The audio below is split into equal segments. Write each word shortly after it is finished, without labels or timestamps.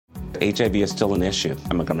HIV is still an issue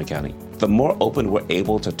in Montgomery County. The more open we're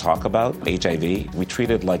able to talk about HIV, we treat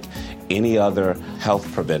it like any other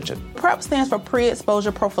health prevention. PrEP stands for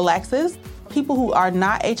pre-exposure prophylaxis. People who are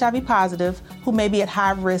not HIV positive, who may be at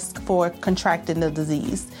high risk for contracting the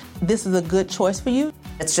disease. This is a good choice for you.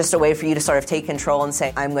 It's just a way for you to sort of take control and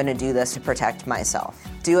say, I'm going to do this to protect myself.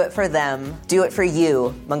 Do it for them. Do it for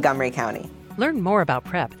you, Montgomery County. Learn more about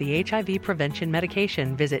PrEP, the HIV prevention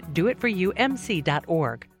medication. Visit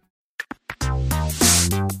doitforyoumc.org.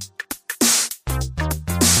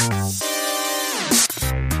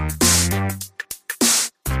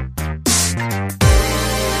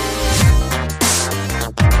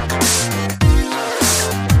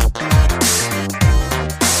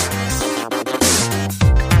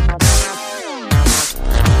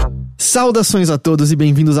 Saudações a todos e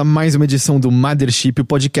bem-vindos a mais uma edição do Mothership, o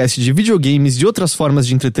podcast de videogames e outras formas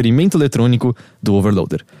de entretenimento eletrônico do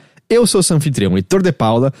Overloader. Eu sou o seu anfitrião, Heitor de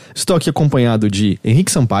Paula, estou aqui acompanhado de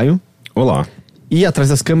Henrique Sampaio. Olá. E atrás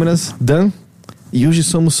das câmeras, Dan. E hoje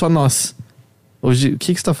somos só nós. Hoje, o que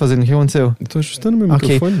você está fazendo? O que aconteceu? Eu tô ajustando meu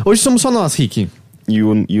microfone. Hoje somos só nós, Rick. E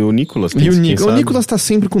o Nicolas, o Nicolas tá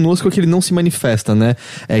sempre conosco, que ele não se manifesta, né?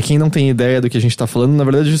 Quem não tem ideia do que a gente tá falando, na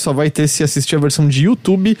verdade só vai ter se assistir a versão de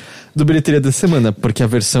YouTube do Bilheteria da Semana, porque a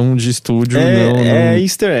versão de estúdio é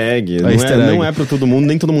easter egg. Não é pra todo mundo,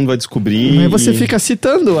 nem todo mundo vai descobrir. Mas você fica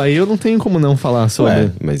citando, aí eu não tenho como não falar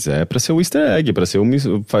sobre. Mas é pra ser o easter egg,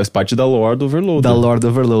 faz parte da lore do Overloader. Da lore do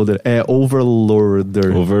Overloader. É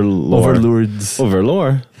Overloader. Overlords.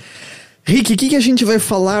 Overlore. Rick, o que a gente vai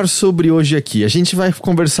falar sobre hoje aqui? A gente vai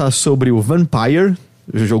conversar sobre o Vampire,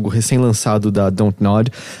 o jogo recém-lançado da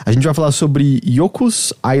Dontnod. A gente vai falar sobre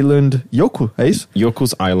Yoku's Island... Yoko? É isso?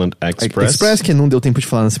 Yoku's Island Express. Que não deu tempo de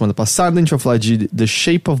falar na semana passada. A gente vai falar de The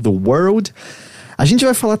Shape of the World. A gente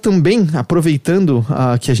vai falar também, aproveitando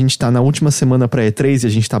que a gente tá na última semana pra E3 e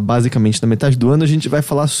a gente tá basicamente na metade do ano, a gente vai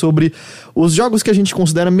falar sobre os jogos que a gente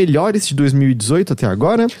considera melhores de 2018 até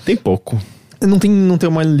agora. Tem pouco. Não tem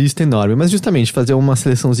uma lista enorme, mas justamente fazer uma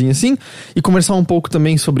seleçãozinha assim e conversar um pouco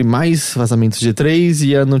também sobre mais vazamentos de E3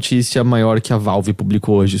 e a notícia maior que a Valve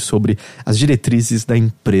publicou hoje sobre as diretrizes da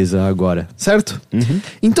empresa agora, certo? Uhum.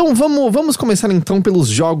 Então vamos começar então pelos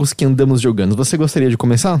jogos que andamos jogando. Você gostaria de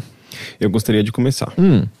começar? Eu gostaria de começar.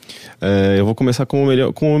 Eu vou começar com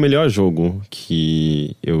o melhor jogo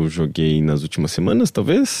que eu joguei nas últimas semanas,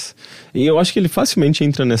 talvez. E eu acho que ele facilmente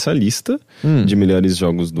entra nessa lista de melhores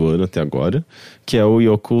jogos do ano até agora, que é o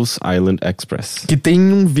Yoku's Island Express. Que tem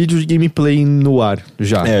um vídeo de gameplay no ar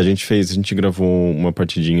já. A gente gravou uma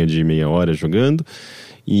partidinha de meia hora jogando.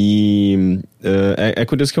 E é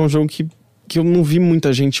curioso que é um jogo que eu não vi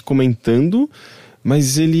muita gente comentando,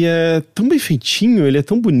 mas ele é tão bem feitinho, ele é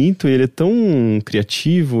tão bonito, ele é tão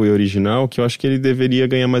criativo e original que eu acho que ele deveria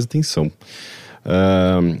ganhar mais atenção.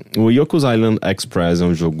 O Yoku's Island Express é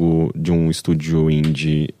um jogo de um estúdio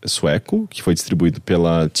indie sueco, que foi distribuído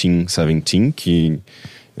pela Team 17, que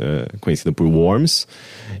é conhecida por Worms.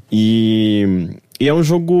 E é um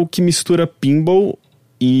jogo que mistura pinball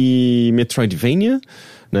e Metroidvania,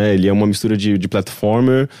 né? Ele é uma mistura de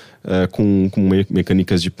platformer com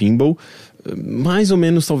mecânicas de pinball, mais ou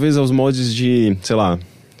menos talvez aos moldes de, sei lá,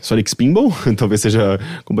 Sonic Pinball, talvez seja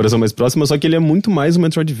a comparação mais próxima, só que ele é muito mais um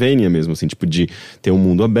Metroidvania mesmo, assim, tipo de ter um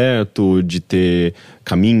mundo aberto, de ter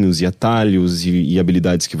caminhos e atalhos e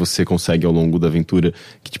habilidades que você consegue ao longo da aventura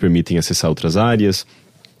que te permitem acessar outras áreas.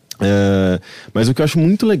 Mas o que eu acho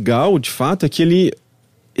muito legal, de fato, é que ele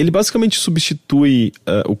basicamente substitui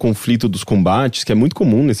o conflito dos combates, que é muito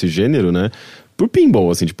comum nesse gênero, né? Por pinball,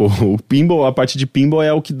 assim, tipo, o pinball, a parte de pinball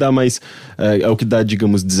é o que dá mais, é o que dá,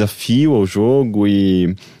 digamos, desafio ao jogo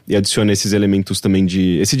e adiciona esses elementos também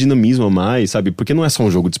esse dinamismo a mais, sabe? Porque não é só um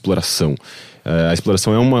jogo de exploração. A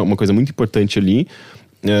exploração é uma coisa muito importante ali,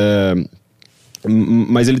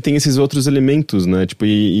 mas ele tem esses outros elementos, né? Tipo,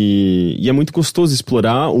 e é muito gostoso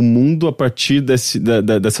explorar o mundo a partir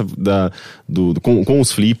com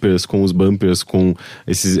os flippers, com os bumpers, com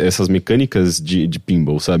essas mecânicas de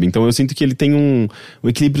pinball, sabe? Então eu sinto que ele tem um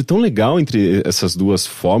equilíbrio tão legal entre essas duas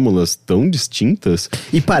fórmulas tão distintas.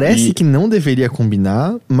 E parece que não deveria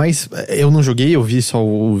combinar, mas eu não joguei, eu vi só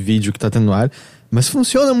o vídeo que tá tendo no ar. Mas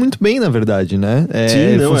funciona muito bem, na verdade, né?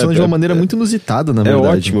 Funciona de uma maneira muito inusitada, na verdade. É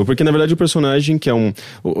ótimo, porque na verdade o personagem que é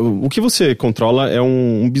o que você controla é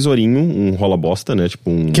um besourinho, um rola-bosta, né?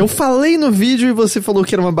 Tipo Que eu falei no vídeo e você falou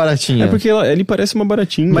que era uma baratinha. É porque ele parece uma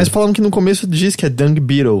baratinha. Mas falam que no começo diz que é Dung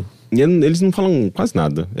Beetle. E eles não falam quase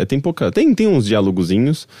nada. Tem uns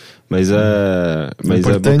diálogozinhos, mas O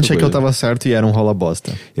importante é que eu tava certo e era um rola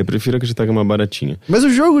bosta. Eu prefiro acreditar que é uma baratinha. Mas o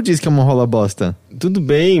jogo diz que é uma rola bosta. Tudo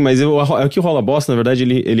bem, mas é que o rola bosta, na verdade,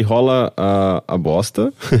 ele rola a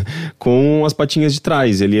bosta com as patinhas de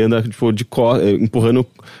trás. Ele anda, tipo, empurrando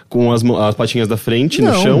com as patinhas da frente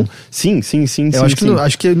no chão. Sim. Eu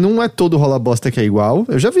acho que não é todo rola bosta que é igual.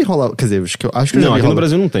 Eu já vi rola... Quer dizer, acho que eu já vi aqui no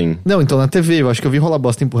Brasil não tem. Não, então na TV, eu acho que eu vi rola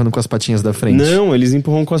bosta empurrando com as patinhas da frente. Não, eles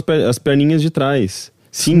empurram com as perninhas de trás.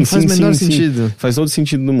 Sim, faz o menor sentido. Faz todo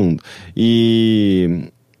sentido do mundo.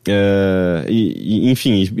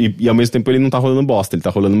 Enfim, ao mesmo tempo ele não tá rolando bosta, ele tá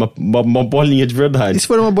rolando uma bolinha de verdade. E se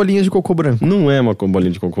for uma bolinha de cocô branco? Não é uma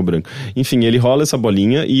bolinha de cocô branco. Enfim, ele rola essa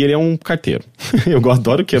bolinha e ele é um carteiro. Eu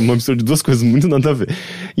adoro que é uma mistura de duas coisas muito nada a ver.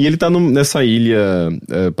 E ele tá nessa ilha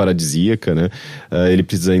paradisíaca, né? Ele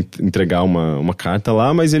precisa entregar uma carta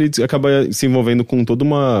lá, mas ele acaba se envolvendo com toda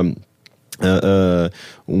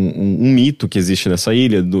um mito que existe nessa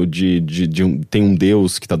ilha tem um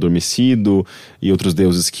deus que está adormecido e outros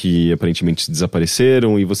deuses que aparentemente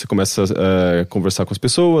desapareceram, e você começa a conversar com as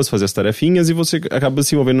pessoas, fazer as tarefinhas, e você acaba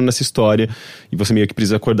se envolvendo nessa história e você meio que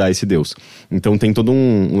precisa acordar esse deus. Então tem todo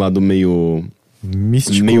um lado meio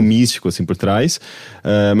místico, assim, por trás.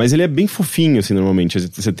 Mas ele é bem fofinho, assim, normalmente.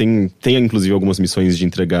 Você tem inclusive, algumas missões de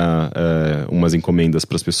entregar umas encomendas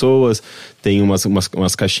para as pessoas. Tem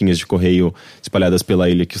umas caixinhas de correio espalhadas pela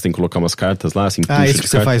ilha que você tem que colocar umas cartas lá, assim. Isso que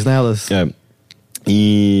você faz nelas?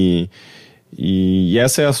 E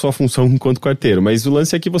essa é a sua função enquanto carteiro. Mas o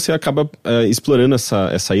lance é que você acaba explorando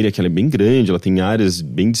essa ilha, que ela é bem grande, ela tem áreas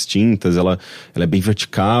bem distintas, ela é bem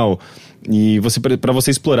vertical. E para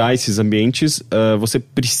você explorar esses ambientes, você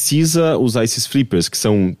precisa usar esses flippers,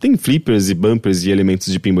 tem flippers e bumpers e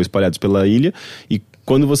elementos de pinball espalhados pela ilha. E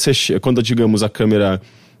quando digamos, a câmera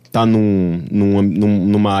tá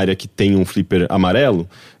numa área que tem um flipper amarelo,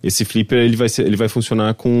 esse flipper ele vai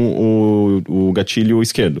funcionar com o gatilho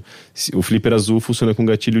esquerdo. O flipper azul funciona com o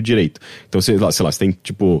gatilho direito. Então, sei lá, você tem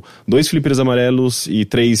tipo 2 flippers amarelos e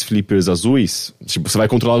 3 flippers azuis. Tipo, você vai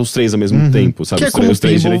controlar os 3 ao mesmo tempo, sabe? Que é como o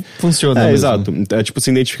pinball funciona mesmo. Exato. Tipo,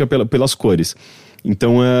 você identifica pelas cores.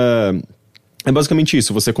 Então, é basicamente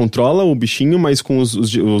isso, você controla o bichinho, mas com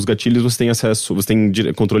os gatilhos você tem acesso, você tem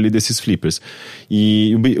controle desses flippers.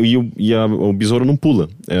 E o besouro não pula.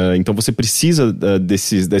 Então você precisa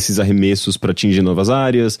desses arremessos para atingir novas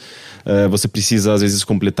áreas, você precisa às vezes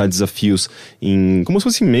completar desafios como se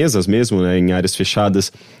fossem mesas mesmo, né, em áreas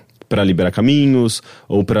fechadas, para liberar caminhos,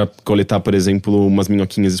 ou para coletar, por exemplo, umas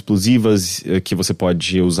minhoquinhas explosivas que você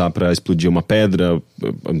pode usar para explodir uma pedra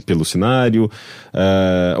pelo cenário,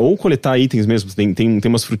 ou coletar itens mesmo. Tem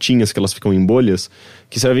umas frutinhas que elas ficam em bolhas,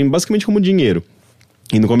 que servem basicamente como dinheiro.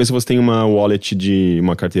 E no começo você tem uma wallet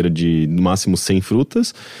uma carteira de no máximo 100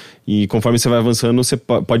 frutas, e conforme você vai avançando, você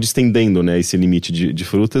pode estendendo, né, esse limite de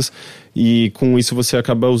frutas, e com isso você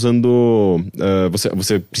acaba usando...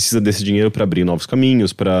 você precisa desse dinheiro para abrir novos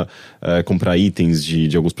caminhos, para comprar itens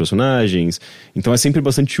de alguns personagens. Então é sempre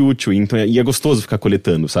bastante útil, e é gostoso ficar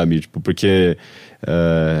coletando, sabe? Tipo, porque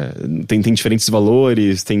tem diferentes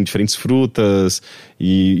valores, tem diferentes frutas,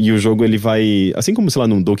 e o jogo ele vai... Assim como, sei lá,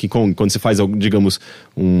 no Donkey Kong, quando você faz, digamos,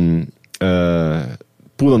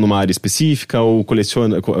 pula numa área específica ou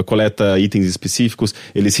coleta itens específicos,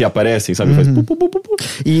 eles reaparecem, sabe? Faz pu, pu, pu, pu, pu.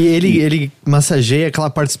 E ele massageia aquela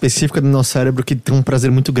parte específica do nosso cérebro que tem um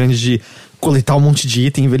prazer muito grande de coletar um monte de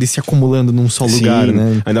item e ver ele se acumulando num só lugar,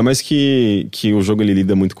 né? Ainda mais que o jogo ele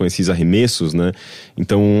lida muito com esses arremessos, né?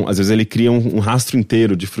 Então, às vezes ele cria um rastro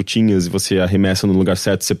inteiro de frutinhas e você arremessa no lugar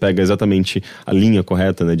certo, você pega exatamente a linha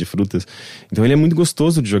correta, né, de frutas. Então ele é muito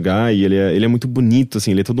gostoso de jogar e ele é muito bonito, assim,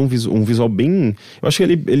 ele é todo um visual bem... Eu acho que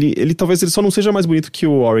ele talvez ele só não seja mais bonito que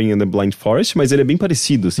o Ori and the Blind Forest, mas ele é bem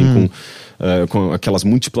parecido, assim, com aquelas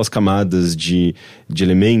múltiplas camadas de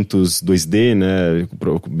elementos 2D, né?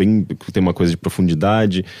 Tem uma coisa de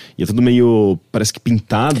profundidade, e é tudo meio, parece que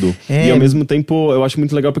pintado, e ao mesmo tempo eu acho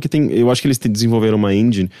muito legal porque eu acho que eles desenvolveram uma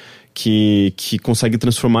engine que consegue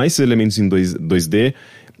transformar esses elementos em 2D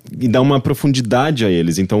e dar uma profundidade a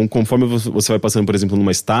eles. Então, conforme você vai passando, por exemplo,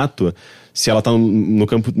 numa estátua, se ela tá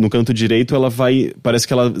no canto direito, ela vai, parece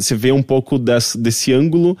que você vê um pouco desse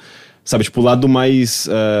ângulo, sabe, tipo, o lado mais...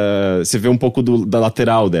 você vê um pouco da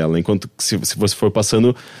lateral dela, enquanto que se você for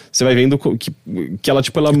passando, você vai vendo que ela,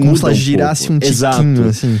 tipo, ela muda como se ela girasse um tiquinho, exato.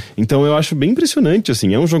 Assim. Então eu acho bem impressionante,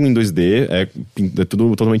 assim, é um jogo em 2D, é tudo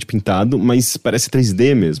totalmente pintado, mas parece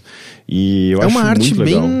 3D mesmo. E eu acho uma arte muito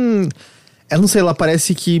legal. bem... Eu não sei, ela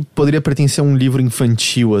parece que poderia pertencer a um livro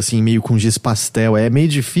infantil, assim, meio com giz pastel. É meio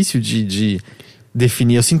difícil de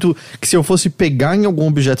definir. Eu sinto que se eu fosse pegar em algum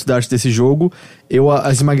objeto da arte desse jogo, eu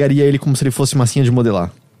esmagaria ele como se ele fosse massinha de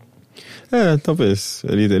modelar. Talvez.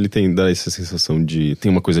 Ele dá essa sensação de...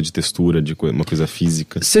 Tem uma coisa de textura, uma coisa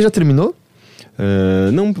física. Você já terminou?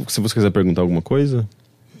 Não, se você quiser perguntar alguma coisa...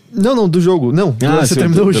 Não, do jogo. Não, você sim,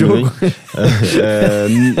 terminou o jogo.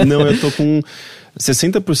 Não, eu tô com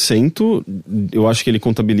 60%. Eu acho que ele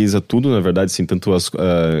contabiliza tudo, na verdade, sim, tanto as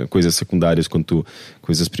coisas secundárias quanto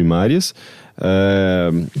coisas primárias.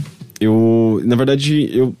 Na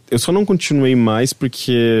verdade, eu só não continuei mais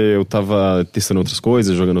porque eu tava testando outras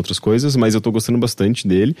coisas, jogando outras coisas, mas eu tô gostando bastante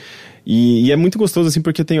dele. E é muito gostoso, assim,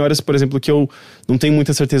 porque tem horas, por exemplo, que eu não tenho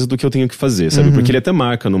muita certeza do que eu tenho que fazer, sabe? Porque ele até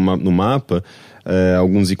marca no mapa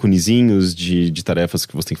alguns iconezinhos de tarefas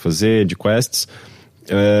que você tem que fazer, de quests,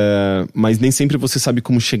 mas nem sempre você sabe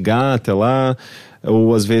como chegar até lá.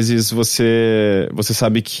 Ou às vezes você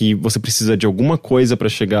sabe que você precisa de alguma coisa para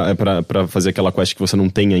chegar, para fazer aquela quest que você não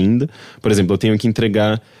tem ainda. Por exemplo, eu tenho que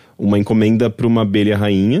entregar uma encomenda para uma abelha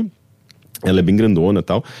rainha. Ela é bem grandona e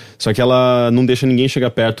tal, só que ela não deixa ninguém chegar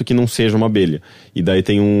perto que não seja uma abelha. E daí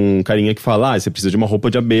tem um carinha que fala, você precisa de uma roupa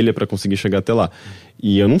de abelha para conseguir chegar até lá.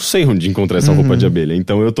 E eu não sei onde encontrar essa roupa de abelha,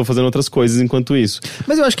 então eu tô fazendo outras coisas enquanto isso.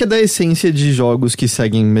 Mas eu acho que é da essência de jogos que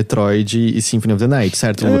seguem Metroid e Symphony of the Night,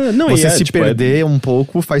 certo? Você se perder um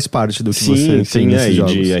pouco faz parte do que você tem nesses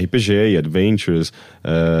jogos. De RPG e Adventures.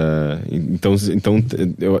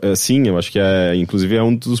 Eu acho que inclusive é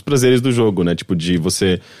um dos prazeres do jogo, né? Tipo, de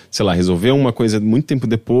você, sei lá, resolver uma coisa muito tempo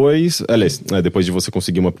depois. Aliás, depois de você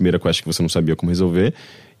conseguir uma primeira quest que você não sabia como resolver.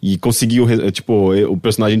 E conseguiu, o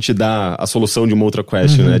personagem te dá a solução de uma outra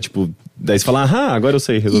quest, né? Tipo, daí você fala, agora eu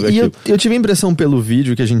sei resolver aquilo. Eu tive a impressão pelo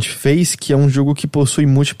vídeo que a gente fez que é um jogo que possui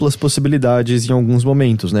múltiplas possibilidades em alguns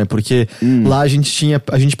momentos, né? Porque lá a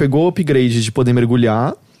gente pegou o upgrade de poder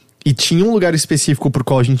mergulhar e tinha um lugar específico pro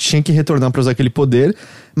qual a gente tinha que retornar pra usar aquele poder,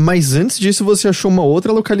 mas antes disso você achou uma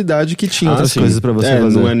outra localidade que tinha outras coisas pra você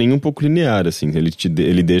fazer. Não é nem um pouco linear, assim,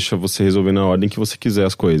 ele deixa você resolver na ordem que você quiser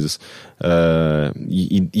as coisas.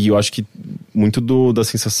 E eu acho que muito da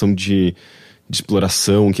sensação de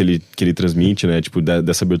exploração que ele transmite, né, tipo,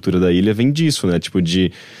 dessa abertura da ilha vem disso, né, tipo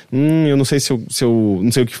eu não sei se eu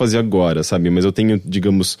não sei o que fazer agora, sabe, mas eu tenho,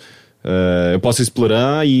 digamos... eu posso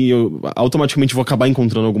explorar e eu automaticamente vou acabar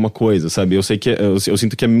encontrando alguma coisa, sabe? Eu sei que eu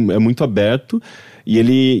sinto que é muito aberto e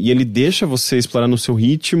ele deixa você explorar no seu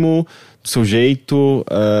ritmo, do seu jeito,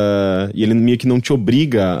 e ele meio que não te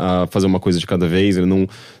obriga a fazer uma coisa de cada vez.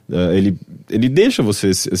 Ele deixa você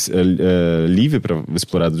livre para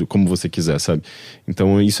explorar como você quiser, sabe?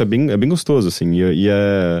 Então isso é bem gostoso, assim. E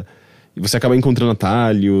você acaba encontrando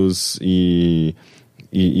atalhos e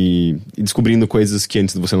descobrindo coisas que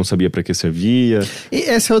antes você não sabia para que servia. E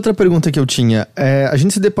essa é outra pergunta que eu tinha. A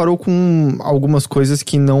gente se deparou com algumas coisas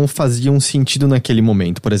que não faziam sentido naquele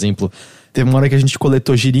momento. Por exemplo, teve uma hora que a gente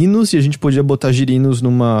coletou girinos e a gente podia botar girinos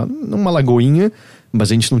numa lagoinha, mas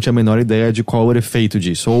a gente não tinha a menor ideia de qual era o efeito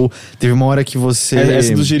disso. Ou teve uma hora que você...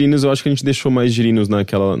 Essa dos girinos, eu acho que a gente deixou mais girinos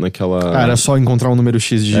naquela... era só encontrar um número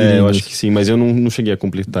X de girinos. Eu acho que sim, mas eu não cheguei a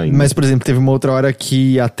completar ainda. Mas, por exemplo, teve uma outra hora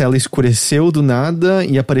que a tela escureceu do nada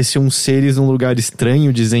e apareciam seres num lugar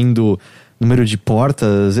estranho dizendo número de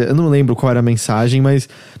portas. Eu não lembro qual era a mensagem, mas...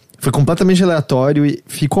 foi completamente aleatório e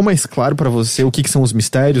ficou mais claro pra você o que são os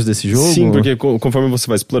mistérios desse jogo? Sim, porque conforme você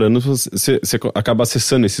vai explorando, você acaba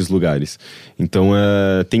acessando esses lugares. Então,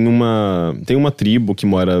 tem uma tribo que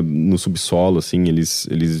mora no subsolo, assim, eles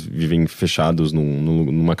vivem fechados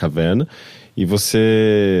numa caverna, e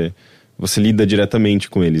você lida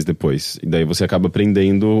diretamente com eles depois. E daí você acaba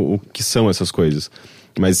aprendendo o que são essas coisas.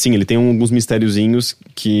 Mas sim, ele tem alguns mistériozinhos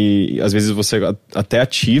que às vezes você até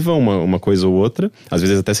ativa uma coisa ou outra, às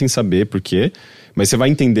vezes até sem saber por quê, mas você vai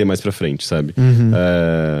entender mais pra frente, sabe?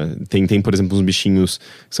 Tem, por exemplo, uns bichinhos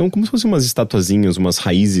que são como se fossem umas estatuazinhas, umas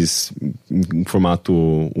raízes em formato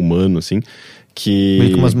humano, assim, que...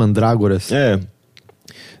 meio que umas mandrágoras.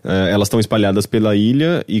 Elas estão espalhadas pela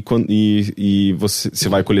ilha e você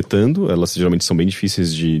vai coletando. Elas geralmente são bem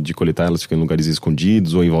difíceis de coletar, elas ficam em lugares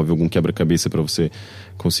escondidos ou envolve algum quebra-cabeça para você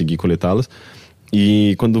conseguir coletá-las.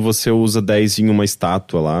 E quando você usa 10 em uma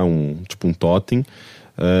estátua lá, tipo um totem,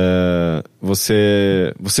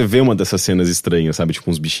 você vê uma dessas cenas estranhas, sabe? Tipo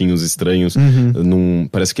uns bichinhos estranhos.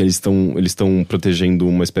 Parece que eles estão protegendo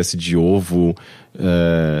uma espécie de ovo...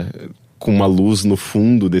 com uma luz no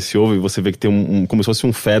fundo desse ovo, e você vê que tem como se fosse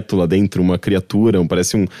um feto lá dentro, uma criatura,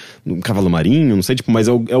 parece um cavalo marinho, não sei, tipo, mas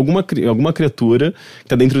é alguma criatura que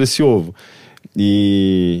tá dentro desse ovo.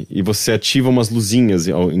 e você ativa umas luzinhas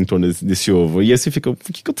em torno desse ovo. E aí você fica, o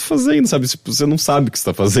que eu tô fazendo, sabe? Você não sabe o que você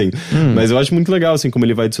tá fazendo. Mas eu acho muito legal, assim, como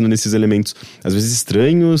ele vai adicionando esses elementos, às vezes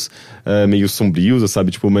estranhos, meio sombrios,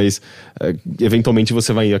 sabe? Tipo, mas eventualmente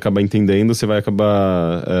você vai acabar entendendo, você vai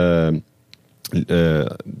acabar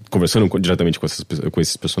conversando diretamente com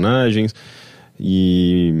esses personagens.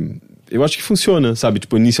 E eu acho que funciona, sabe?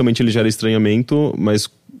 Tipo, inicialmente ele gera estranhamento, mas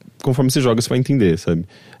conforme você joga, você vai entender, sabe?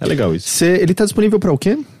 É legal isso. Ele tá disponível pra o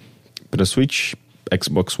quê? Pra Switch,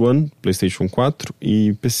 Xbox One, PlayStation 4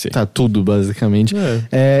 e PC. Tá tudo, basicamente.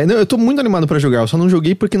 Não, eu tô muito animado pra jogar. Eu só não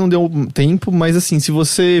joguei porque não deu tempo, mas assim, se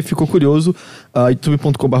você ficou curioso,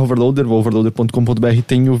 youtube.com/overloader ou overloader.com.br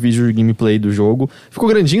tem o vídeo de gameplay do jogo. Ficou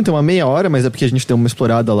grandinho, tem uma meia hora, mas é porque a gente deu uma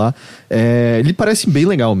explorada lá. Ele parece bem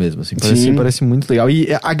legal mesmo, assim. Parece muito legal. E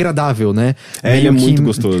é agradável, né? Ele é muito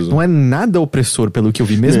gostoso. Não é nada opressor, pelo que eu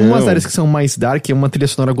vi. Mesmo umas áreas que são mais dark, é uma trilha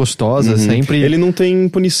sonora gostosa, sempre. Ele não tem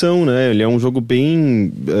punição, né? Ele é um jogo bem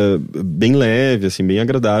leve, assim, bem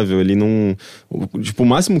agradável. Ele não... Tipo, o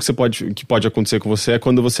máximo que pode acontecer com você é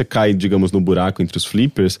quando você cai, digamos, no buraco entre os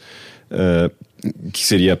flippers, que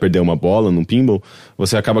seria perder uma bola num pinball,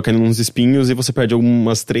 você acaba caindo nos espinhos e você perde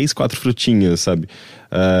algumas 3, 4 frutinhas, sabe?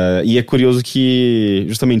 E é curioso que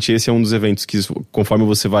justamente esse é um dos eventos que, conforme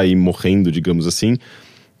você vai morrendo, digamos assim,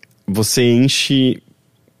 você enche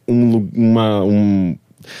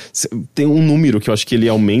tem um número que eu acho que ele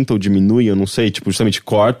aumenta ou diminui, eu não sei, tipo, justamente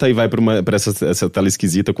corta e vai pra essa tela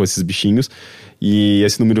esquisita com esses bichinhos, e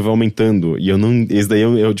esse número vai aumentando, e esse daí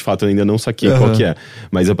eu de fato ainda não saquei qual que é,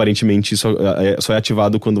 mas aparentemente isso só é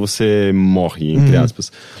ativado quando você morre, entre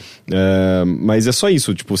aspas. Mas é só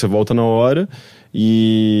isso, tipo, você volta na hora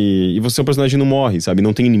e seu personagem não morre, sabe?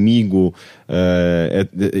 Não tem inimigo,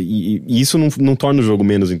 e isso não torna o jogo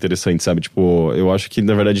menos interessante, sabe? Tipo, eu acho que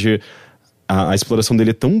na verdade a exploração dele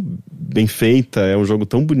é tão bem feita, é um jogo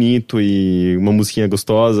tão bonito e uma musiquinha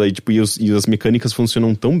gostosa, e, tipo, e as mecânicas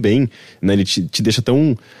funcionam tão bem, né? Ele te deixa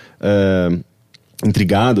tão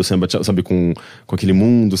intrigado, sabe, com aquele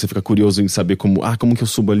mundo, você fica curioso em saber como que eu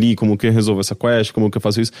subo ali, como que eu resolvo essa quest, como que eu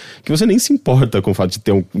faço isso, que você nem se importa com o fato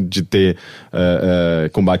de ter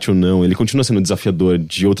combate ou não. Ele continua sendo desafiador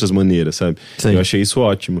de outras maneiras, sabe? Sim. Eu achei isso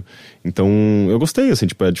ótimo. Então, eu gostei, assim,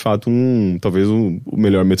 tipo, é de fato talvez o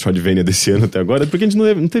melhor Metroidvania desse ano até agora, porque a gente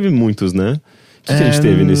não teve muitos, né? O que a gente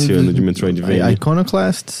teve nesse ano de Metroidvania?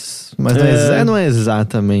 Iconoclasts, mas não é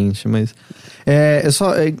exatamente, mas... É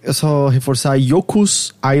só reforçar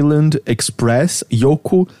Yoku's Island Express.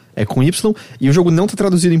 Yoku é com Y. E o jogo não tá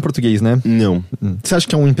traduzido em português, né? Não. Você acha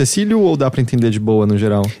que é um empecilho ou dá pra entender de boa no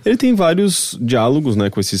geral? Ele tem vários diálogos,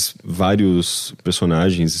 né? Com esses vários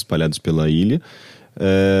personagens espalhados pela ilha.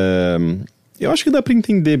 Eu acho que dá pra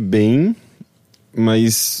entender bem,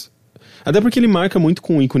 mas... Até porque ele marca muito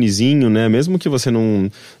com um íconezinho, né? Mesmo que você não...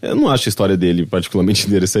 Eu não acho a história dele particularmente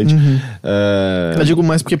interessante. Eu digo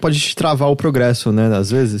mais porque pode te travar o progresso, né?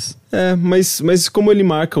 Às vezes. Mas como ele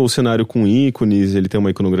marca o cenário com ícones, ele tem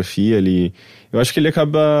uma iconografia, eu acho que ele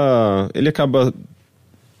acaba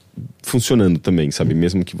funcionando também, sabe?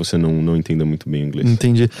 Mesmo que você não entenda muito bem o inglês.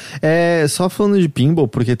 Entendi. Só falando de pinball,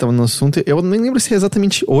 porque tava no assunto, eu nem lembro se é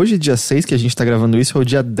exatamente hoje, dia 6, que a gente tá gravando isso, ou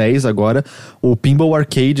dia 10 agora, o Pinball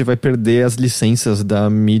Arcade vai perder as licenças da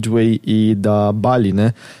Midway e da Bally,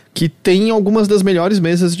 né? Que tem algumas das melhores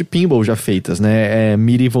mesas de pinball já feitas, né?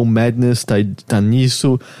 Medieval Madness tá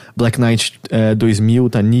nisso, Black Knight 2000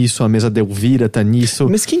 tá nisso, a mesa da Elvira tá nisso.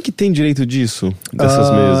 Mas quem que tem direito disso,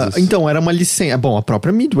 dessas mesas? Então, era uma licença... Bom, a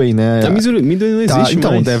própria Midway, né? A Midway não existe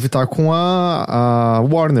então, mais. deve estar com a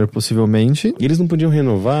Warner, possivelmente. E eles não podiam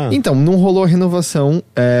renovar? Então, não rolou a renovação.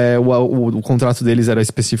 O contrato deles era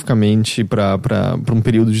especificamente pra um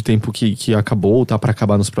período de tempo que acabou, tá? Pra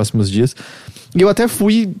acabar nos próximos dias. E eu até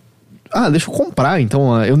fui... deixa eu comprar.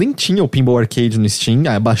 Então, eu nem tinha o Pinball Arcade no Steam.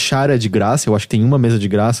 Baixar é de graça. Eu acho que tem uma mesa de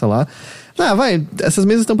graça lá. Essas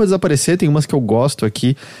mesas estão pra desaparecer. Tem umas que eu gosto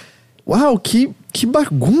aqui. Uau, que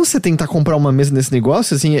bagunça tentar comprar uma mesa nesse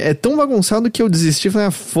negócio. Assim, é tão bagunçado que eu desisti. Falei,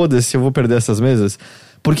 foda-se, eu vou perder essas mesas.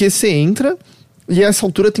 Porque você entra... E a essa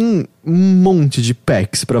altura tem um monte de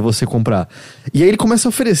packs pra você comprar. E aí ele começa a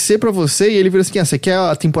oferecer pra você. E ele vira assim, você quer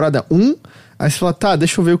a temporada 1? Aí você fala, tá,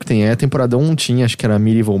 deixa eu ver o que tem. Aí a temporada 1 tinha, acho que era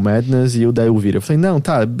Medieval Madness e o da Elvira. Eu falei, não,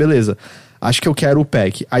 tá, beleza. Acho que eu quero o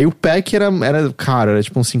pack. Aí o pack era caro, era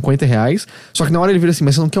tipo uns R$50. Só que na hora ele vira assim,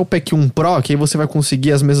 mas você não quer o pack 1 Pro? Que aí você vai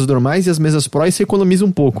conseguir as mesas normais e as mesas Pro e você economiza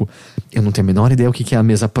um pouco. Eu não tenho a menor ideia o que é a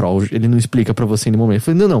mesa Pro. Ele não explica pra você no momento. Eu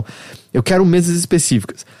falei, não, eu quero mesas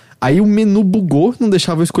específicas. Aí o menu bugou, não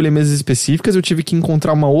deixava eu escolher mesas específicas. Eu tive que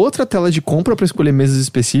encontrar uma outra tela de compra pra escolher mesas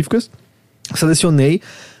específicas. Selecionei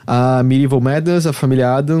a Medieval Madness, a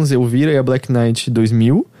Família Adams, Elvira e a Black Knight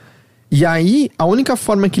 2000. E aí, a única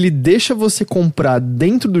forma que ele deixa você comprar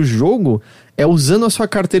dentro do jogo é usando a sua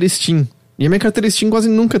carteira Steam. E a minha carteira Steam quase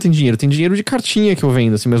nunca tem dinheiro. Tem dinheiro de cartinha que eu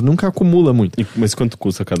vendo, assim, mas nunca acumula muito. Mas quanto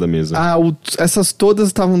custa cada mesa? Essas todas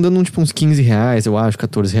estavam dando tipo uns R$15, eu acho,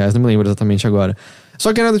 R$14, não me lembro exatamente agora.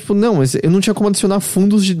 Só que era tipo, não, mas eu não tinha como adicionar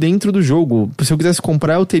fundos de dentro do jogo. Se eu quisesse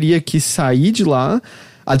comprar, eu teria que sair de lá,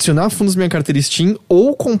 adicionar fundos na minha carteira Steam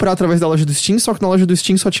ou comprar através da loja do Steam, só que na loja do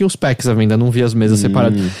Steam só tinha os packs à venda, não via as mesas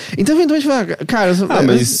separadas. Então, eventualmente, cara...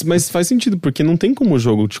 Mas faz sentido, porque não tem como o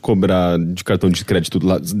jogo te cobrar de cartão de crédito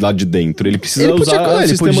lá de dentro. Ele precisa usar o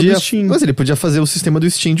sistema do Steam. Mas ele podia fazer o sistema do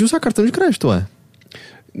Steam de usar cartão de crédito,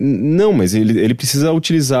 Não, mas ele precisa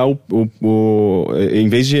utilizar em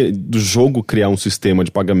vez do jogo criar um sistema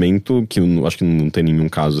de pagamento, que eu acho que não tem nenhum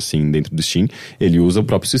caso assim dentro do Steam, ele usa o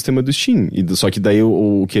próprio sistema do Steam. Só que daí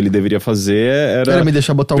o que ele deveria fazer era me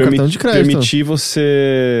deixar botar o cartão de crédito. Permitir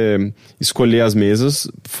você escolher as mesas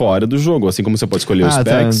fora do jogo. Assim como você pode escolher os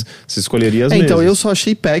packs, você escolheria as mesas. Então, eu só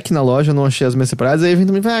achei pack na loja, não achei as mesas separadas. Aí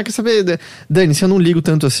eventualmente, quer saber, Dani, se eu não ligo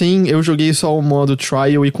tanto assim, eu joguei só o modo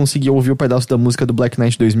trial e consegui ouvir o pedaço da música do Black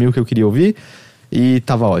Knight 2000 que eu queria ouvir e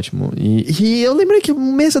tava ótimo. E eu lembrei que a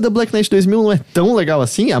mesa da Black Knight 2000 não é tão legal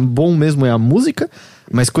assim, a bom mesmo é a música,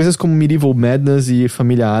 mas coisas como Medieval Madness e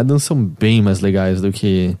Família Adams são bem mais legais do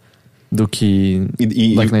que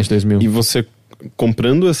Black Knight 2000. E você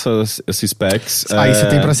comprando esses packs... Aí você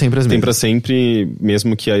tem pra sempre as mesas. Tem pra sempre,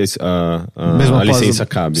 mesmo que a licença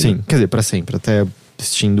acabe. Sim, né? Quer dizer, pra sempre, até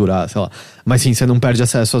Steam durar, sei lá. Mas sim, você não perde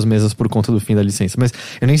acesso às mesas por conta do fim da licença. Mas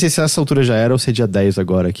eu nem sei se essa altura já era ou se é dia 10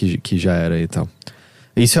 agora que já era e tal.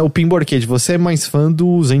 Isso é o Pinball Arcade. Você é mais fã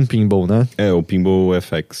do Zen Pinball, né? É, o Pinball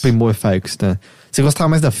FX. Pinball FX, né? Você gostava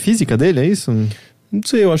mais da física dele, é isso? Não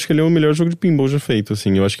sei, eu acho que ele é o melhor jogo de pinball já feito,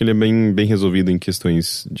 assim. Eu acho que ele é bem resolvido em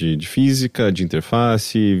questões de física, de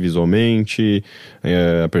interface, visualmente,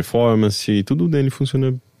 a performance, tudo dele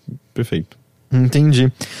funciona perfeito. Entendi.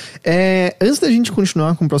 Antes da gente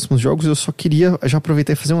continuar com os próximos jogos, eu só queria já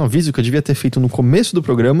aproveitar e fazer um aviso que eu devia ter feito no começo do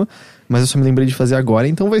programa, mas eu só me lembrei de fazer agora,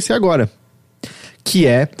 então vai ser agora. Que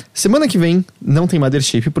é, semana que vem não tem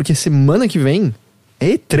Mothership, porque semana que vem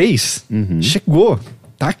é E3. Chegou,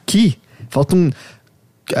 tá aqui. Faltam,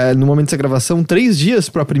 no momento dessa gravação, 3 dias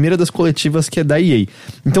para a primeira das coletivas, que é da EA.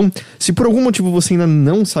 Então, se por algum motivo você ainda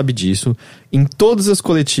não sabe disso, em todas as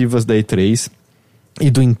coletivas da E3... e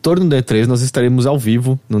do entorno da E3 nós estaremos ao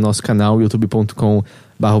vivo no nosso canal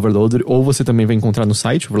youtube.com/overloader, ou você também vai encontrar no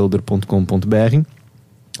site overloader.com.br,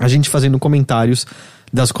 a gente fazendo comentários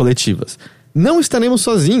das coletivas. Não estaremos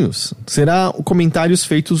sozinhos, será comentários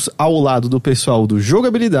feitos ao lado do pessoal do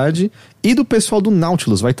Jogabilidade e do pessoal do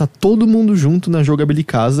Nautilus. Vai estar todo mundo junto na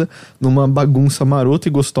Jogabilicasa, numa bagunça marota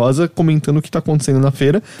e gostosa, comentando o que está acontecendo na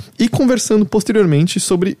feira e conversando posteriormente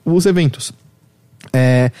sobre os eventos.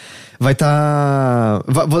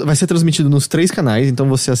 Vai ser transmitido nos 3 canais, então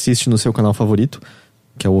você assiste no seu canal favorito,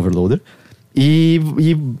 que é o Overloader, e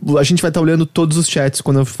a gente vai estar olhando todos os chats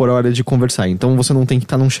quando for a hora de conversar, então você não tem que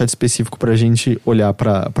estar num chat específico pra gente olhar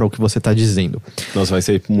pra o que você tá dizendo. Nossa, vai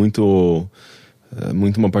ser muito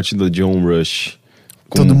uma partida de Onrush.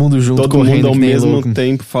 Todo mundo junto, todo mundo ao mesmo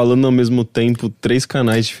tempo, falando ao mesmo tempo, 3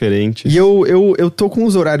 canais diferentes. E eu tô com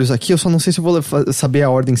os horários aqui, eu só não sei se eu vou saber a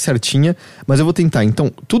ordem certinha, mas eu vou tentar.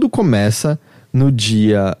 Então, tudo começa no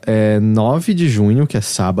dia 9 de junho, que é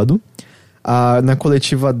sábado, na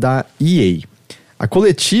coletiva da EA. A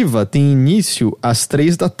coletiva tem início às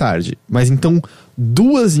 3 da tarde, mas então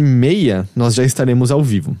 2h30 nós já estaremos ao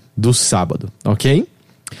vivo, do sábado, ok?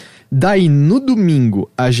 Daí, no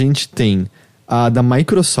domingo, a gente tem a da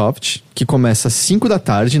Microsoft, que começa às 5 da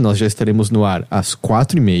tarde, nós já estaremos no ar às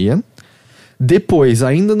 4h30. Depois,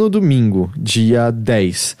 ainda no domingo, dia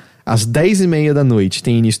 10, às 10h30 da noite,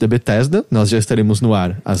 tem início da Bethesda, nós já estaremos no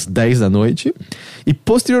ar às 10 da noite. E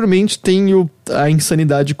posteriormente tem a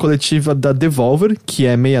insanidade coletiva da Devolver, que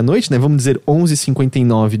é meia-noite, né? Vamos dizer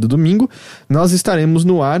 11h59 do domingo. Nós estaremos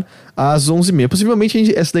no ar às 11h30.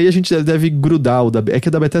 Possivelmente essa daí a gente deve grudar. É que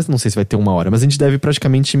a da Bethesda não sei se vai ter 1 hora, mas a gente deve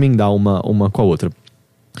praticamente emendar uma com a outra.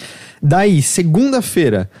 Daí,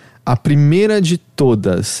 segunda-feira, a primeira de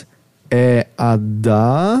todas é a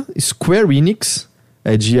da Square Enix.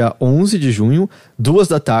 É dia 11 de junho, 2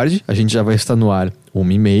 da tarde, a gente já vai estar no ar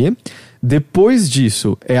 1h30. Depois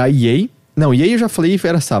disso é a EA. Não, EA eu já falei,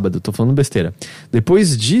 era sábado, tô falando besteira.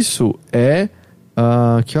 Depois disso é...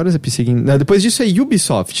 que horas é PC Game? Não, depois disso é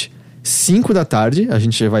Ubisoft. 5 da tarde, a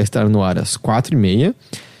gente já vai estar no ar às 4h30.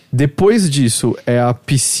 Depois disso, é a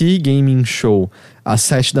PC Gaming Show, às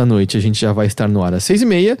 7 da noite. A gente já vai estar no ar às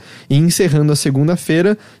 6h30. E encerrando a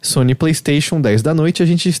segunda-feira, Sony PlayStation, 10 da noite. A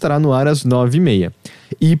gente estará no ar às 9h30.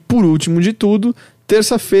 E por último de tudo,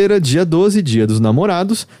 terça-feira, dia 12, dia dos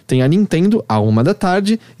namorados, tem a Nintendo, à 1 da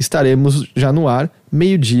tarde. Estaremos já no ar,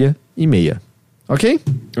 12h30. Ok?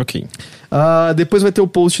 Ok. Depois vai ter o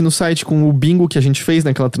post no site com o bingo que a gente fez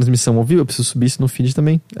naquela transmissão ao vivo. Eu preciso subir isso no feed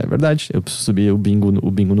também, é verdade. Eu preciso subir o bingo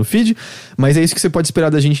no feed. Mas é isso que você pode esperar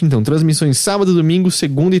da gente então. Transmissões sábado, domingo,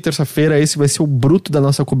 segunda e terça-feira. Esse vai ser o bruto da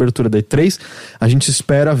nossa cobertura da E3. A gente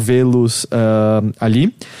espera vê-los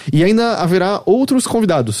ali. E ainda haverá outros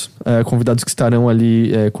convidados. Convidados que estarão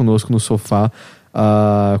ali conosco no sofá,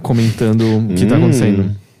 comentando o que tá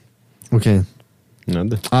acontecendo. O quê?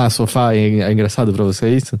 Nada. Sofá é engraçado pra você,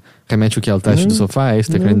 é isso? Remete o que ao teste do sofá, é isso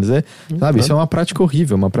que tá querendo dizer? Sabe, isso é uma prática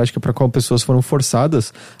horrível, uma prática pra qual pessoas foram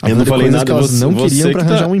forçadas a fazer coisas que elas não queriam pra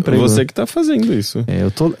arranjar um emprego. Você que tá fazendo isso.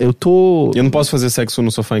 Eu tô... Eu não posso fazer sexo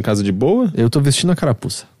no sofá em casa de boa? Eu tô vestindo a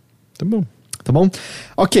carapuça. Tá bom. Tá bom?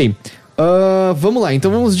 Ok. Vamos lá,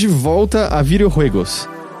 então vamos de volta a videojuegos.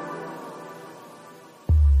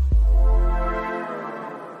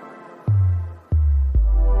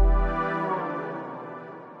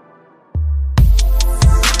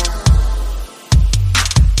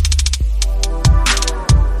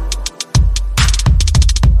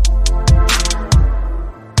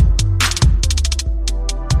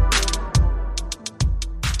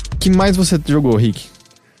 O que mais você jogou, Rick?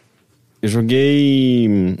 Eu joguei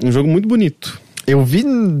um jogo muito bonito. Eu vi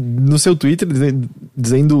no seu Twitter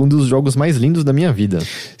dizendo um dos jogos mais lindos da minha vida.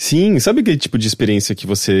 Sim, sabe aquele tipo de experiência que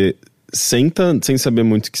você senta sem saber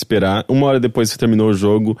muito o que esperar, 1 hora depois você terminou o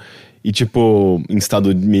jogo e tipo, em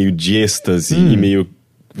estado meio de êxtase e meio,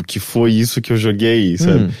 o que foi isso que eu joguei,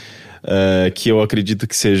 sabe? Que eu acredito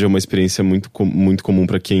que seja uma experiência muito comum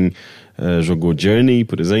pra quem jogou Journey,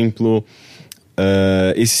 por exemplo.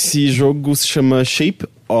 Esse jogo se chama Shape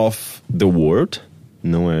of the World,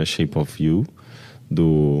 não é Shape of You,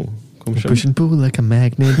 como chama? Push and pull like a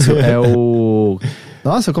magnet. É o...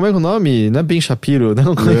 Nossa, como é que é o nome? Não é Ben Shapiro,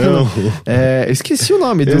 não? Esqueci o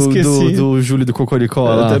nome do Júlio do Cocoricó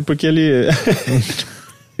lá. Até porque ele...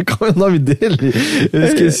 Qual é o nome dele? Eu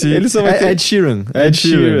esqueci. Ele só vai ter... Ed Sheeran. Ed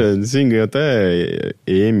Sheeran, sim, ganhou até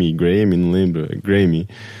Grammy, não lembro. Grammy.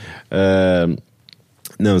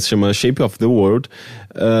 Não, se chama Shape of the World.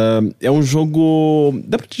 É um jogo...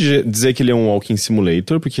 Dá pra dizer que ele é um walking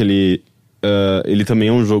simulator, porque ele também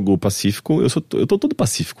é um jogo pacífico. Eu tô todo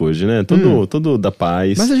pacífico hoje, né? Todo da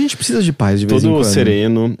paz. Mas a gente precisa de paz de vez em quando. Todo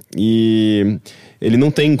sereno. E ele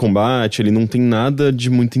não tem combate, ele não tem nada de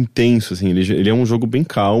muito intenso, assim. Ele é um jogo bem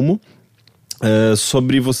calmo.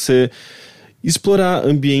 Sobre você explorar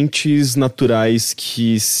ambientes naturais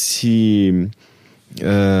que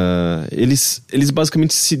eles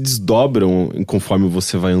basicamente se desdobram conforme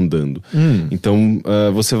você vai andando. Então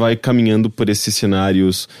você vai caminhando por esses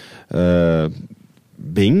cenários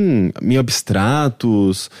bem meio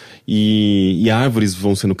abstratos e árvores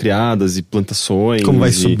vão sendo criadas e plantações. Como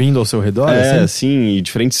vai subindo ao seu redor? Sim, e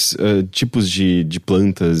diferentes tipos de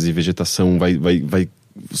plantas e vegetação vai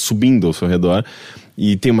subindo ao seu redor.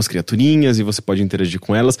 E tem umas criaturinhas e você pode interagir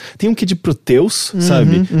com elas. Tem um quê de Proteus,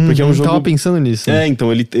 sabe? Porque é um jogo... Tava pensando nisso.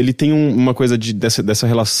 Então ele tem uma coisa dessa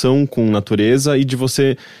relação com natureza e de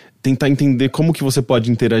você tentar entender como que você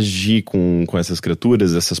pode interagir com essas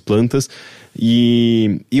criaturas, essas plantas.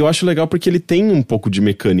 E eu acho legal porque ele tem um pouco de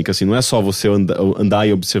mecânica, assim. Não é só você andar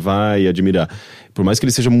e observar e admirar. Por mais que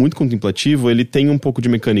ele seja muito contemplativo, ele tem um pouco de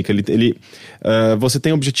mecânica. Você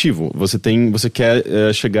tem objetivo. Você quer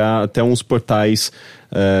chegar até uns portais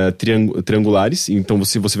triangulares. Então,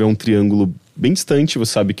 se você vê um triângulo bem distante,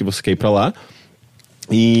 você sabe que você quer ir pra lá.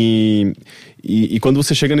 E quando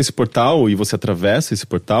você chega nesse portal e você atravessa esse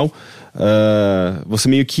portal, você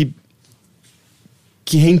meio que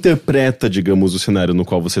reinterpreta, digamos, o cenário no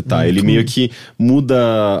qual você tá. Ele meio que muda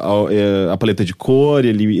a paleta de cor,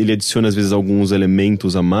 ele adiciona às vezes alguns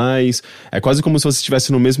elementos a mais. É quase como se você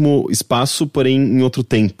estivesse no mesmo espaço, porém em outro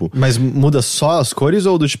tempo. Mas muda só as cores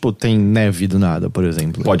ou tem neve do nada, por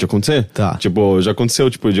exemplo? Pode acontecer. Tá. Já aconteceu,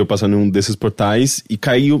 de eu passar num desses portais e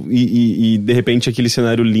caiu e de repente aquele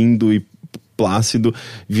cenário lindo e plácido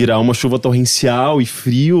virar uma chuva torrencial e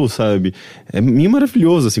frio, sabe? É meio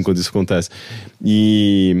maravilhoso, assim, quando isso acontece.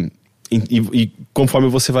 E conforme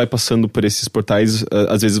você vai passando por esses portais,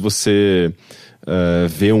 às vezes você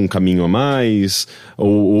vê um caminho a mais,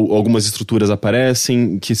 ou algumas estruturas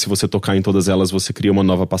aparecem, que se você tocar em todas elas, você cria uma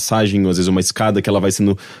nova passagem, ou às vezes uma escada que ela vai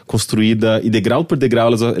sendo construída, e degrau por degrau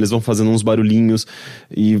eles vão fazendo uns barulhinhos,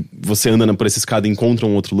 e você anda por essa escada e encontra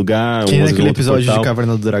um outro lugar. Que nem aquele episódio de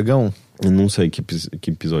Caverna do Dragão? Eu não sei que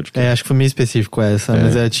episódio que é. Acho que foi meio específico essa,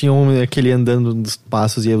 mas tinha aquele andando nos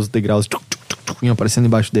passos e aí os degraus iam aparecendo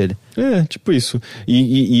embaixo dele. Tipo isso.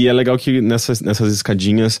 E é legal que nessas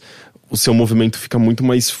escadinhas o seu movimento fica muito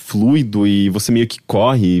mais fluido e você meio que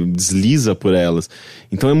corre, desliza por elas.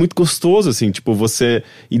 Então é muito gostoso, assim, tipo, você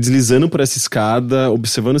ir deslizando por essa escada,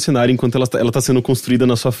 observando o cenário enquanto ela tá sendo construída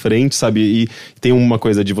na sua frente, sabe? E tem uma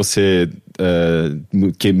coisa de você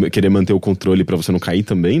querer manter o controle pra você não cair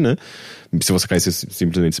também, né? Se você cair,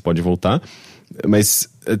 simplesmente você pode voltar. Mas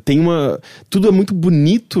tudo é muito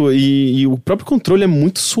bonito e o próprio controle é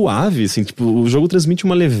muito suave, assim, tipo, o jogo transmite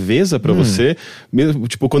uma leveza pra você, mesmo,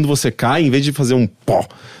 tipo, quando você cai, em vez de fazer um pó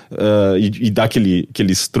e dar aquele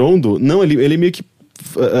estrondo, não, ele meio que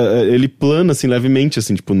ele plana, assim, levemente,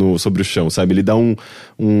 assim, tipo, sobre o chão, sabe? Ele dá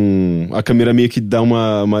a câmera meio que dá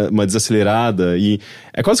uma desacelerada e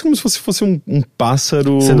é quase como se fosse um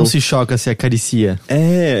pássaro. Você não se choca, se acaricia.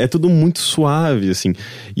 É tudo muito suave, assim.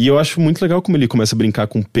 E eu acho muito legal como ele começa a brincar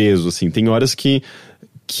com peso, assim. Tem horas que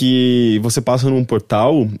você passa num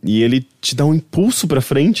portal e ele te dá um impulso pra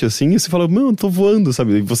frente, assim, e você fala, eu tô voando,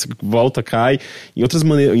 sabe? E você volta, cai. Em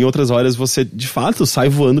outras horas você, de fato, sai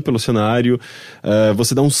voando pelo cenário.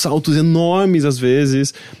 Você dá uns saltos enormes, às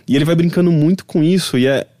vezes. E ele vai brincando muito com isso. E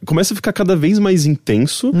começa a ficar cada vez mais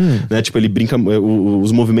intenso, né? Tipo, ele brinca...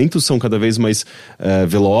 Os movimentos são cada vez mais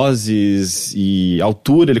velozes e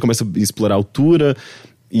altura. Ele começa a explorar a altura.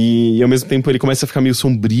 E ao mesmo tempo ele começa a ficar meio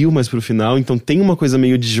sombrio mais pro final, então tem uma coisa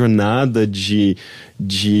meio de jornada, de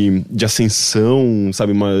ascensão,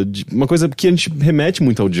 sabe? Uma coisa que a gente remete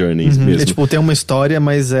muito ao Journey mesmo. Tipo, tem uma história,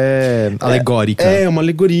 mas é alegórica. É uma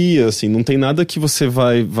alegoria, assim, não tem nada que você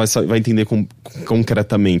vai entender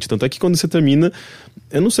concretamente. Tanto é que quando você termina,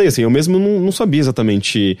 eu não sei, assim, eu mesmo não sabia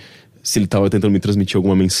exatamente se ele tava tentando me transmitir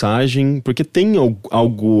alguma mensagem, porque tem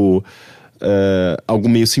algo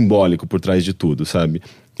meio simbólico por trás de tudo, sabe?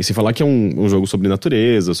 E sem falar que é um jogo sobre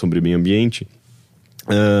natureza, sobre meio ambiente.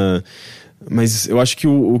 Mas eu acho que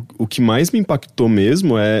o que mais me impactou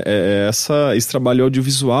mesmo é esse trabalho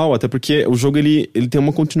audiovisual, até porque o jogo ele tem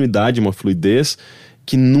uma continuidade, uma fluidez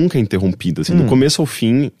que nunca é interrompida, assim, do começo ao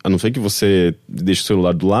fim, a não ser que você deixe o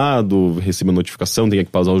celular do lado, receba notificação, tenha que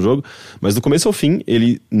pausar o jogo, mas do começo ao fim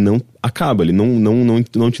ele não acaba, ele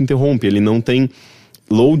não te interrompe, ele não tem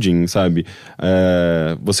loading, sabe?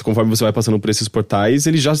 Conforme você vai passando por esses portais,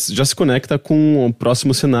 ele já se conecta com o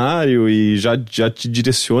próximo cenário e já te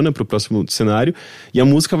direciona pro próximo cenário, e a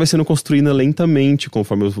música vai sendo construída lentamente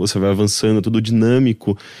conforme você vai avançando, tudo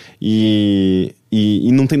dinâmico e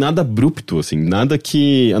não tem nada abrupto, assim, nada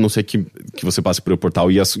que, a não ser que você passe por o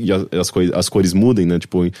portal e as cores mudem, né,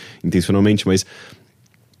 tipo, intencionalmente, mas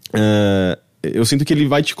eu sinto que ele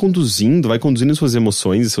vai conduzindo suas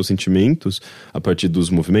emoções e seus sentimentos a partir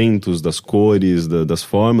dos movimentos, das cores, das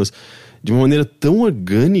formas, de uma maneira tão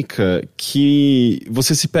orgânica que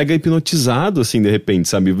você se pega hipnotizado, assim, de repente,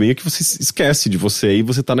 sabe? Meio que você esquece de você e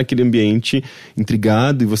você tá naquele ambiente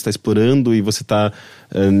intrigado e você tá explorando e você tá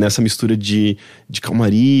nessa mistura de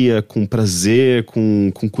calmaria, com prazer,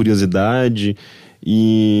 com curiosidade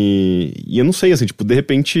e eu não sei, assim, tipo, de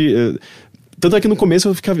repente... tanto é que no começo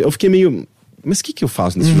eu fiquei meio... Mas o que eu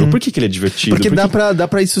faço nesse jogo? Por que ele é divertido? Porque dá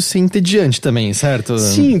pra isso ser entediante também, certo?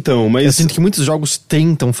 Sim, então, mas... Eu sinto que muitos jogos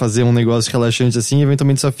tentam fazer um negócio relaxante assim e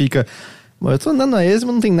eventualmente só fica... Eu tô andando na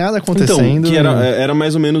esmo, não tem nada acontecendo. Então, que era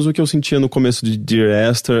mais ou menos o que eu sentia no começo de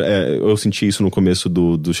Dear Esther. Eu senti isso no começo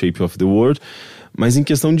do Shape of the World. Mas em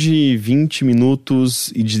questão de 20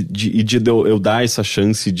 minutos e de eu dar essa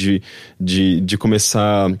chance de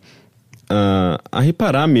começar... a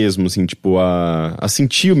reparar mesmo, assim, tipo, a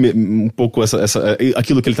sentir um pouco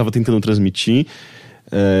aquilo que ele estava tentando transmitir,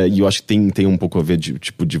 e eu acho que tem um pouco a ver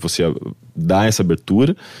de você dar essa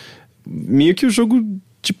abertura, meio que o jogo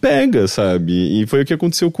te pega, sabe? E foi o que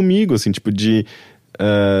aconteceu comigo, assim, tipo, de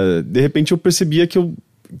repente eu percebia que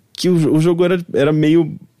o jogo era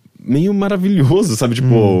meio maravilhoso, sabe?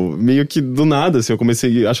 Tipo, meio que do nada, assim, eu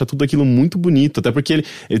comecei a achar tudo aquilo muito bonito, até porque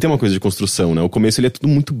ele tem uma coisa de construção, né? O começo ele é tudo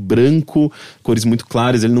muito branco, cores muito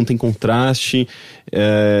claras, ele não tem contraste,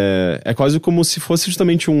 é quase como se fosse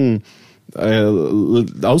justamente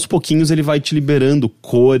aos pouquinhos ele vai te liberando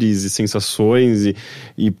cores e sensações,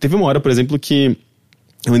 e teve uma hora, por exemplo, que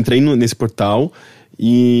eu entrei nesse portal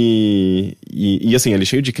E assim, ele é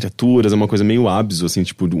cheio de criaturas, é uma coisa meio Abzu, assim,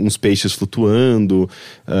 tipo, uns peixes flutuando.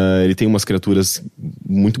 Ele tem umas criaturas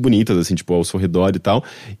muito bonitas, assim, tipo, ao seu redor e tal.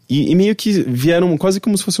 E meio que vieram quase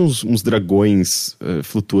como se fossem uns dragões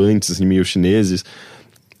flutuantes, assim, meio chineses.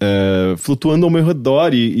 Flutuando ao meu redor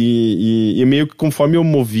e meio que conforme eu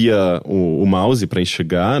movia o mouse pra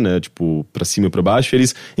enxergar, né, tipo, pra cima e pra baixo,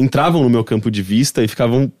 eles entravam no meu campo de vista e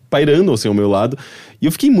ficavam pairando assim ao meu lado, e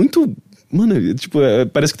eu fiquei muito... Mano, tipo,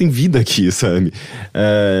 parece que tem vida aqui, sabe?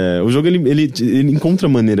 O jogo, ele encontra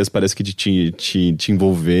maneiras, parece que de te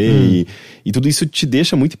envolver e tudo isso te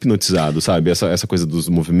deixa muito hipnotizado, sabe? Essa coisa dos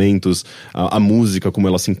movimentos, a música, como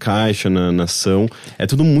ela se encaixa na ação, é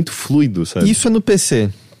tudo muito fluido, sabe? Isso é no PC.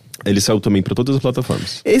 Ele saiu também pra todas as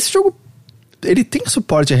plataformas. Esse jogo, ele tem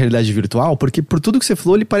suporte à realidade virtual? Porque por tudo que você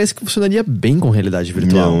falou, ele parece que funcionaria bem com realidade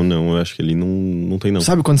virtual. Não, eu acho que ele não tem não.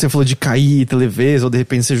 Sabe quando você falou de cair, televisa, ou de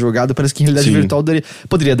repente ser jogado, parece que em realidade virtual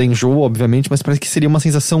poderia dar enjoo, obviamente, mas parece que seria uma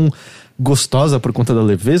sensação gostosa por conta da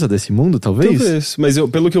leveza desse mundo, talvez? Talvez, mas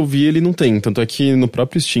pelo que eu vi, ele não tem. Tanto é que no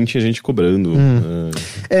próprio Steam tinha gente cobrando.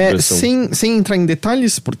 Sem entrar em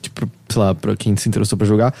detalhes, sei lá, pra quem se interessou pra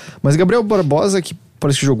jogar, mas Gabriel Barbosa, que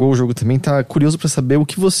parece que jogou o jogo também, tá curioso pra saber o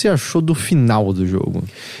que você achou do final do jogo.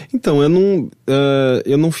 Então,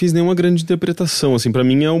 eu não fiz nenhuma grande interpretação, assim, pra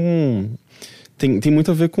mim tem muito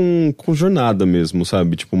a ver com jornada mesmo,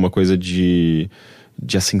 sabe? Tipo, uma coisa de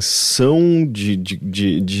ascensão,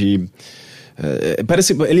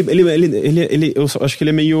 parece, eu acho que ele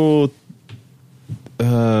é meio...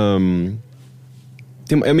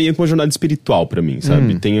 é meio que uma jornada espiritual pra mim,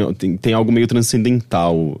 sabe? Tem algo meio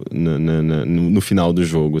transcendental no final do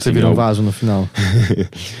jogo. Você assim, vira um vaso no final.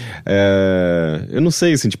 Eu não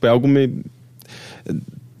sei, assim, tipo, é algo meio...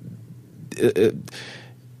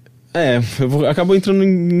 acabo entrando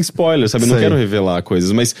em spoiler, sabe? Eu não quero revelar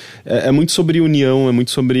coisas, mas é muito sobre união, é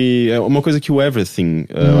muito sobre... É uma coisa que o Everything,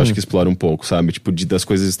 eu acho que explora um pouco, sabe? Tipo, das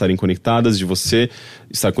coisas estarem conectadas, de você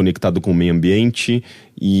estar conectado com o meio ambiente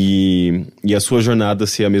e a sua jornada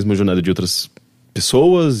ser a mesma jornada de outras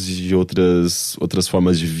pessoas, de outras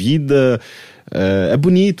formas de vida. É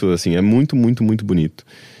bonito, assim, é muito, muito, muito bonito.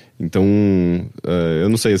 Então, eu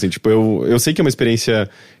não sei, assim, tipo, eu sei que é uma experiência...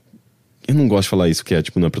 Eu não gosto de falar isso, que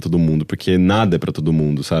tipo, não é pra todo mundo, porque nada é pra todo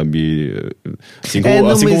mundo, sabe? Assim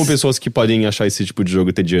como pessoas que podem achar esse tipo de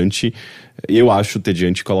jogo tediante, eu acho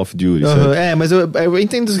tediante Call of Duty, sabe? Mas eu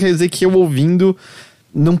entendo isso, quer dizer que eu ouvindo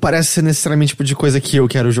não parece ser necessariamente o tipo de coisa que eu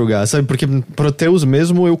quero jogar, sabe? Porque Proteus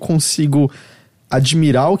mesmo eu consigo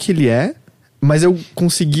admirar o que ele é, mas eu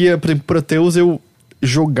conseguia, por exemplo, Proteus eu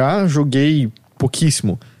joguei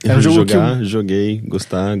pouquíssimo. Era um jogo joguei,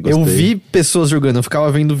 gostei. Eu vi pessoas jogando, eu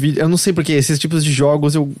ficava vendo vídeo. Eu não sei porque, esses tipos de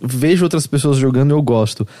jogos eu vejo outras pessoas jogando e eu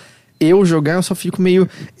gosto. Eu jogar, eu só fico meio...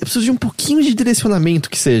 Eu preciso de um pouquinho de direcionamento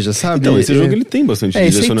que seja, sabe? Então, esse jogo ele tem bastante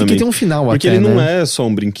direcionamento. Tem que ter um final porque até, ele não é só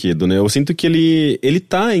um brinquedo, né? Eu sinto que ele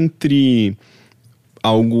tá entre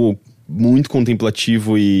algo muito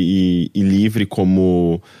contemplativo e livre,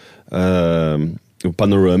 como... o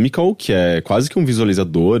Panoramical, que é quase que um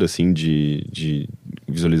visualizador, assim, de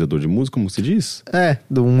visualizador de música, como se diz?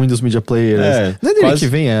 Do Windows Media Player. Não é dele que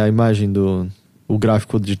vem a imagem o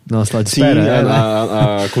gráfico na sala de espera? Sim,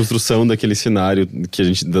 a construção daquele cenário que a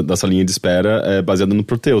gente, da salinha de espera, é baseada no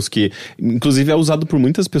Proteus, que inclusive é usado por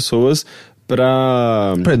muitas pessoas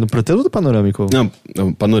pra... Peraí, no Proteus ou do Panoramical? Não,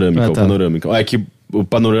 o Panoramical, Panoramical. É que o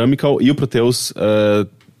Panoramical e o Proteus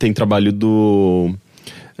tem trabalho do...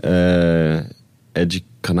 Ed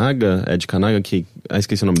Kanaga, que...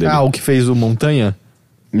 esqueci o nome dele. O que fez o Montanha?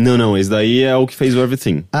 Não, esse daí é o que fez o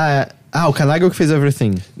Everything. O Kanaga é o que fez o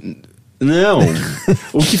Everything. Não,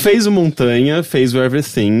 o que fez o Montanha fez o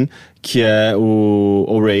Everything, que é o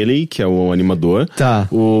O'Reilly, que é o animador. Tá.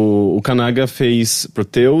 O Kanaga fez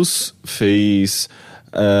Proteus, fez...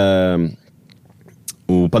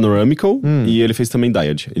 o Panoramical, e ele fez também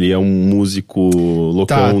Dyad. Ele é um músico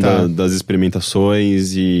loucão das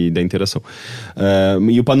experimentações e da interação.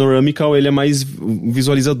 E o Panoramical, ele é mais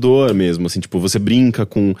visualizador mesmo, assim, tipo, você brinca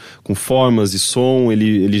com formas de som,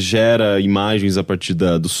 ele gera imagens a partir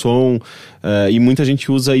do som, e muita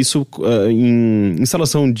gente usa isso em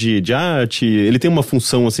instalação de arte. Ele tem uma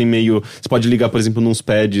função, assim, meio... Você pode ligar, por exemplo, nos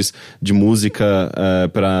pads de música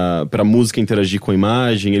pra música interagir com a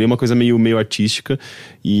imagem. Ele é uma coisa meio artística.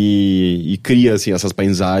 E cria, assim, essas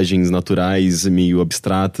paisagens naturais meio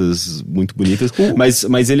abstratas, muito bonitas,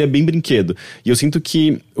 mas ele é bem brinquedo. E eu sinto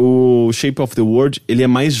que o Shape of the World, ele é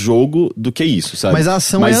mais jogo do que isso, sabe? Mas a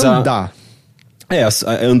ação é andar.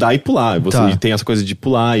 Andar e pular. Você Tá. tem essa coisa de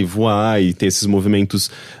pular e voar, e tem esses movimentos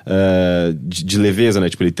de leveza, né?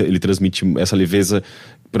 Tipo, ele transmite essa leveza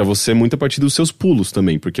pra você muito a partir dos seus pulos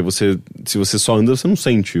também, porque se você só anda, você não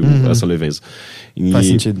sente essa leveza. Faz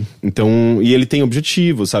sentido. Então, e ele tem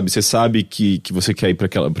objetivos, sabe? Você sabe que você quer ir pra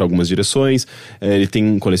algumas direções, ele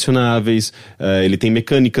tem colecionáveis, ele tem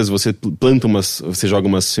mecânicas, você você joga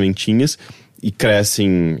umas sementinhas e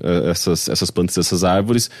crescem essas plantas, essas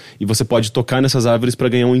árvores, e você pode tocar nessas árvores para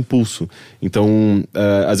ganhar um impulso. Então,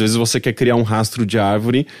 às vezes você quer criar um rastro de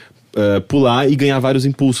árvore, pular e ganhar vários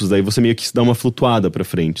impulsos, daí você meio que dá uma flutuada pra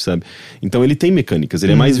frente, sabe? Então ele tem mecânicas,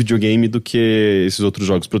 ele é mais videogame do que esses outros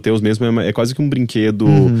jogos. Proteus mesmo é quase que um brinquedo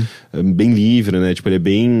bem livre, né? Tipo, ele é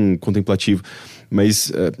bem contemplativo.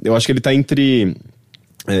 Mas eu acho que ele tá entre...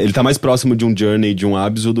 ele tá mais próximo de um Journey, de um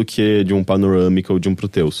Abzu, do que de um Panoramica ou de um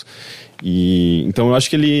Proteus. Então eu acho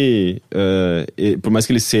que ele, por mais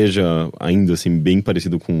que ele seja ainda assim bem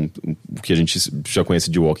parecido com o que a gente já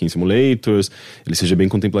conhece de Walking Simulators, ele seja bem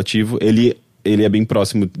contemplativo, ele é bem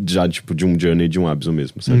próximo já tipo de um Journey, de um Abzu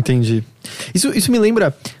mesmo, sabe? Entendi. Isso me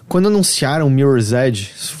lembra quando anunciaram Mirror's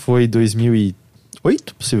Edge, isso foi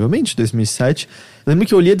 2008, possivelmente, 2007. Eu lembro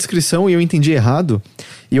que eu li a descrição e eu entendi errado,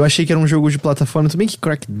 e eu achei que era um jogo de plataforma, tudo bem que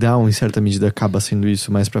Crackdown em certa medida acaba sendo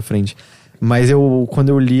isso mais pra frente. Mas quando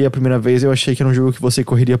eu li a primeira vez, eu achei que era um jogo que você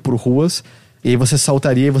correria por ruas, e aí você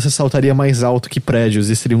saltaria mais alto que prédios.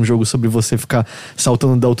 E seria um jogo sobre você ficar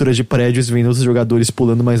saltando da altura de prédios, vendo outros jogadores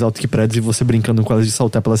pulando mais alto que prédios, e você brincando com elas de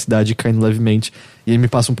saltar pela cidade e caindo levemente. E aí me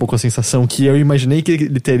passa um pouco a sensação que eu imaginei que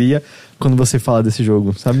ele teria quando você fala desse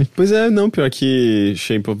jogo, sabe? Pois é, não, pior que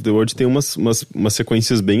Shape of the World tem umas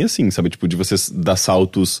sequências bem assim, sabe? Tipo, de você dar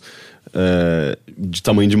saltos de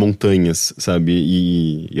tamanho de montanhas, sabe?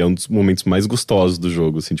 E é um dos momentos mais gostosos do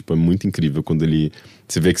jogo, assim, tipo, é muito incrível quando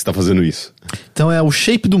você vê que você tá fazendo isso. Então é o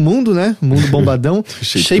Shape do mundo, né? Mundo bombadão.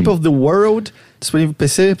 Shape of the World, disponível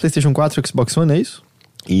PC, PlayStation 4, Xbox One, é isso?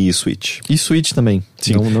 E Switch. E Switch também.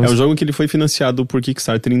 Sim, é um jogo que ele foi financiado por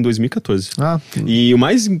Kickstarter em 2014. E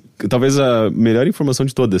talvez a melhor informação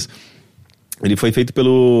de todas, ele foi feito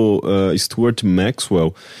pelo Stuart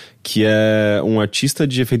Maxwell, que é um artista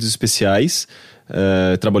de efeitos especiais,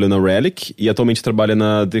 trabalhou na Relic e atualmente trabalha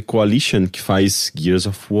na The Coalition, que faz Gears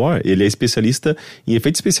of War. Ele é especialista em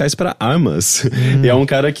efeitos especiais para armas. E é um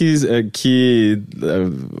cara que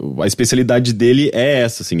a especialidade dele é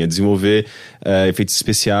essa, assim, é desenvolver efeitos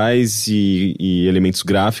especiais e elementos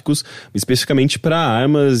gráficos, especificamente para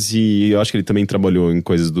armas, e eu acho que ele também trabalhou em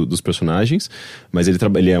coisas dos personagens, mas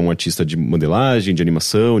ele é um artista de modelagem, de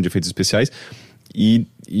animação, de efeitos especiais. E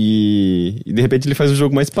de repente ele faz o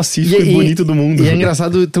jogo mais pacífico e bonito do mundo. E é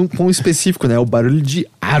engraçado tão quão específico, né? O barulho de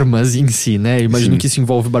armas em si, né? Imagino que isso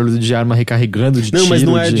envolve barulho de arma recarregando, de tiro. Não, mas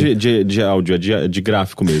não é de áudio, é de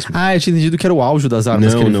gráfico mesmo. Eu tinha entendido que era o áudio das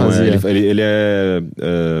armas que ele fazia. Ele é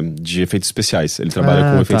de efeitos especiais. Ele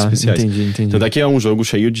trabalha com efeitos especiais. Entendi. Então daqui é um jogo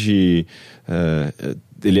cheio de...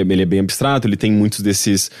 Ele é bem abstrato, ele tem muitos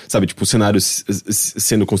desses, sabe, tipo, cenários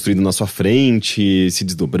sendo construído na sua frente, se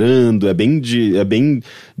desdobrando, é bem de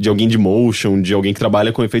alguém de motion, de alguém que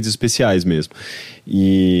trabalha com efeitos especiais mesmo.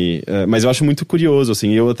 Mas eu acho muito curioso,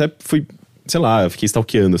 assim, eu até fui, sei lá, eu fiquei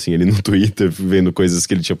stalkeando, assim, ele no Twitter, vendo coisas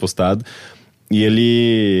que ele tinha postado, e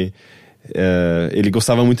ele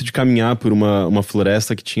gostava muito de caminhar por uma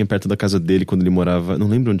floresta que tinha perto da casa dele quando ele morava, não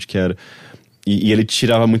lembro onde que era. E ele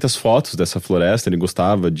tirava muitas fotos dessa floresta, ele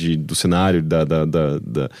gostava do cenário,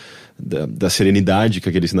 da serenidade que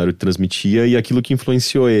aquele cenário transmitia, e aquilo que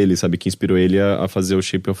influenciou ele, sabe? Que inspirou ele a fazer o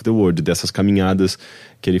Shape of the World, dessas caminhadas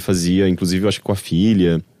que ele fazia, inclusive eu acho que com a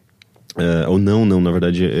filha. Ou não, na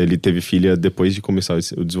verdade ele teve filha depois de começar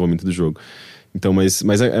o desenvolvimento do jogo. Então, mas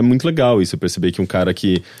é muito legal isso, perceber que um cara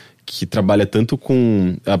que trabalha tanto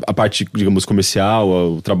com a parte, digamos,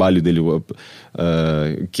 comercial, o trabalho dele,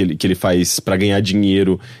 que ele faz para ganhar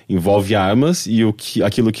dinheiro, envolve armas, e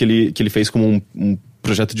aquilo que ele fez como um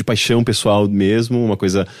projeto de paixão pessoal mesmo, uma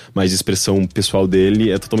coisa mais de expressão pessoal dele,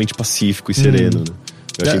 é totalmente pacífico e sereno, né?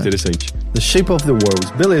 Eu achei interessante. The Shape of the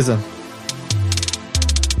World, beleza.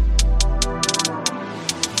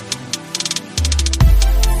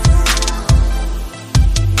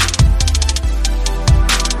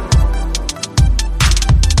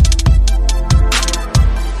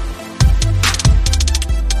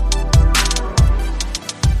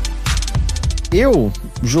 Eu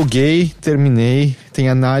joguei, terminei, tem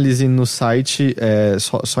análise no site,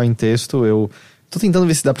 só em texto. Eu tô tentando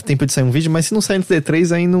ver se dá tempo de sair um vídeo, mas se não sair no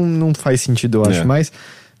D3 aí não faz sentido, eu acho mais.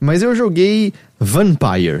 Mas eu joguei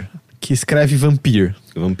Vampire, que escreve Vampire.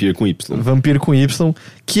 Vampire com Y. Vampire com Y,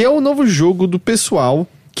 que é o novo jogo do pessoal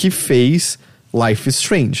que fez Life is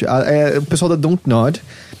Strange. O pessoal da Don't Nod,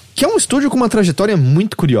 que é um estúdio com uma trajetória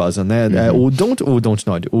muito curiosa, né? O Don't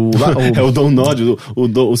Nod. É o Don't Nod,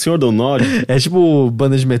 o senhor Don't Nod. É tipo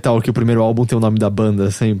banda de metal, que o primeiro álbum tem o nome da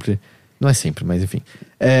banda sempre. Não é sempre, mas enfim.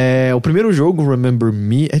 O primeiro jogo, Remember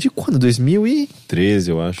Me, é de quando?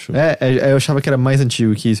 2013, eu acho. Eu achava que era mais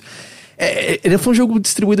antigo que isso. Ele foi um jogo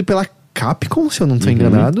distribuído pela Capcom, se eu não tô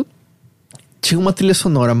enganado. Tinha uma trilha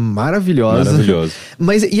sonora maravilhosa.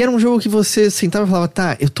 E era um jogo que você sentava e falava,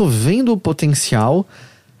 tá, eu tô vendo o potencial,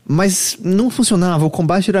 mas não funcionava. O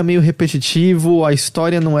combate era meio repetitivo, a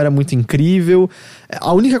história não era muito incrível.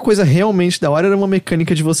 A única coisa realmente da hora era uma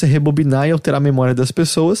mecânica de você rebobinar e alterar a memória das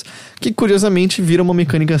pessoas, que curiosamente vira uma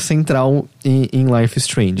mecânica central em Life is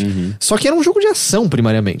Strange. Só que era um jogo de ação,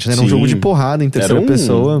 primariamente, né? Era um jogo de porrada em terceira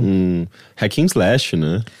pessoa. Um hack and slash,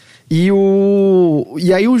 né?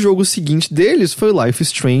 E aí o jogo seguinte deles foi Life is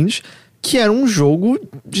Strange, que era um jogo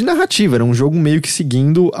de narrativa, era um jogo meio que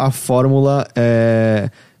seguindo a fórmula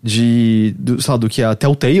do que a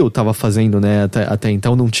Telltale estava fazendo, né? Até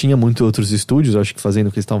então não tinha muitos outros estúdios, acho que fazendo o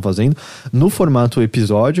que eles estavam fazendo, no formato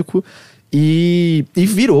episódico, e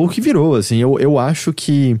virou o que virou, assim. Eu acho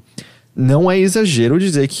que não é exagero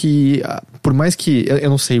dizer que, por mais que eu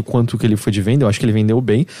não sei o quanto que ele foi de venda, eu acho que ele vendeu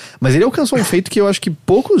bem, mas ele alcançou um feito que eu acho que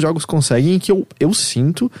poucos jogos conseguem, que eu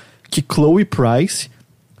sinto que Chloe Price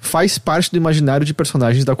faz parte do imaginário de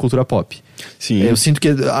personagens da cultura pop. Sim. Eu sinto que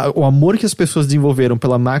o amor que as pessoas desenvolveram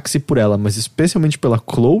pela Max e por ela, mas especialmente pela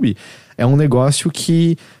Chloe, é um negócio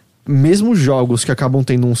que mesmo jogos que acabam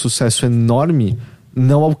tendo um sucesso enorme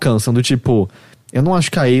não alcançam, do tipo... Eu não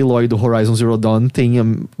acho que a Aloy do Horizon Zero Dawn tenha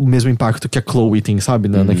o mesmo impacto que a Chloe tem, sabe?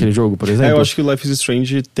 Naquele jogo, por exemplo. Eu acho que Life is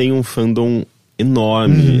Strange tem um fandom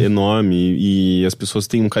enorme, e as pessoas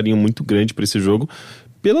têm um carinho muito grande por esse jogo,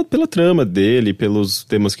 pela trama dele, pelos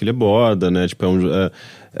temas que ele aborda, né? Tipo,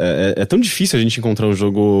 é tão difícil a gente encontrar um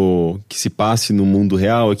jogo que se passe no mundo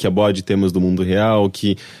real, que aborde temas do mundo real,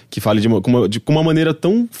 que fale com uma maneira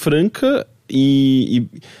tão franca e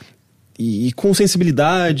com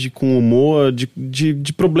sensibilidade, com humor,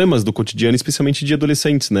 de problemas do cotidiano, especialmente de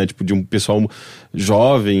adolescentes, né? Tipo, de um pessoal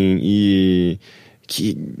jovem e...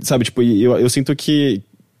 que, sabe, tipo, eu sinto que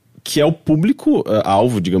é o público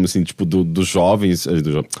alvo, digamos assim, tipo, dos jovens,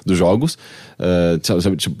 dos jogos,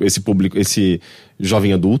 sabe, tipo, esse público, esse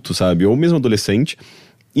jovem adulto, sabe? Ou mesmo adolescente.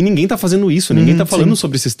 E ninguém tá fazendo isso, ninguém tá falando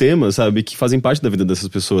sobre esses temas, sabe? Que fazem parte da vida dessas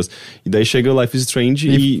pessoas. E daí chega o Life is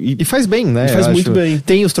Strange e faz bem, né? E faz muito bem.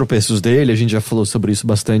 Tem os tropeços dele, a gente já falou sobre isso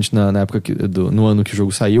bastante na época, no ano que o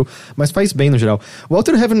jogo saiu, mas faz bem no geral. O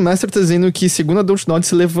Walter Heavenmaster tá dizendo que, segundo a Don't Nod,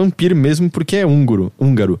 se lê vampiro mesmo porque é húngaro.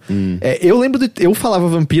 Eu lembro eu falava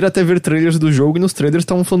vampiro até ver trailers do jogo, e nos trailers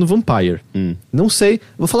estavam falando vampire. Não sei,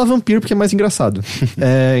 vou falar vampiro porque é mais engraçado.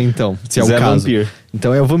 Então, se é o caso. Vampire.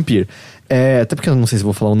 Então é o vampiro. Até porque eu não sei se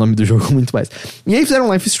vou falar o nome do jogo muito mais. E aí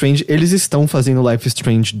fizeram Life is Strange, eles estão fazendo Life is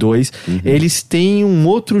Strange 2. Eles têm um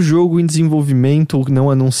outro jogo em desenvolvimento, não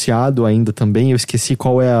anunciado ainda também. Eu esqueci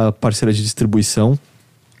qual é a parceira de distribuição.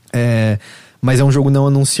 Mas é um jogo não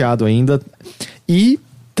anunciado ainda. E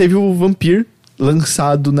teve o Vampire,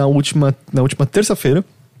 lançado na última terça-feira.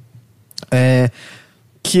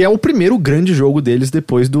 Que é o primeiro grande jogo deles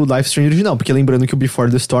depois do Life is Strange original. Porque lembrando que o Before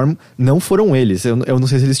the Storm não foram eles. Eu não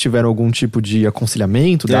sei se eles tiveram algum tipo de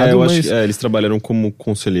aconselhamento dado, eu acho que eles trabalharam como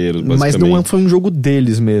conselheiros, basicamente. Mas não foi um jogo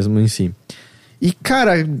deles mesmo em si. E,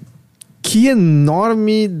 cara, que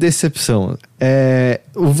enorme decepção.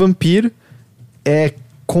 O Vampire é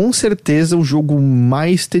com certeza o jogo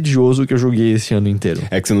mais tedioso que eu joguei esse ano inteiro.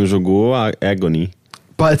 É que você não jogou a Agony.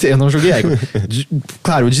 Eu não joguei Agony.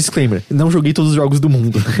 Claro, disclaimer, não joguei todos os jogos do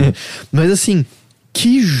mundo. Mas assim,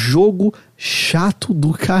 que jogo chato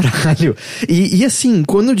do caralho. E assim,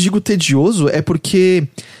 quando eu digo tedioso, é porque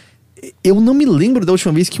eu não me lembro da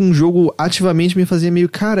última vez que um jogo ativamente me fazia meio...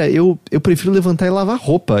 Cara, eu prefiro levantar e lavar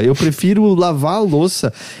roupa. Eu prefiro lavar a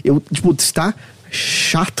louça. Está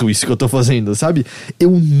chato isso que eu tô fazendo, sabe?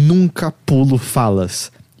 Eu nunca pulo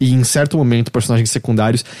falas. E em certo momento, personagens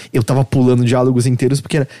secundários, eu tava pulando diálogos inteiros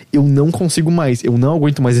porque eu não consigo mais. Eu não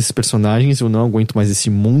aguento mais esses personagens, eu não aguento mais esse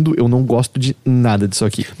mundo, eu não gosto de nada disso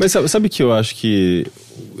aqui. Mas sabe que eu acho que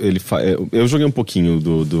ele eu joguei um pouquinho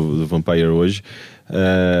do Vampire hoje.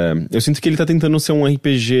 Eu sinto que ele tá tentando ser um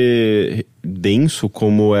RPG denso,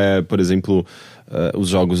 como por exemplo, os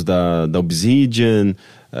jogos da Obsidian,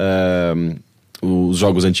 os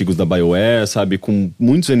jogos antigos da BioWare, sabe? Com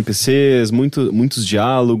muitos NPCs, muitos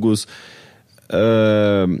diálogos.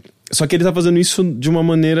 Só que ele tá fazendo isso de uma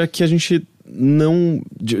maneira que a gente não...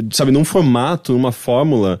 Sabe? Num formato, numa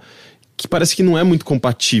fórmula que parece que não é muito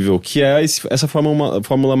compatível, que é essa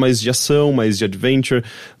fórmula mais de ação, mais de adventure,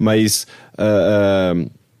 mais,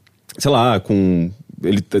 sei lá, com...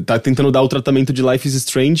 Ele tá tentando dar o tratamento de Life is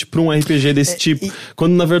Strange pra um RPG desse tipo.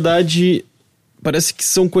 Quando, na verdade, parece que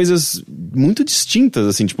são coisas muito distintas,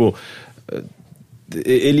 assim, tipo...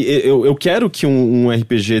 Eu quero que um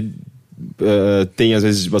RPG tenha, às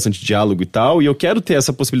vezes, bastante diálogo e tal, e eu quero ter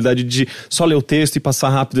essa possibilidade de só ler o texto e passar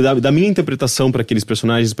rápido, da minha interpretação para aqueles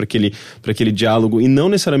personagens, para aquele diálogo, e não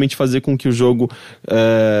necessariamente fazer com que o jogo...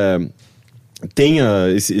 tenha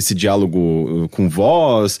esse diálogo com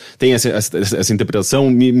voz, tenha essa interpretação,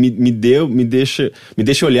 me deixa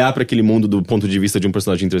olhar para aquele mundo do ponto de vista de um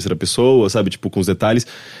personagem em terceira pessoa, sabe? Tipo, com os detalhes.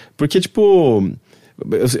 Porque, tipo...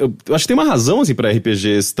 Eu acho que tem uma razão, assim, para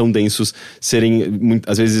RPGs tão densos serem,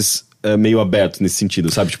 às vezes... meio aberto nesse sentido,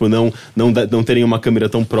 sabe? Tipo, não terem uma câmera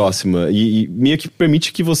tão próxima. E meio que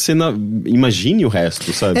permite que você imagine o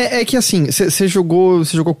resto, sabe? É que assim, você jogou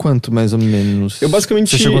quanto, mais ou menos? Eu basicamente...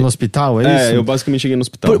 Você chegou no hospital, é isso? Eu basicamente cheguei no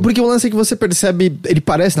hospital. Porque o lance é que você percebe, ele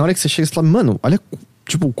parece, na hora que você chega, você fala, mano, olha...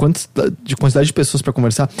 Tipo, quantidade de pessoas pra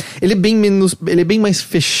conversar. Ele é bem mais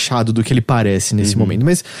fechado do que ele parece nesse momento.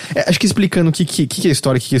 Mas acho que explicando o que é a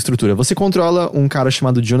história, o que é a estrutura. Você controla um cara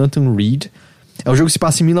chamado Jonathan Reed. O jogo se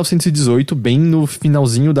passa em 1918, bem no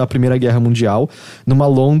finalzinho da Primeira Guerra Mundial, numa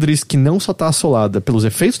Londres que não só tá assolada pelos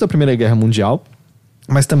efeitos da Primeira Guerra Mundial,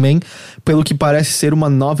 mas também pelo que parece ser uma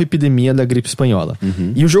nova epidemia da gripe espanhola.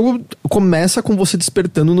 E o jogo começa com você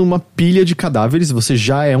despertando numa pilha de cadáveres. Você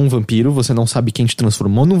já é um vampiro, você não sabe quem te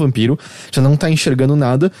transformou num vampiro, já não tá enxergando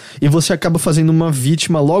nada, e você acaba fazendo uma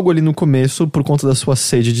vítima logo ali no começo por conta da sua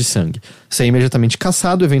sede de sangue. Você é imediatamente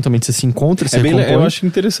caçado, eventualmente você se encontra, você eu acho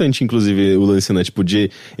interessante, inclusive, o lance, né? Tipo,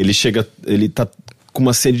 ele tá com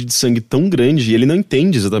uma sede de sangue tão grande, e ele não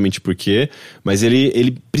entende exatamente por quê, mas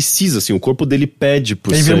ele precisa, assim, o corpo dele pede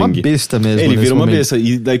por sangue. Ele vira uma besta mesmo. Ele vira uma besta,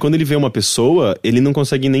 e daí quando ele vê uma pessoa, ele não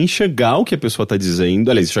consegue nem enxergar o que a pessoa tá dizendo.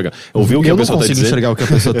 Aliás, ouvir o que a pessoa tá dizendo. Eu não consigo enxergar o que a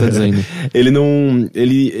pessoa tá dizendo.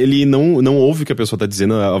 Ele não ouve o que a pessoa tá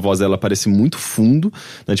dizendo, a voz dela parece muito fundo,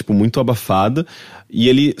 né, tipo, muito abafada, e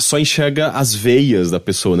ele só enxerga as veias da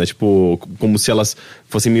pessoa, né, tipo, como se elas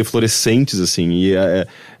fossem meio fluorescentes, assim, e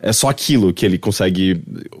é só aquilo que ele consegue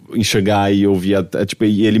enxergar e ouvir, tipo,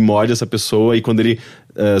 e ele morde essa pessoa, e quando ele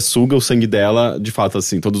suga o sangue dela, de fato,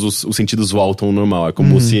 assim, todos os sentidos voltam ao normal. É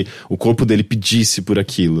como se o corpo dele pedisse por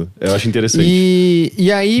aquilo. Eu acho interessante.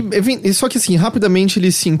 E aí, só que assim, rapidamente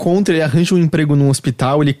ele se encontra, ele arranja um emprego num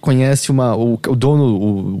hospital, ele conhece o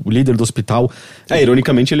dono, o líder do hospital.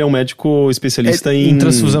 Ironicamente, ele é um médico especialista em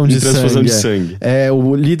transfusão de sangue.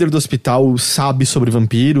 O líder do hospital sabe sobre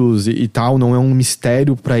vampiros e tal, não é um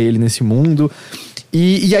mistério pra ele nesse mundo.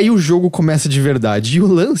 E aí o jogo começa de verdade. E o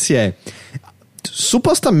lance é...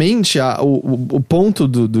 Supostamente, o ponto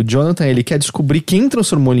do Jonathan, ele quer descobrir quem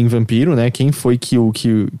transformou ele em vampiro, né? Quem foi que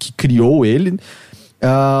criou ele,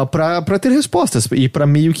 pra ter respostas e pra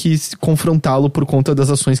meio que confrontá-lo por conta das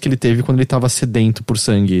ações que ele teve quando ele tava sedento por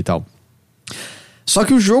sangue e tal. Só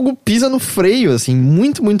que o jogo pisa no freio, assim,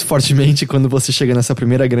 muito, muito fortemente quando você chega nessa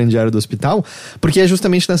primeira grande área do hospital, porque é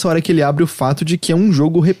justamente nessa hora que ele abre o fato de que é um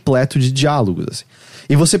jogo repleto de diálogos, assim.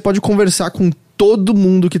 E você pode conversar com todo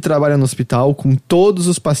mundo que trabalha no hospital, com todos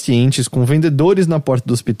os pacientes, com vendedores na porta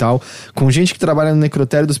do hospital, com gente que trabalha no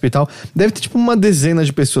necrotério do hospital. Deve ter tipo uma dezena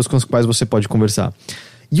de pessoas com as quais você pode conversar.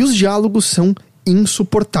 E os diálogos são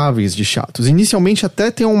insuportáveis de chatos. Inicialmente até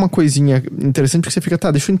tem uma coisinha interessante, porque você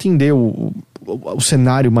fica, deixa eu entender o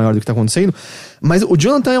cenário maior do que tá acontecendo. Mas o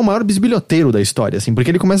Jonathan é o maior bisbilhoteiro da história, assim, porque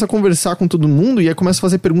ele começa a conversar com todo mundo e aí começa a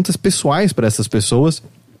fazer perguntas pessoais para essas pessoas.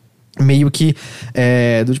 Meio que,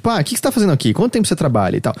 do tipo, o que você tá fazendo aqui? Quanto tempo você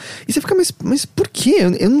trabalha e tal? E você fica, mas por quê?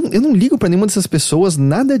 Eu não ligo pra nenhuma dessas pessoas,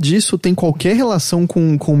 nada disso tem qualquer relação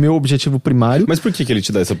com o meu objetivo primário. Mas por que ele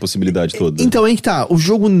te dá essa possibilidade toda? Então, aí que tá, o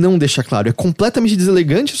jogo não deixa claro, é completamente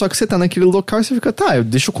deselegante, só que você tá naquele local e você fica,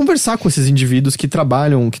 deixa eu conversar com esses indivíduos que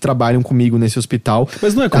trabalham comigo nesse hospital.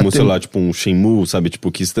 Mas não é como, sei lá, tipo um Shenmue, sabe? Tipo,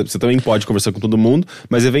 que você também pode conversar com todo mundo,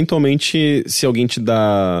 mas eventualmente, se alguém te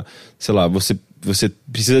dá, sei lá, você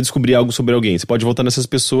precisa descobrir algo sobre alguém. Você pode voltar nessas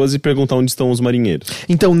pessoas e perguntar onde estão os marinheiros.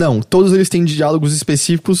 Então, não. Todos eles têm diálogos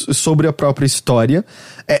específicos sobre a própria história.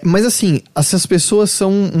 Mas assim, essas pessoas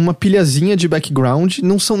são uma pilhazinha de background.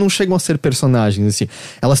 Não chegam a ser personagens, assim.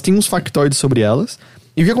 Elas têm uns factoides sobre elas.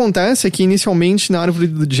 E o que acontece é que, inicialmente, na árvore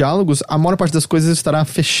de diálogos, a maior parte das coisas estará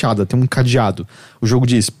fechada, tem um cadeado. O jogo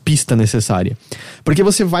diz, pista necessária. Porque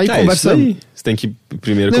você vai e conversa... Isso aí. Você tem que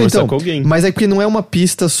primeiro conversar com alguém. Mas é porque não é uma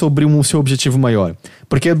pista sobre o seu objetivo maior.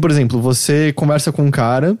 Porque, por exemplo, você conversa com um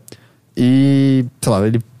cara e, sei lá,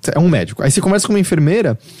 ele é um médico. Aí você conversa com uma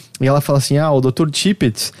enfermeira e ela fala assim, o Dr.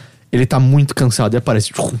 Tippett, ele tá muito cansado e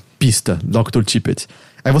aparece, pista, Dr. Tippett.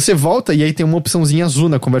 Aí você volta e aí tem uma opçãozinha azul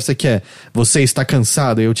na conversa que é, você está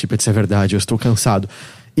cansado? E o Tippett, é verdade, eu estou cansado.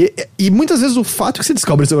 E muitas vezes o fato que você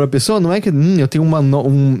descobre sobre a pessoa não é que eu tenho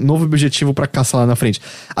um novo objetivo pra caçar lá na frente.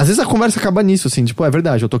 Às vezes a conversa acaba nisso, assim, tipo, é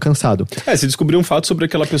verdade, eu tô cansado. Você descobriu um fato sobre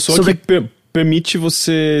aquela pessoa que permite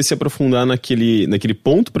você se aprofundar naquele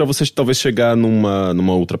ponto pra você talvez chegar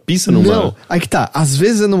numa outra pista? Não, aí que tá, às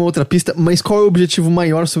vezes é numa outra pista, mas qual é o objetivo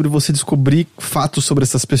maior sobre você descobrir fatos sobre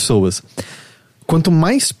essas pessoas? Quanto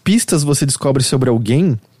mais pistas você descobre sobre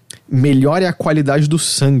alguém, melhor é a qualidade do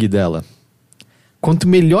sangue dela. Quanto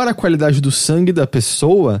melhor a qualidade do sangue da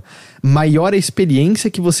pessoa, maior a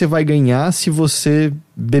experiência que você vai ganhar se você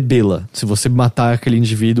bebê-la. Se você matar aquele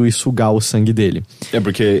indivíduo e sugar o sangue dele. É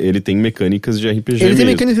porque ele tem mecânicas de RPG Ele tem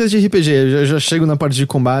mecânicas de RPG, eu já chego na parte de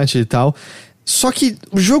combate e tal. Só que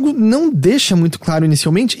o jogo não deixa muito claro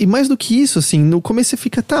inicialmente, e mais do que isso, assim, no começo você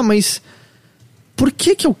fica, tá, mas por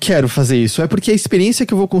que eu quero fazer isso? É porque a experiência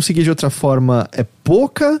que eu vou conseguir de outra forma é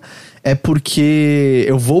pouca? É porque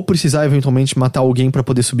eu vou precisar eventualmente matar alguém pra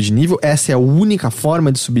poder subir de nível? Essa é a única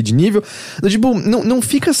forma de subir de nível? Tipo, não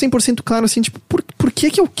fica 100% claro assim, tipo, por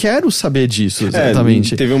que eu quero saber disso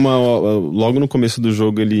exatamente? Teve logo no começo do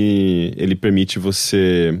jogo ele permite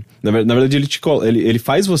você... Na verdade ele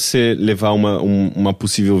faz você levar uma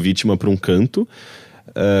possível vítima pra um canto,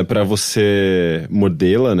 pra você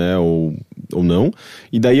mordê-la, né, ou não.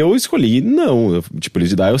 E daí eu escolhi não.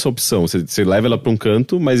 Ele dá essa opção. Você leva ela pra um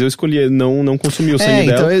canto, mas eu escolhi não consumir o sangue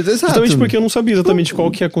dela. Exato. Justamente porque eu não sabia exatamente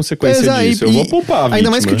qual que é a consequência disso. Eu vou poupar a vítima.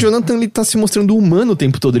 Ainda mais que o Jonathan, ele tá se mostrando humano o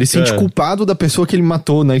tempo todo. Ele se sente culpado da pessoa que ele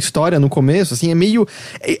matou na história, no começo, assim, é meio...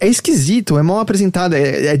 É esquisito, é mal apresentado,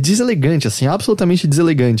 é deselegante, assim, absolutamente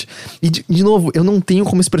deselegante. E, de novo, eu não tenho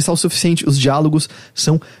como expressar o suficiente. Os diálogos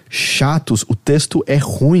são chatos, o texto é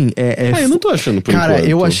ruim. Eu não tô achando por Cara, enquanto.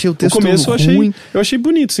 eu achei o texto ruim. Eu achei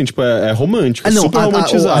bonito, assim, tipo, é romântico, super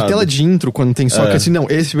romantizado. A tela de intro, quando tem só que assim, não,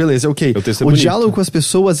 esse, beleza, ok. O diálogo com as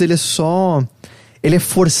pessoas, ele é só... Ele é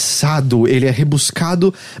forçado, ele é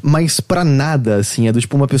rebuscado, mas pra nada, assim. É do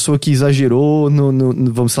tipo uma pessoa que exagerou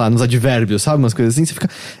vamos lá, nos advérbios, sabe? Umas coisas assim, você fica...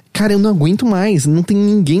 Cara, eu não aguento mais, não tem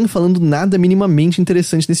ninguém falando nada minimamente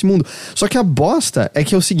interessante nesse mundo. Só que a bosta é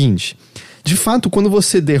que é o seguinte... De fato, quando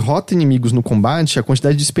você derrota inimigos no combate, a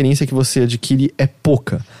quantidade de experiência que você adquire é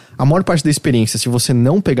pouca. A maior parte da experiência, se você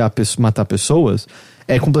não matar pessoas,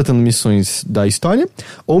 é completando missões da história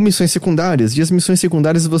ou missões secundárias. E as missões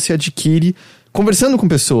secundárias você adquire conversando com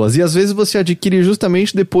pessoas. E às vezes você adquire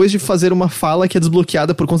justamente depois de fazer uma fala que é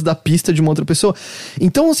desbloqueada por conta da pista de uma outra pessoa.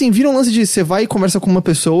 Então, assim, vira um lance de você vai e conversa com uma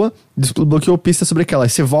pessoa, desbloqueou pista sobre aquela. Aí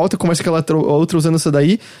você volta, conversa com aquela outra usando essa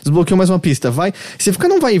daí, desbloqueou mais uma pista. Vai. Você fica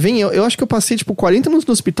não vai e vem. Eu acho que eu passei, tipo, 40 minutos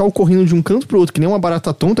no hospital correndo de um canto pro outro, que nem uma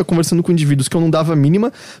barata tonta, conversando com indivíduos que eu não dava a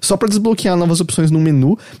mínima, só pra desbloquear novas opções no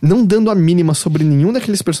menu, não dando a mínima sobre nenhum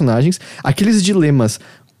daqueles personagens. Aqueles dilemas,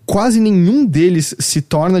 quase nenhum deles se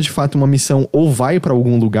torna de fato uma missão ou vai pra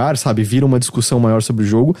algum lugar, sabe? Vira uma discussão maior sobre o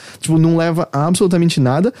jogo. Tipo, não leva a absolutamente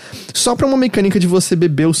nada. Só pra uma mecânica de você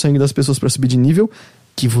beber o sangue das pessoas pra subir de nível,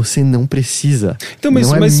 que você não precisa. Então,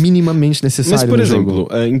 não é minimamente necessário. Mas, por exemplo,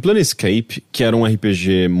 em Planescape, que era um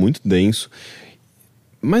RPG muito denso,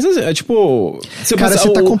 mas é tipo... Você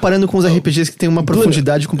tá comparando com os RPGs que tem uma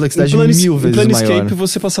profundidade e complexidade mil vezes maior. Em Planescape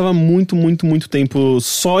você passava muito tempo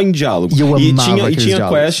só em diálogo. E eu amava tinha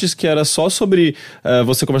quests que era só sobre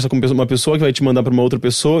você conversar com uma pessoa que vai te mandar pra uma outra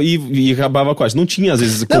pessoa e acabava a quest. Não tinha, às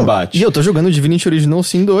vezes, combate. E eu tô jogando Divinity Original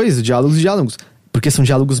Sin 2, diálogos. Porque são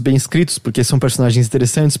diálogos bem escritos, porque são personagens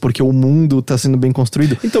interessantes, porque o mundo tá sendo bem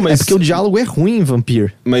construído. Então, é porque o diálogo é ruim em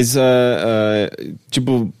Vampyr. Mas,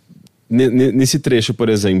 tipo... Nesse trecho, por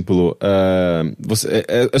exemplo,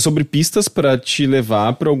 é sobre pistas pra te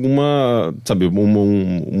levar pra alguma, sabe,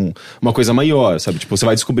 uma coisa maior, sabe? Tipo, você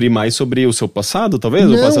vai descobrir mais sobre o seu passado, talvez?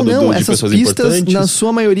 Não, o passado de essas pessoas pistas, importantes? na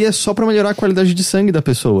sua maioria, é só pra melhorar a qualidade de sangue da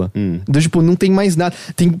pessoa. Então, tipo, não tem mais nada.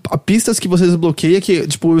 Tem pistas que você desbloqueia que,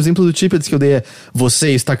 tipo, o exemplo do Tippett que eu dei é: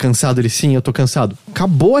 você está cansado? Ele, sim, eu tô cansado.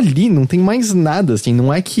 Acabou ali, não tem mais nada, assim.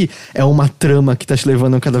 Não é que é uma trama que tá te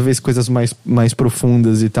levando a cada vez coisas mais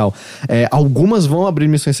profundas e tal. Algumas vão abrir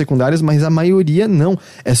missões secundárias, mas a maioria não.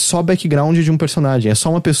 É só background de um personagem. É só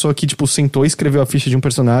uma pessoa que, tipo, sentou e escreveu a ficha de um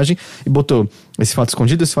personagem e botou esse fato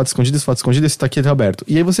escondido, esse fato escondido, esse fato escondido, esse tá aqui, tá aberto.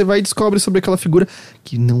 E aí você vai e descobre sobre aquela figura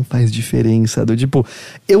que não faz diferença. Do tipo,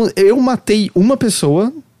 eu matei uma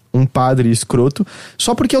pessoa, um padre escroto,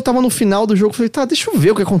 só porque eu tava no final do jogo e falei, tá, deixa eu ver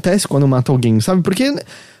o que acontece quando eu mato alguém, sabe? Porque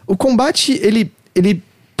o combate, ele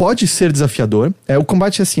pode ser desafiador. O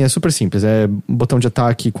combate, assim, é super simples. É botão de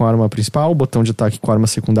ataque com a arma principal, botão de ataque com a arma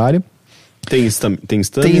secundária. Tem estamina.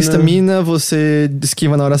 Tem estamina, você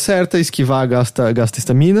esquiva na hora certa, esquivar gasta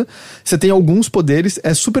estamina. Você tem alguns poderes,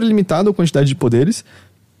 é super limitado a quantidade de poderes.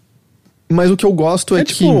 Mas o que eu gosto é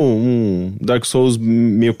tipo que... um Dark Souls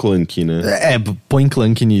meio clunky, né? Põe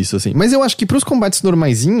clunky nisso, assim. Mas eu acho que pros combates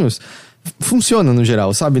normaizinhos, funciona no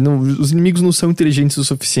geral, sabe? Os inimigos não são inteligentes o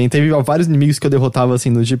suficiente. Teve vários inimigos que eu derrotava, assim,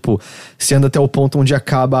 no tipo... Se anda até o ponto onde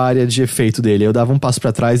acaba a área de efeito dele. Eu dava um passo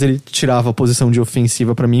pra trás, ele tirava a posição de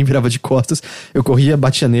ofensiva pra mim, virava de costas. Eu corria,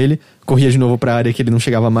 batia nele, corria de novo pra área que ele não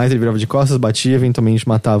chegava mais, ele virava de costas, batia, eventualmente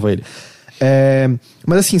matava ele.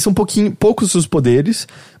 Mas assim, são poucos os poderes,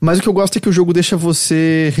 mas o que eu gosto é que o jogo deixa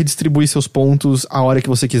você redistribuir seus pontos a hora que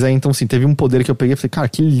você quiser. Então assim, teve um poder que eu peguei e falei, cara,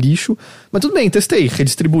 que lixo. Mas tudo bem, testei,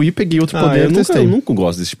 redistribuí, peguei outro poder e testei. Eu nunca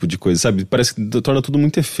gosto desse tipo de coisa, sabe? Parece que torna tudo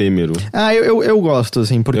muito efêmero. Eu gosto,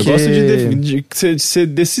 assim, porque... Eu gosto de ser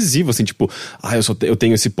decisivo, assim, tipo... eu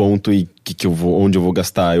tenho esse ponto e onde eu vou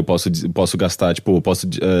gastar, eu posso gastar, tipo, eu posso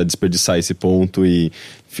desperdiçar esse ponto e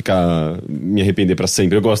me arrepender pra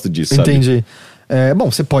sempre. Eu gosto disso, sabe? Entendi.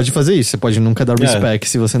 Bom, você pode fazer isso, você pode nunca dar respec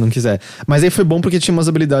se você não quiser. Mas aí foi bom porque tinha umas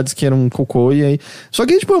habilidades que eram cocô e aí... Só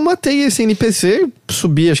que, tipo, eu matei esse NPC,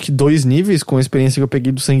 subi acho que 2 níveis com a experiência que eu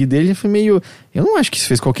peguei do sangue dele e foi meio... Eu não acho que isso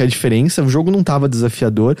fez qualquer diferença, o jogo não tava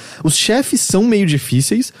desafiador. Os chefes são meio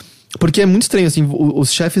difíceis, porque é muito estranho, assim,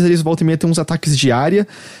 os chefes, eles voltam e meia, tem uns ataques de área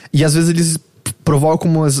e às vezes eles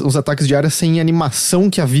provocam os ataques de área sem animação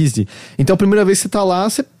que avise. Então a primeira vez que você tá lá,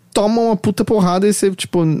 você toma uma puta porrada e você,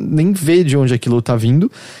 tipo, nem vê de onde aquilo tá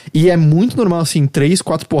vindo. E é muito normal, assim, 3,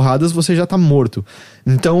 4 porradas você já tá morto.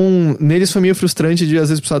 Então, neles foi meio frustrante de, às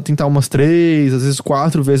vezes, precisar tentar umas 3, às vezes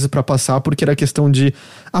 4 vezes pra passar, porque era questão de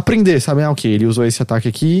aprender, sabe? Ok, ele usou esse ataque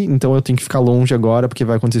aqui, então eu tenho que ficar longe agora, porque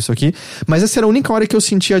vai acontecer isso aqui. Mas essa era a única hora que eu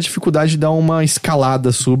sentia a dificuldade de dar uma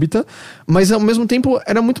escalada súbita. Mas, ao mesmo tempo,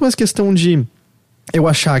 era muito mais questão de... eu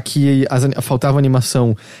achar que faltava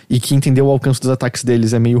animação e que entender o alcance dos ataques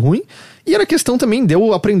deles é meio ruim. E era questão também de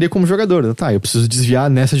eu aprender como jogador. Tá, eu preciso desviar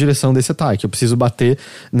nessa direção desse ataque, eu preciso bater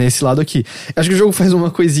nesse lado aqui. Acho que o jogo faz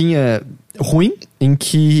uma coisinha ruim, em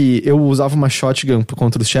que eu usava uma shotgun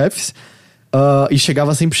contra os chefes, e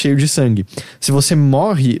chegava sempre cheio de sangue. Se você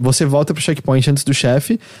morre, você volta pro checkpoint antes do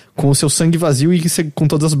chefe com o seu sangue vazio e com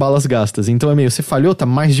todas as balas gastas. Então é meio, você falhou, tá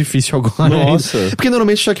mais difícil agora. Nossa. Porque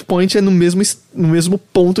normalmente o checkpoint é no mesmo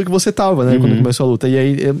ponto que você tava, né? Quando começou a luta. E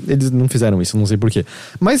aí eles não fizeram isso, não sei porquê.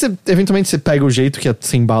 Mas eventualmente você pega o jeito que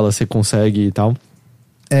sem bala você consegue e tal.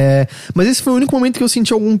 Mas esse foi o único momento que eu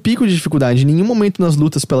senti algum pico de dificuldade. Em nenhum momento nas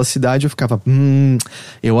lutas pela cidade eu ficava,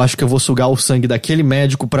 eu acho que eu vou sugar o sangue daquele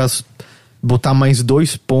médico pra botar mais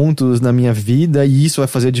 2 pontos na minha vida e isso vai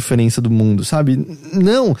fazer a diferença do mundo, sabe?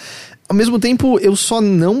 Não. Ao mesmo tempo, eu só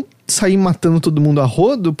não saí matando todo mundo a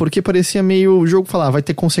rodo porque parecia meio... O jogo falar, vai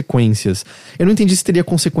ter consequências. Eu não entendi se teria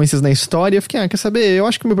consequências na história. Eu fiquei, quer saber? Eu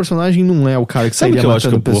acho que o meu personagem não é o cara que sairia matando pessoas.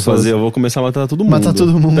 Sabe o que eu acho que eu vou fazer? Eu vou começar a matar todo mundo. Matar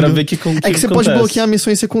todo mundo. Pra ver que é que você pode bloquear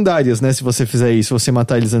missões secundárias, né? Se você fizer isso, você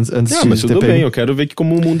matar eles antes de mas tudo bem, eu quero ver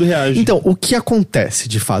como o mundo reage. Então, o que acontece,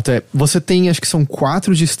 de fato, você tem, acho que são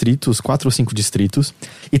 4 ou 5 distritos,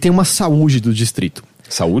 e tem uma saúde do distrito.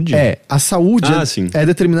 Saúde? A saúde sim. é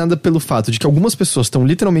determinada pelo fato de que algumas pessoas estão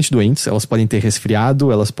literalmente doentes, elas podem ter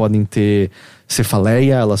resfriado, elas podem ter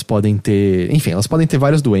cefaleia, elas podem ter... Enfim, elas podem ter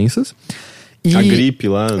várias doenças. E a gripe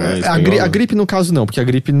lá, né? A gripe no caso não, porque a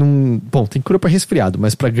gripe não... Bom, tem cura pra resfriado,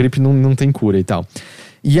 mas pra gripe não tem cura e tal.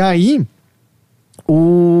 E aí...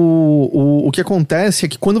 O que acontece é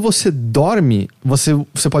que quando você dorme, você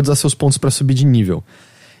pode usar seus pontos pra subir de nível.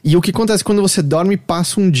 E o que acontece quando você dorme,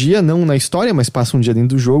 passa um dia, não na história, mas passa um dia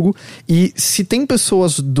dentro do jogo, e se tem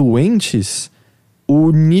pessoas doentes,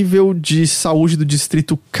 o nível de saúde do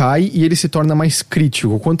distrito cai e ele se torna mais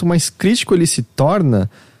crítico. Quanto mais crítico ele se torna,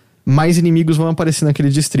 mais inimigos vão aparecer naquele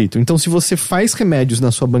distrito. Então, se você faz remédios na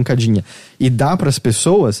sua bancadinha e dá para as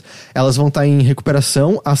pessoas, elas vão estar em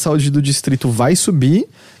recuperação, a saúde do distrito vai subir,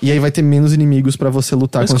 e aí vai ter menos inimigos para você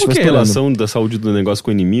lutar quando estiver explorando. Mas qual que é a relação da saúde do negócio com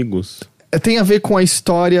inimigos? Tem a ver com a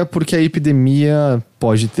história, porque a epidemia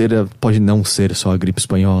pode não ser só a gripe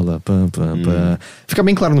espanhola. Fica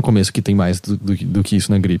bem claro no começo que tem mais do que isso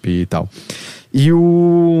na gripe e tal. E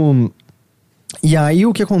aí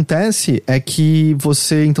o que acontece é que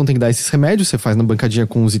você então tem que dar esses remédios, você faz na bancadinha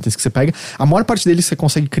com os itens que você pega. A maior parte deles você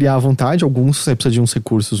consegue criar à vontade, alguns você precisa de uns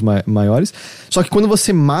recursos maiores. Só que quando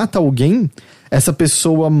você mata alguém, essa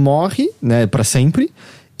pessoa morre, né, pra sempre.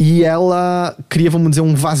 E ela cria, vamos dizer,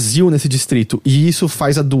 um vazio nesse distrito. E isso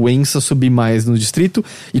faz a doença subir mais no distrito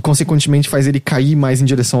e, consequentemente, faz ele cair mais em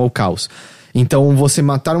direção ao caos. Então, você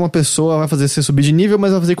matar uma pessoa vai fazer você subir de nível, mas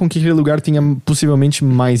vai fazer com que aquele lugar tenha, possivelmente,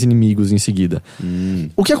 mais inimigos em seguida.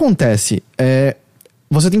 O que acontece é...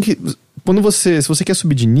 Você tem que se você quer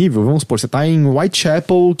subir de nível, vamos supor, você tá em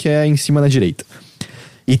Whitechapel, que é em cima na direita,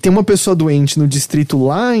 e tem uma pessoa doente no distrito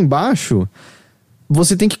lá embaixo,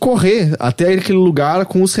 você tem que correr até aquele lugar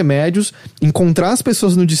com os remédios, encontrar as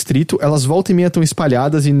pessoas no distrito, elas voltam e meia estão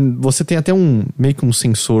espalhadas e você tem até meio que um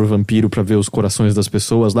sensor vampiro pra ver os corações das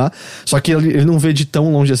pessoas lá, só que ele não vê de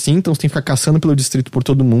tão longe assim, então você tem que ficar caçando pelo distrito por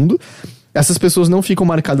todo mundo. Essas pessoas não ficam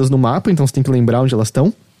marcadas no mapa, então você tem que lembrar onde elas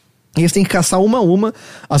estão. E você tem que caçar uma a uma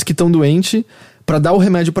as que estão doentes pra dar o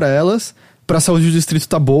remédio pra elas, pra saúde do distrito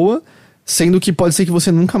tá boa. Sendo que pode ser que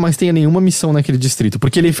você nunca mais tenha nenhuma missão naquele distrito.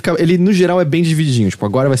 Porque ele no geral é bem divididinho. Tipo,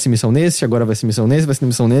 agora vai ser missão nesse, agora vai ser missão nesse, vai ser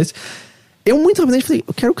missão nesse. Eu muito rapidamente falei,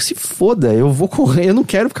 eu quero que se foda, eu vou correr, eu não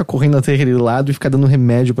quero ficar correndo até aquele lado e ficar dando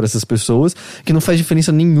remédio pra essas pessoas, que não faz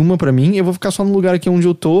diferença nenhuma pra mim, eu vou ficar só no lugar aqui onde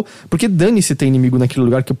eu tô, porque dane-se ter inimigo naquele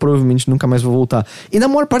lugar que eu provavelmente nunca mais vou voltar. E na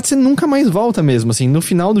maior parte você nunca mais volta mesmo, assim, no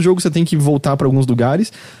final do jogo você tem que voltar pra alguns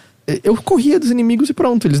lugares. Eu corria dos inimigos e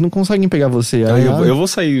pronto, eles não conseguem pegar você. Eu vou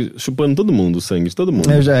sair chupando todo mundo, o sangue de todo mundo.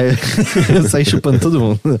 Eu saí chupando todo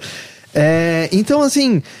mundo. Então,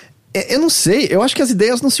 assim, eu não sei, eu acho que as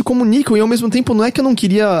ideias não se comunicam e ao mesmo tempo não é que eu não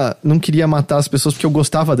queria matar as pessoas porque eu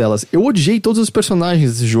gostava delas. Eu odiei todos os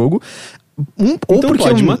personagens desse jogo. Ou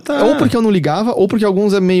porque eu não ligava, ou porque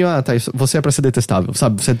alguns é meio, você é pra ser detestável,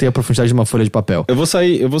 sabe? Você tem a profundidade de uma folha de papel. Eu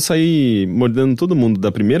vou sair mordendo todo mundo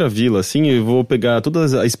da primeira vila, assim, e vou pegar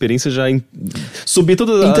toda a experiência subir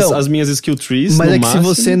todas as minhas skill trees. Mas no máximo.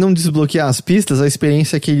 Se você não desbloquear as pistas, a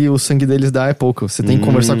experiência que o sangue deles dá é pouco. Você tem que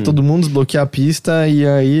conversar com todo mundo, desbloquear a pista, e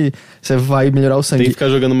aí você vai melhorar o sangue. Tem que ficar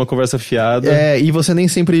jogando uma conversa fiada. E você nem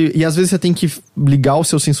sempre... E às vezes você tem que ligar o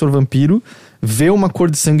seu sensor vampiro, ver uma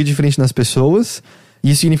cor de sangue diferente nas pessoas,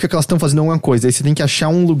 e isso significa que elas estão fazendo alguma coisa. Aí você tem que achar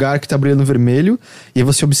um lugar que tá brilhando vermelho, e aí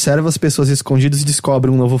você observa as pessoas escondidas e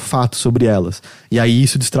descobre um novo fato sobre elas. E aí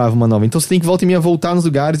isso destrava uma nova. Então você tem que volta e meia voltar nos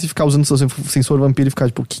lugares e ficar usando o seu sensor vampiro e ficar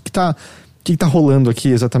tipo, o que tá rolando aqui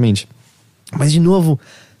exatamente? Mas de novo,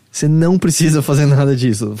 você não precisa fazer nada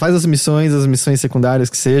disso. Faz as missões secundárias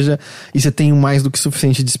que seja, e você tem mais do que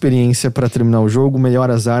suficiente de experiência pra terminar o jogo,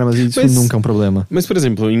 melhora as armas, e isso nunca é um problema. Mas, por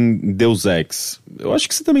exemplo, em Deus Ex, eu acho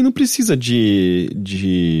que você também não precisa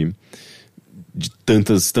de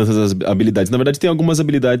tantas habilidades. Na verdade, tem algumas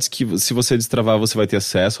habilidades que, se você destravar, você vai ter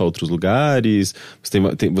acesso a outros lugares,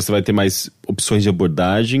 você vai ter mais opções de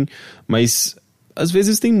abordagem, mas às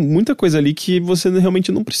vezes tem muita coisa ali que você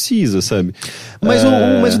realmente não precisa, sabe? Mas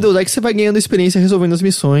o Deus Ex você vai ganhando experiência resolvendo as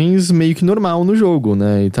missões meio que normal no jogo,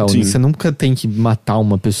 né? E tal. Sim. Você nunca tem que matar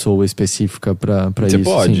uma pessoa específica pra você isso. Você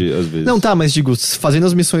pode, assim. às vezes. Não, mas digo, fazendo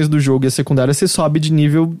as missões do jogo e a secundária, você sobe de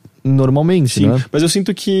nível normalmente, Sim, né? mas eu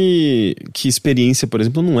sinto que experiência, por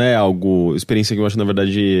exemplo, não é algo... Experiência que eu acho, na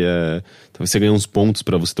verdade, talvez você ganhe uns pontos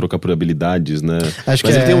pra você trocar por habilidades, né? Acho mas que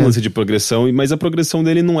ele tem um lance de progressão, mas a progressão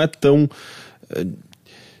dele não é tão...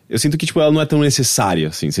 Eu sinto que, tipo, ela não é tão necessária,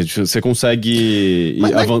 assim. Você consegue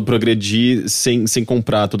progredir sem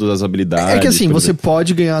comprar todas as habilidades. É que assim, você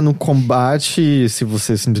pode ganhar no combate se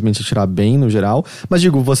você simplesmente atirar bem, no geral. Mas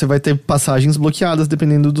digo, você vai ter passagens bloqueadas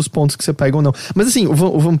dependendo dos pontos que você pega ou não. Mas assim, o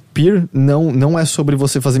Vampire não é sobre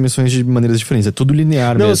você fazer missões de maneiras diferentes. É tudo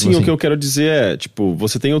linear mesmo. Não, assim, o que eu quero dizer é, tipo,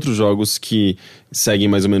 você tem outros jogos que seguem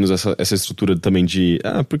mais ou menos essa estrutura também de...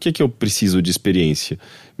 por que eu preciso de experiência?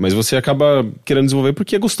 Mas você acaba querendo desenvolver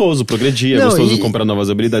porque é gostoso progredir, é gostoso comprar novas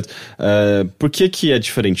habilidades. Por que é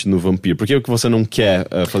diferente no Vampire? Por que você não quer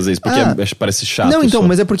fazer isso? Porque parece chato. Não, então, só.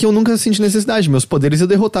 mas é porque eu nunca senti necessidade. Meus poderes eu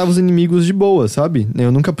derrotava os inimigos de boa, sabe?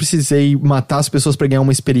 Eu nunca precisei matar as pessoas pra ganhar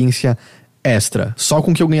uma experiência extra. Só com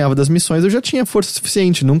o que eu ganhava das missões eu já tinha força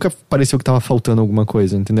suficiente. Nunca pareceu que tava faltando alguma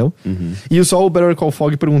coisa, entendeu? Uhum. E só o Better Call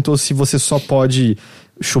Fog perguntou se você só pode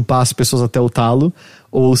chupar as pessoas até o talo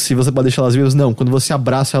ou se você pode deixar elas vivas. Não, quando você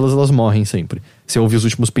abraça elas, elas morrem sempre. Você ouve os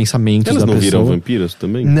últimos pensamentos da pessoa. Elas não viram vampiros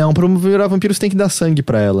também? Não, pra virar vampiros tem que dar sangue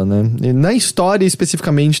pra ela, né? E na história,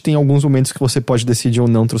 especificamente, tem alguns momentos que você pode decidir ou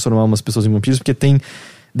não transformar umas pessoas em vampiros, porque tem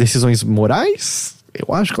decisões morais.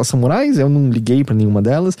 Eu acho que elas são morais, eu não liguei pra nenhuma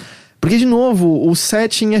delas. Porque, de novo, o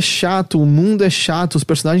setting é chato, o mundo é chato, os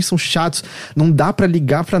personagens são chatos, não dá pra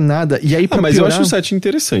ligar pra nada. E aí, pra mas piorar... eu acho o setting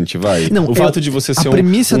interessante, vai. Não, o fato de você ser a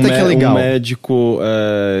premissa até que é legal. Um médico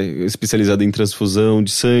especializado em transfusão de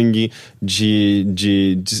sangue, de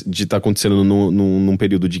estar acontecendo num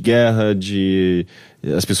período de guerra,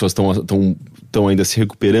 as pessoas estão ainda se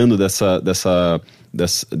recuperando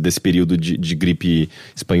desse período de gripe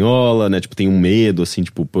espanhola, né? Tipo, tem um medo, assim,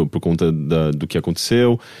 tipo, por conta do que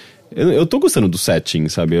aconteceu. Eu tô gostando do setting,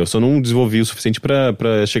 sabe? Eu só não desenvolvi o suficiente pra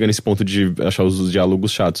chegar nesse ponto de achar os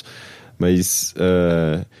diálogos chatos. Mas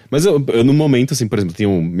eu no momento, assim, por exemplo,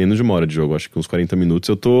 tenho menos de uma hora de jogo, acho que uns 40 minutos,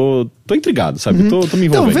 eu tô tô intrigado, sabe? Tô me envolvendo.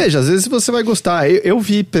 Então, veja, às vezes você vai gostar. Eu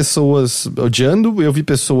vi pessoas odiando, eu vi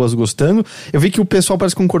pessoas gostando. Eu vi que o pessoal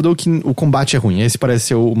parece que concordou que o combate é ruim. Esse parece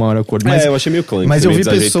ser o maior acordo. Mas, eu achei meio clunky. Mas eu meio vi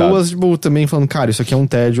pessoas, tipo, também falando, cara, isso aqui é um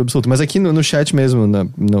tédio absoluto. Mas aqui no chat mesmo,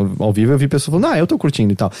 ao vivo, eu vi pessoas falando, eu tô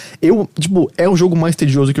curtindo e tal. É o jogo mais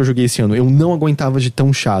tedioso que eu joguei esse ano. Eu não aguentava de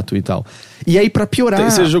tão chato e tal. E aí, pra piorar...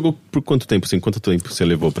 Você jogou por quanto tempo, assim? Quanto tempo você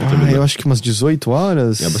levou pra terminar? Eu acho que umas 18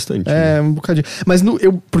 horas. É bastante. Um bocadinho. Mas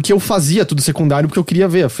porque eu fazia tudo secundário porque eu queria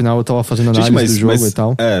ver. Afinal, eu tava fazendo análise do jogo e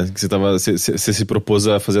tal. Que você se propôs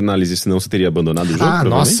a fazer análise, senão você teria abandonado o jogo,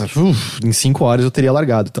 nossa. Em 5 horas eu teria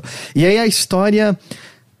largado. Então. E aí a história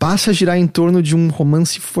passa a girar em torno de um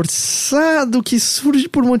romance forçado que surge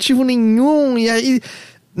por motivo nenhum. E aí...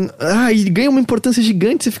 e ganha uma importância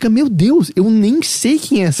gigante. Você fica, meu Deus, eu nem sei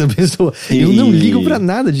quem é essa pessoa. Eu não ligo pra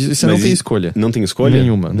nada disso. Você não tem escolha. Não tem escolha?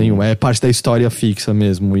 Nenhuma. É parte da história fixa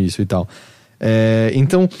mesmo, isso e tal.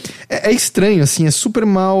 Então, é estranho, assim, é super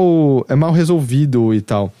mal resolvido e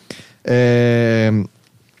tal.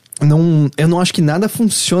 Eu não acho que nada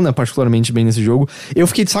funciona particularmente bem nesse jogo. Eu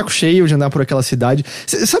fiquei de saco cheio de andar por aquela cidade.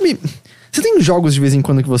 Sabe, você tem jogos de vez em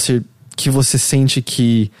quando que você sente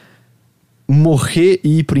que morrer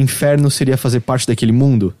e ir pro inferno seria fazer parte daquele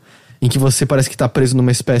mundo? Em que você parece que tá preso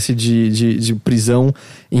numa espécie de prisão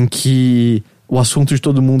em que o assunto de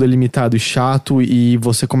todo mundo é limitado e chato e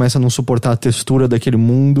você começa a não suportar a textura daquele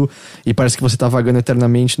mundo e parece que você tá vagando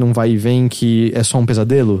eternamente num vai e vem que é só um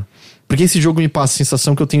pesadelo? Porque esse jogo me passa a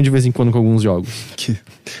sensação que eu tenho de vez em quando com alguns jogos.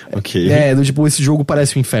 Ok. Esse jogo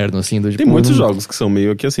parece um inferno, assim. Tem muitos jogos que são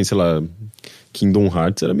meio que assim, sei lá... Kingdom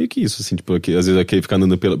Hearts era meio que isso, assim, tipo, às vezes ficar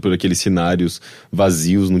andando por aqueles cenários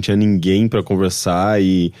vazios, não tinha ninguém pra conversar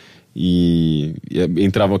e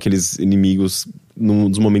entravam aqueles inimigos num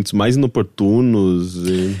dos momentos mais inoportunos.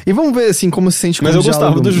 E vamos ver, assim, como se sente com o diálogo. Mas eu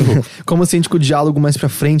gostava do jogo. Como se sente com o diálogo mais pra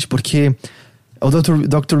frente, porque o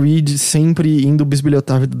Dr. Reed sempre indo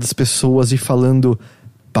bisbilhotar a vida das pessoas e falando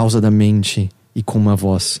pausadamente e com uma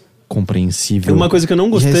voz compreensível. Uma coisa que eu não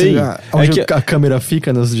gostei onde a câmera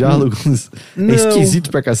fica nos diálogos é esquisito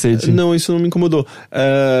pra cacete. Não, isso não me incomodou.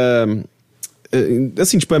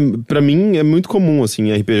 Assim, tipo, pra mim é muito comum, assim,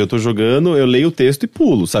 RPG, eu tô jogando, eu leio o texto e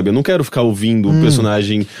pulo, sabe? Eu não quero ficar ouvindo o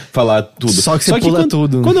personagem falar tudo. Só que você pula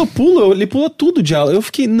tudo. Quando eu pulo, ele pula tudo o diálogo. Eu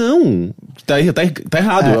fiquei, não, tá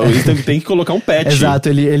errado. Tem que colocar um patch. Exato,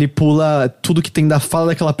 ele pula tudo que tem da fala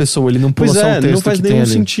daquela pessoa, ele não pula só o texto. Não faz que nenhum tem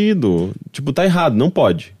sentido. Tipo, tá errado, não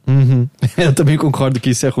pode. Eu também concordo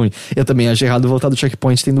que isso é ruim. Eu também acho errado voltar do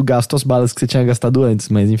checkpoint tendo gasto as balas que você tinha gastado antes,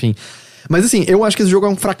 mas enfim... Mas assim, eu acho que esse jogo é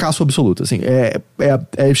um fracasso absoluto, assim, é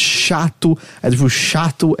chato,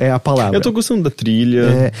 chato é a palavra. Eu tô gostando da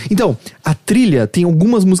trilha. Então, a trilha tem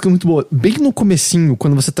algumas músicas muito boas. Bem no comecinho,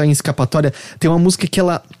 quando você tá em escapatória, tem uma música que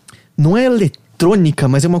ela não é eletrônica,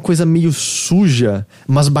 mas é uma coisa meio suja,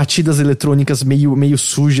 umas batidas eletrônicas meio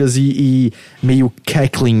sujas e meio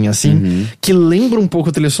cackling, assim, que lembra um pouco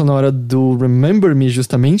a trilha sonora do Remember Me,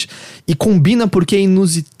 justamente, e combina porque é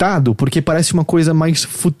inusitado, porque parece uma coisa mais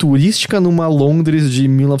futurística numa Londres de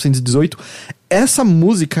 1918. Essa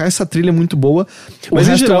música, essa trilha é muito boa, mas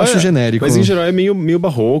o resto eu acho genérico. Mas em geral é meio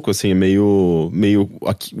barroco, assim, é meio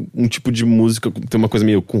um tipo de música, tem uma coisa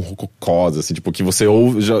meio com rococosa, assim, tipo, que você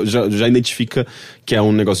ouve, já identifica que é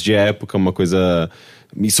um negócio de época, uma coisa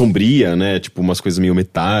meio sombria, né, tipo, umas coisas meio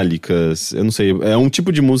metálicas, eu não sei, é um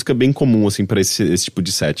tipo de música bem comum, assim, pra esse tipo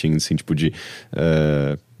de setting, assim, tipo de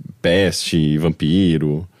peste,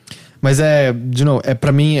 vampiro... Mas de novo,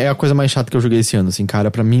 pra mim é a coisa mais chata que eu joguei esse ano, assim, cara.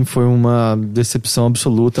 Pra mim foi uma decepção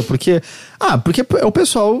absoluta, porque é o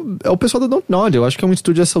pessoal da Dontnod. Eu acho que é um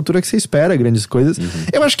estúdio dessa altura que você espera grandes coisas.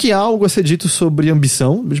 Eu acho que há algo a ser dito sobre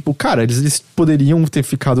ambição. Tipo, cara, eles poderiam ter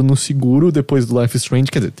ficado no seguro depois do Life is Strange.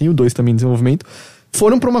 Quer dizer, tem o 2 também em desenvolvimento.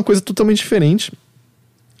 Foram pra uma coisa totalmente diferente.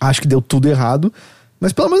 Acho que deu tudo errado.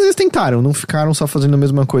 Mas pelo menos eles tentaram, não ficaram só fazendo a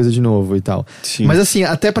mesma coisa de novo e tal. Sim. Mas assim,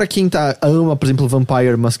 até pra quem ama, por exemplo,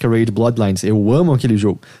 Vampire Masquerade Bloodlines, eu amo aquele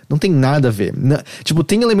jogo. Não tem nada a ver. Tipo,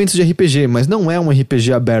 tem elementos de RPG, mas não é um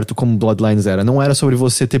RPG aberto como Bloodlines era. Não era sobre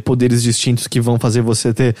você ter poderes distintos que vão fazer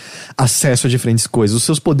você ter acesso a diferentes coisas. Os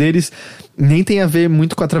seus poderes nem tem a ver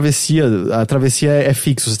muito com a travessia. A travessia é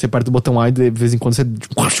fixo. Você aperta o botão A e de vez em quando você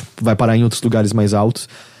vai parar em outros lugares mais altos.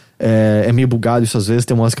 É meio bugado isso às vezes.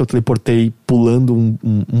 Tem umas que eu teleportei pulando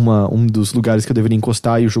um dos lugares que eu deveria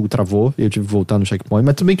encostar e o jogo travou. E eu tive que voltar no checkpoint.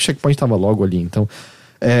 Mas tudo bem que o checkpoint tava logo ali, então...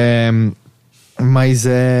 Mas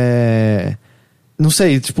não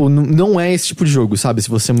sei, tipo, não é esse tipo de jogo, sabe? Se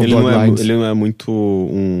você mudou a Bloodlines. Ele não é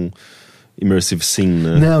muito immersive sim,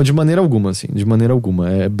 né? Não, de maneira alguma, assim. De maneira alguma.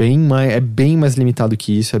 É bem mais limitado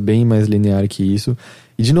que isso, é bem mais linear que isso.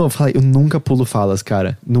 E de novo, eu nunca pulo falas,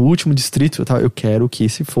 cara. No último distrito, eu quero que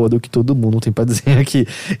se foda o que todo mundo tem pra dizer aqui.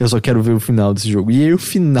 Eu só quero ver o final desse jogo. E aí o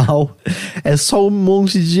final é só um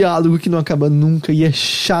monte de diálogo que não acaba nunca e é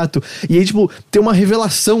chato. E aí, tipo, tem uma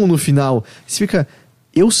revelação no final. Você fica...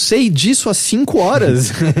 Eu sei disso há 5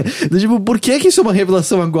 horas. Tipo, por que isso é uma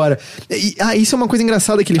revelação agora? Isso é uma coisa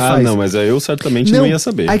engraçada que ele faz. Não, mas eu certamente não ia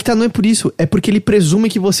saber. Aí que tá, não é por isso. É porque ele presume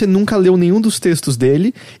que você nunca leu nenhum dos textos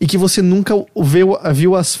dele e que você nunca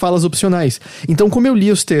viu as falas opcionais. Então, como eu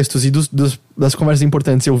li os textos e das conversas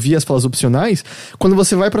importantes eu vi as falas opcionais, quando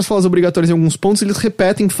você vai pras falas obrigatórias em alguns pontos, eles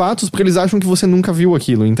repetem fatos porque eles acham que você nunca viu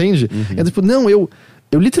aquilo, entende? É tipo, não, eu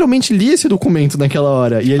literalmente li esse documento naquela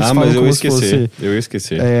hora. E eles falam mas eu como ia se esquecer. fosse... Eu ia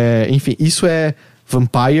esquecer. Enfim, isso é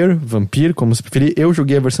Vampire, como você preferir. Eu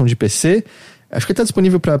joguei a versão de PC. Acho que ele tá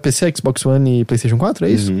disponível pra PC, Xbox One e PlayStation 4, é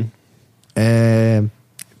isso?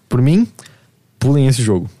 Por mim, pulem esse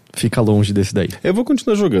jogo. Fica longe desse daí. Eu vou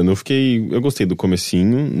continuar jogando. Eu gostei do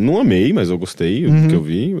comecinho. Não amei, mas eu gostei do que eu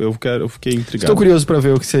vi. Eu fiquei intrigado. Estou curioso pra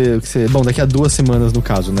ver o que você... Bom, daqui a 2 semanas no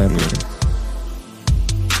caso, né?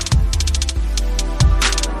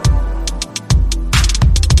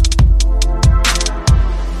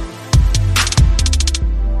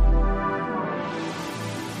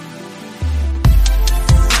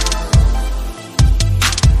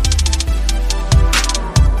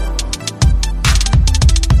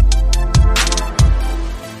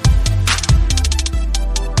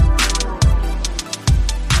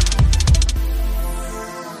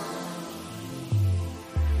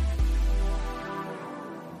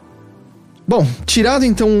 Bom, tirado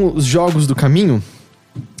então os jogos do caminho,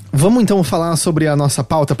 vamos então falar sobre a nossa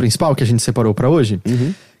pauta principal que a gente separou pra hoje.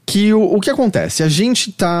 Que o que acontece? A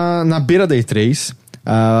gente tá na beira da E3.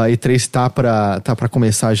 A E3 tá pra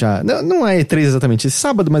começar já. Não é E3 exatamente esse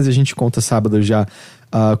sábado, mas a gente conta sábado já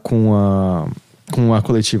com a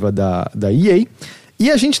coletiva da EA.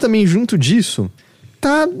 E a gente também, junto disso,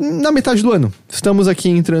 tá na metade do ano.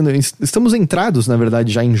 Estamos entrados, na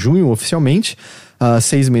verdade, já em junho oficialmente.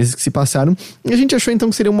 6 meses que se passaram. E a gente achou então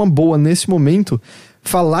que seria uma boa, nesse momento,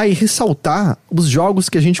 falar e ressaltar os jogos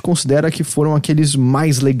que a gente considera que foram aqueles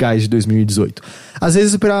mais legais de 2018. Às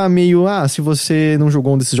vezes pra meio, se você não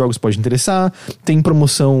jogou um desses jogos pode interessar. Tem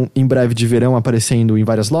promoção em breve de verão aparecendo em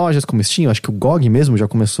várias lojas, como Steam. Acho que o GOG mesmo já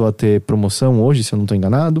começou a ter promoção hoje, se eu não tô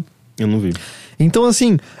enganado. Eu não vi. Então,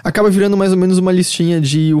 assim, acaba virando mais ou menos uma listinha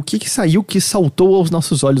de o que saiu, que saltou aos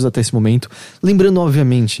nossos olhos até esse momento. Lembrando,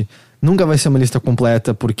 obviamente, nunca vai ser uma lista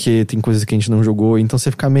completa, porque tem coisas que a gente não jogou, então você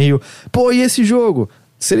fica meio... Pô, e esse jogo?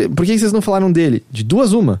 Por que vocês não falaram dele? De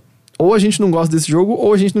 2 uma. Ou a gente não gosta desse jogo,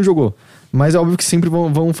 ou a gente não jogou. Mas é óbvio que sempre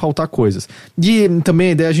vão faltar coisas. E também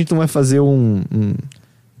a ideia a gente não vai fazer um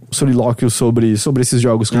solilóquio sobre esses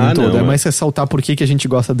jogos como um todo. É mais ressaltar por que a gente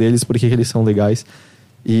gosta deles, por que eles são legais.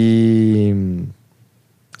 E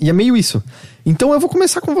é meio isso. Então eu vou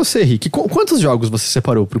começar com você, Rick. Quantos jogos você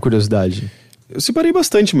separou, por curiosidade? Eu separei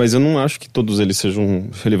bastante, mas eu não acho que todos eles sejam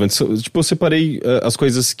relevantes. Tipo, eu separei as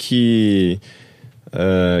coisas que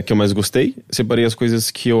eu mais gostei. Separei as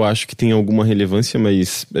coisas que eu acho que tem alguma relevância,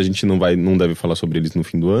 mas a gente não deve falar sobre eles no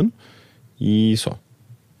fim do ano. E só.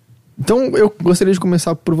 Então eu gostaria de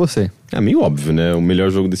começar por você. É meio óbvio, né? O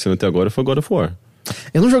melhor jogo desse ano até agora foi God of War.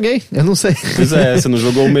 Eu não joguei, eu não sei. Pois é, você não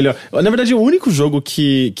jogou o melhor. Na verdade, o único jogo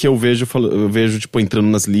que eu vejo, tipo, entrando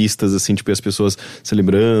nas listas, assim, tipo, as pessoas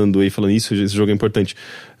celebrando e falando esse jogo é importante.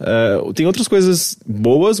 Tem outras coisas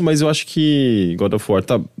boas, mas eu acho que God of War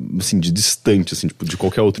tá, assim, de distante, assim, tipo, de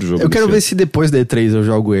qualquer outro jogo. Eu quero ver se depois da E3 eu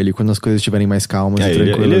jogo ele, quando as coisas estiverem mais calmas e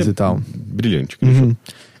tranquilas e tal. Brilhante, aquele jogo.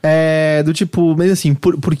 Do tipo, mas assim,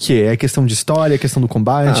 por quê? É questão de história, é questão do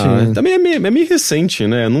combate? Também é meio recente,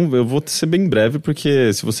 né? Eu vou ser bem breve,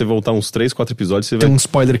 porque se você voltar uns 3, 4 episódios, você vai... Tem um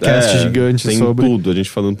spoilercast gigante sobre... Tem tudo, a gente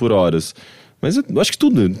falando por horas. Mas eu acho que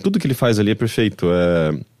tudo que ele faz ali é perfeito.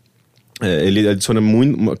 Ele adiciona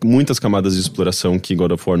muitas camadas de exploração que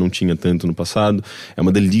God of War não tinha tanto no passado. É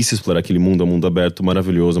uma delícia explorar aquele mundo, é um mundo aberto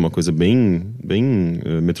maravilhoso, uma coisa bem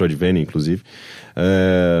Metroidvania, inclusive.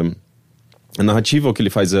 A narrativa, o que ele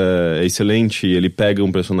faz é excelente. Ele pega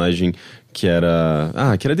um personagem que era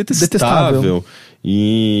detestável.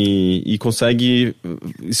 E consegue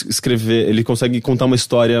escrever, ele consegue contar uma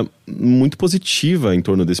história muito positiva em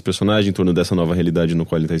torno desse personagem, em torno dessa nova realidade no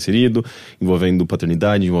qual ele está inserido, envolvendo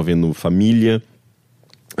paternidade, envolvendo família.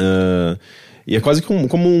 E é quase como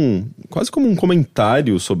um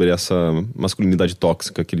comentário sobre essa masculinidade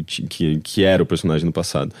tóxica que era o personagem no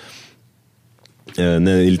passado.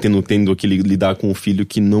 Né, ele tendo que lidar com um filho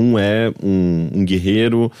que não é um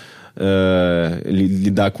guerreiro, ele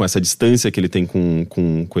lidar com essa distância que ele tem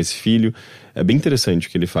com esse filho. É bem interessante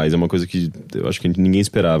o que ele faz, é uma coisa que eu acho que ninguém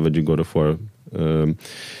esperava de God of War.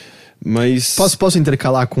 Mas... Posso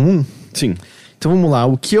intercalar com um? Sim. Então vamos lá,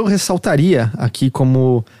 o que eu ressaltaria aqui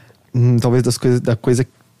como talvez da coisa...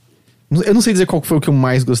 Eu não sei dizer qual foi o que eu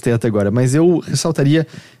mais gostei até agora, mas eu ressaltaria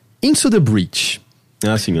Into the Breach.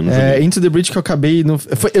 Ah, sim, eu não joguei. Into the Breach que eu acabei...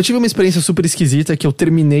 eu tive uma experiência super esquisita, que eu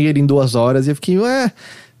terminei ele em 2 horas e eu fiquei,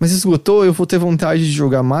 mas esgotou, eu vou ter vontade de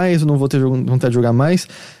jogar mais, ou não vou ter vontade de jogar mais.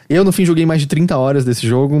 Eu, no fim, joguei mais de 30 horas desse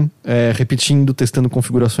jogo, repetindo, testando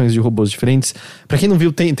configurações de robôs diferentes. Pra quem não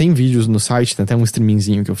viu, tem vídeos no site, tem até um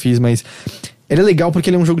streamingzinho que eu fiz, mas... Ele é legal porque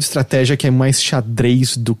ele é um jogo de estratégia que é mais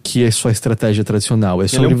xadrez do que a sua estratégia tradicional. Ele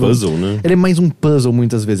é um puzzle, né? Ele é mais um puzzle,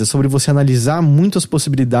 muitas vezes. É sobre você analisar muitas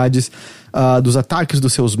possibilidades dos ataques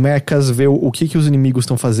dos seus mechas, ver o que os inimigos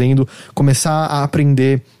estão fazendo, começar a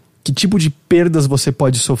aprender que tipo de perdas você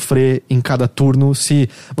pode sofrer em cada turno. Se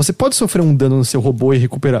você pode sofrer um dano no seu robô e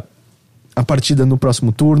recuperar a partida no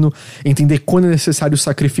próximo turno, entender quando é necessário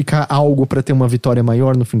sacrificar algo para ter uma vitória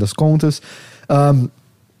maior no fim das contas.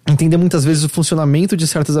 Entender muitas vezes o funcionamento de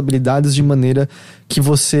certas habilidades de maneira que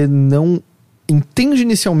você não entende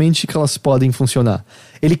inicialmente que elas podem funcionar.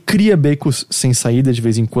 Ele cria becos sem saída de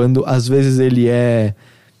vez em quando. Às vezes ele é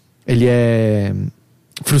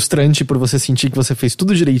frustrante por você sentir que você fez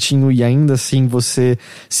tudo direitinho e ainda assim você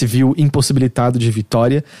se viu impossibilitado de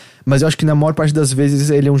vitória. Mas eu acho que na maior parte das vezes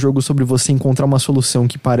ele é um jogo sobre você encontrar uma solução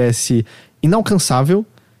que parece inalcançável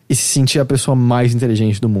e se sentir a pessoa mais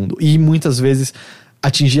inteligente do mundo. E muitas vezes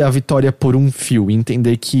atingir a vitória por um fio,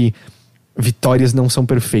 entender que vitórias não são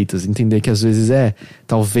perfeitas, entender que às vezes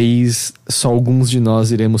talvez só alguns de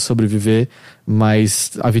nós iremos sobreviver,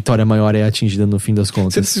 mas a vitória maior é atingida no fim das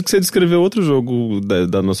contas. Você descreveu outro jogo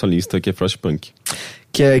da nossa lista, que é Frostpunk.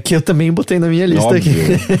 Que eu também botei na minha lista. Óbvio.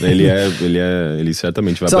 Aqui. Ele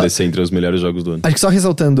certamente vai aparecer entre os melhores jogos do ano. Acho que só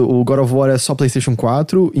ressaltando, o God of War é só PlayStation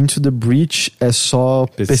 4, Into the Breach é só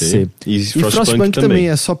PC. E Frostpunk também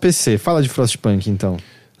é só PC. Fala de Frostpunk, então.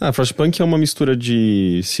 Frostpunk é uma mistura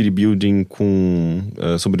de city building com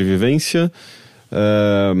sobrevivência.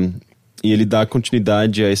 E ele dá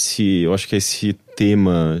continuidade a eu acho que esse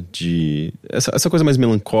tema de... Essa coisa mais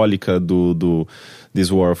melancólica do This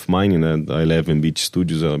War of Mine, né, da 11-Bit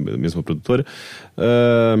Studios, a mesma produtora.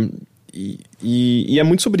 E é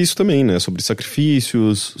muito sobre isso também, né? Sobre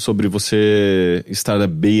sacrifícios, sobre você estar à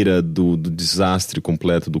beira do desastre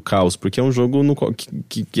completo, do caos, porque é um jogo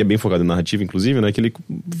que é bem focado em narrativa, inclusive, né? Que ele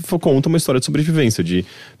conta uma história de sobrevivência, de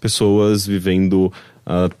pessoas vivendo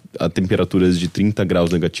a temperaturas de 30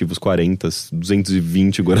 graus negativos, 40,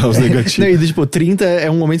 220 graus negativos. Não, e tipo, 30 é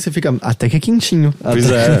um momento que você fica até que é quentinho. Pois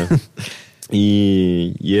é.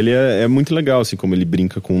 E ele é muito legal, assim, como ele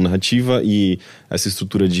brinca com narrativa e essa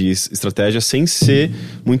estrutura de estratégia sem ser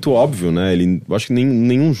muito óbvio, né? Eu acho que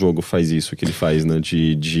nenhum jogo faz isso que ele faz, né?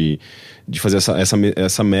 De fazer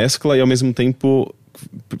essa mescla e ao mesmo tempo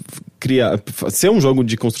ser um jogo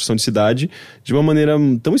de construção de cidade de uma maneira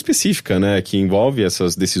tão específica, né? Que envolve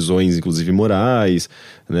essas decisões, inclusive morais,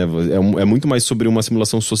 né? É muito mais sobre uma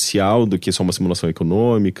simulação social do que só uma simulação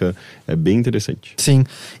econômica. É bem interessante. Sim,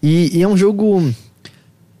 e é um jogo...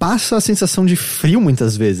 Passa a sensação de frio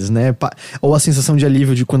muitas vezes, né? Ou a sensação de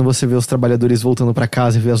alívio de quando você vê os trabalhadores voltando pra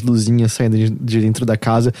casa e vê as luzinhas saindo de dentro da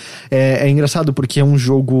casa. É engraçado porque é um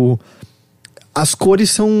jogo... As cores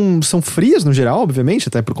são frias no geral, obviamente,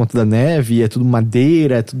 até por conta da neve, é tudo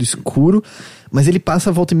madeira, é tudo escuro, mas ele passa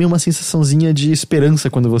a volta e meia uma sensaçãozinha de esperança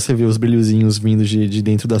quando você vê os brilhozinhos vindo de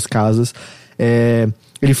dentro das casas.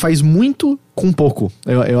 Ele faz muito com pouco.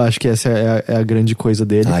 Eu acho que essa é a grande coisa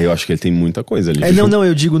dele. Eu acho que ele tem muita coisa ali. Não,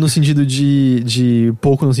 eu digo no sentido de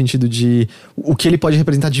pouco, no sentido de o que ele pode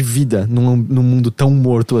representar de vida num mundo tão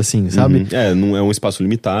morto assim, sabe? Não é um espaço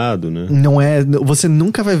limitado, né? Não é... Você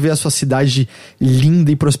nunca vai ver a sua cidade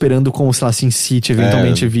linda e prosperando como, sei lá, Sin City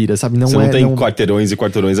eventualmente vira, sabe? Você não tem quarteirões e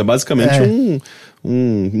quarteirões, é basicamente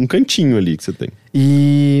um cantinho ali que você tem.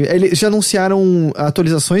 E eles já anunciaram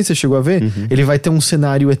atualizações, você chegou a ver? Ele vai ter um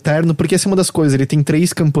cenário eterno, porque essa é uma das coisas, ele tem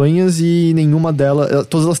 3 campanhas e nenhuma delas,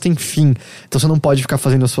 todas elas têm fim. Então você não pode ficar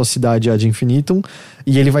fazendo a sua cidade ad infinitum,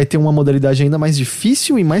 e ele vai ter uma modalidade ainda mais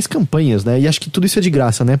difícil e mais campanhas, né? E acho que tudo isso é de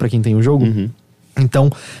graça, né? Pra quem tem o jogo.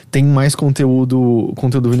 Então tem mais conteúdo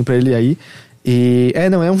vindo pra ele aí. E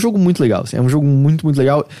é um jogo muito legal, assim, é um jogo muito, muito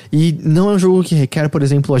legal. E não é um jogo que requer, por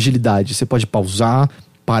exemplo, agilidade. Você pode pausar,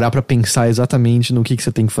 parar pra pensar exatamente no que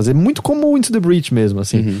você tem que fazer. Muito como o Into the Breach mesmo,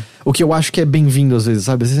 assim. O que eu acho que é bem-vindo às vezes,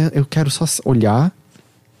 sabe? Às vezes eu quero só olhar,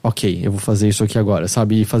 ok, eu vou fazer isso aqui agora,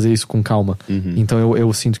 sabe? E fazer isso com calma. Então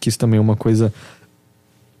eu sinto que isso também é uma coisa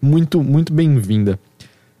muito, muito bem-vinda.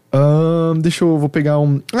 Vou pegar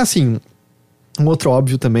um outro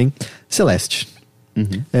óbvio também, Celeste.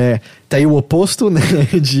 Tá aí o oposto, né,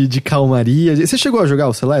 de calmaria. Você chegou a jogar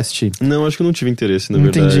o Celeste? Não, acho que eu não tive interesse, na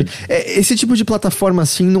Entendi. verdade. Esse tipo de plataforma,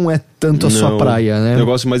 assim, não é tanto a sua praia, né? Eu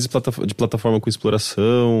gosto mais de plataforma com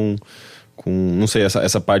exploração, com, não sei,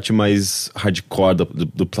 essa parte mais hardcore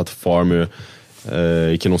do platformer,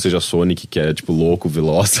 e que não seja Sonic, que é, tipo, louco,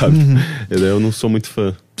 veloz, sabe? Eu não sou muito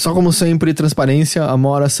fã. Só como sempre, transparência,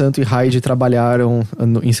 Amora, Santo e Hyde trabalharam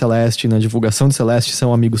em Celeste, na divulgação de Celeste,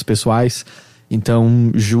 são amigos pessoais.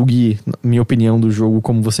 Então, julgue minha opinião do jogo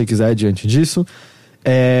como você quiser diante disso.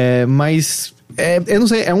 Mas, eu não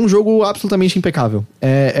sei, é um jogo absolutamente impecável.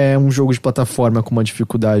 É um jogo de plataforma com uma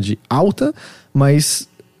dificuldade alta, mas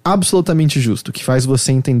absolutamente justo, que faz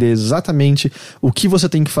você entender exatamente o que você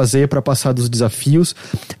tem que fazer para passar dos desafios,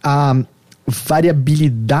 a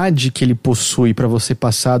variabilidade que ele possui para você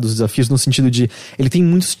passar dos desafios, no sentido de, ele tem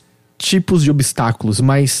muitos tipos de obstáculos,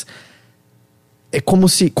 mas é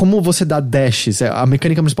como você dá dashes. A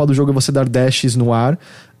mecânica principal do jogo é você dar dashes no ar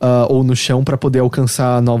ou no chão para poder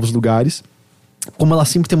alcançar novos lugares. Como ela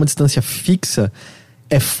sempre tem uma distância fixa,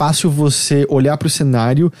 é fácil você olhar pro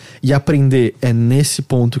cenário e aprender, é nesse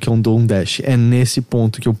ponto que eu dou um dash, é nesse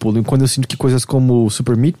ponto que eu pulo. E quando eu sinto que coisas como o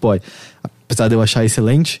Super Meat Boy, apesar de eu achar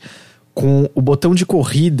excelente, com o botão de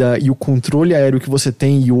corrida e o controle aéreo que você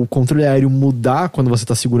tem, e o controle aéreo mudar quando você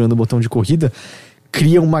tá segurando o botão de corrida,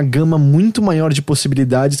 cria uma gama muito maior de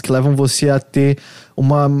possibilidades que levam você a ter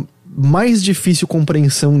uma mais difícil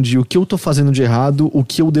compreensão de o que eu tô fazendo de errado, o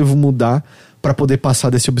que eu devo mudar para poder passar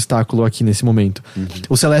desse obstáculo aqui nesse momento.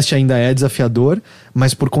 O Celeste ainda é desafiador,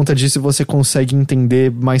 mas por conta disso você consegue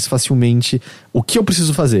entender mais facilmente o que eu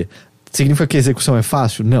preciso fazer. Significa que a execução é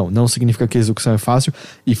fácil? Não significa que a execução é fácil.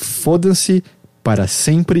 E foda-se para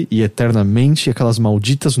sempre e eternamente aquelas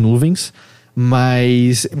malditas nuvens.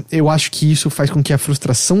 Mas eu acho que isso faz com que a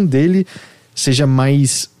frustração dele seja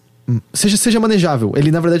mais... Seja manejável.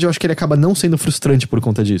 Ele, na verdade, eu acho que ele acaba não sendo frustrante por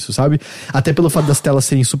conta disso, sabe? Até pelo fato das telas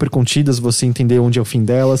serem super contidas, você entender onde é o fim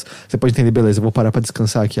delas, você pode entender, beleza, eu vou parar pra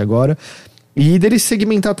descansar aqui agora. E dele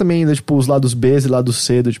segmentar também, né, tipo, os lados B e lados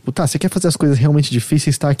C, do, tipo, tá, você quer fazer as coisas realmente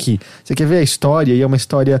difíceis, tá aqui. Você quer ver a história, e é uma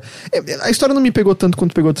história... A história não me pegou tanto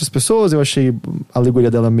quanto pegou outras pessoas, eu achei a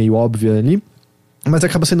alegoria dela meio óbvia ali. Mas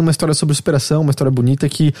acaba sendo uma história sobre superação, uma história bonita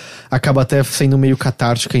que acaba até sendo meio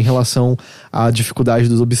catártica em relação à dificuldade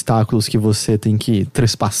dos obstáculos que você tem que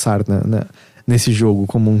trespassar nesse jogo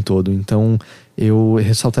como um todo. Então eu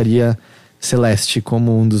ressaltaria Celeste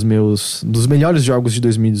como um dos melhores jogos de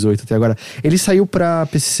 2018 até agora. Ele saiu pra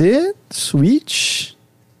PC, Switch...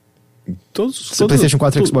 PlayStation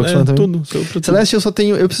 4 e Xbox One também. Tudo. Celeste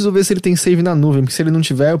eu preciso ver se ele tem save na nuvem, porque se ele não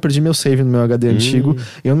tiver, eu perdi meu save no meu HD antigo,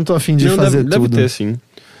 e eu não tô afim de fazer tudo. Deve ter, sim.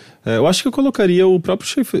 Eu acho que eu colocaria o próprio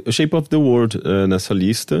Shape of the World nessa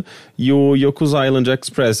lista, e o Yoku's Island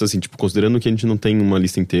Express, assim, tipo, considerando que a gente não tem uma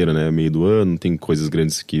lista inteira, né, meio do ano, tem coisas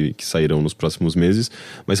grandes que sairão nos próximos meses,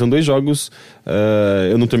 mas são dois jogos,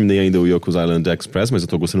 eu não terminei ainda o Yoku's Island Express, mas eu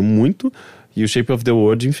tô gostando muito. E o Shape of the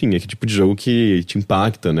World, enfim, é que tipo de jogo que te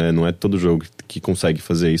impacta, né? Não é todo jogo que consegue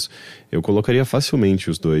fazer isso. Eu colocaria facilmente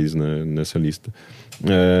os dois, né, nessa lista.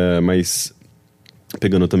 Mas,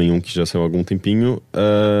 pegando também um que já saiu há algum tempinho,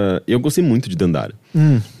 eu gostei muito de Dandara.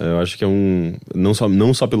 Eu acho que é não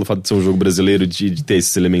só pelo fato de ser um jogo brasileiro, de ter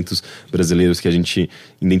esses elementos brasileiros que a gente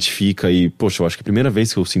identifica e, poxa, eu acho que é a primeira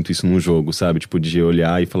vez que eu sinto isso num jogo, sabe? Tipo, de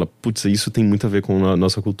olhar e falar, putz, isso tem muito a ver com a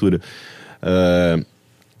nossa cultura.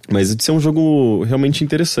 Mas de ser um jogo realmente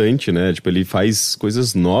interessante, né? Tipo, ele faz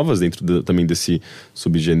coisas novas dentro também desse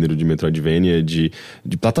subgênero de Metroidvania, de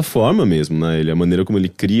plataforma mesmo, né? A maneira como ele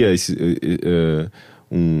cria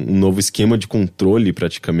um novo esquema de controle,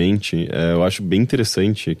 praticamente, eu acho bem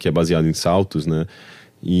interessante, que é baseado em saltos, né?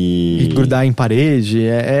 E grudar em parede,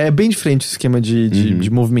 é bem diferente o esquema de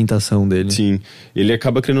movimentação dele. Sim, ele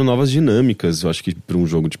acaba criando novas dinâmicas, eu acho que para um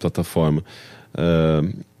jogo de plataforma.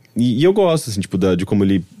 E eu gosto, assim, tipo, de como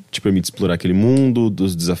ele te permite explorar aquele mundo,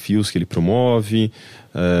 dos desafios que ele promove.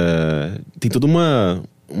 Tem toda uma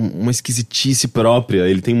esquisitice própria.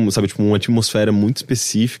 Ele tem, sabe, tipo, uma atmosfera muito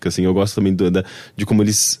específica, assim. Eu gosto também de como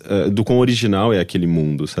eles... do quão original é aquele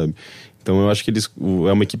mundo, sabe? Então eu acho que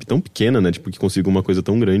é uma equipe tão pequena, né? Tipo, que conseguiu uma coisa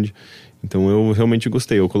tão grande. Então eu realmente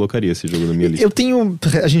gostei, eu colocaria esse jogo na minha lista.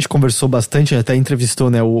 A gente conversou bastante, até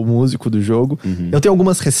entrevistou, né, o músico do jogo. Eu tenho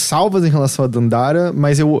algumas ressalvas em relação a Dandara,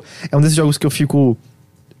 mas é um desses jogos que eu fico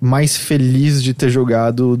mais feliz de ter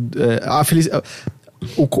jogado.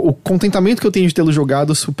 O contentamento que eu tenho de tê-lo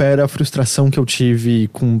jogado supera a frustração que eu tive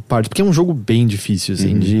com parte. Porque é um jogo bem difícil,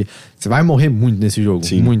 assim, você vai morrer muito nesse jogo.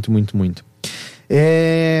 Sim. Muito, muito, muito.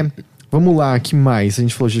 Vamos lá, que mais? A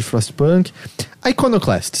gente falou de Frostpunk.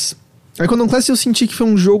 Iconoclasts. Iconoclasts eu senti que foi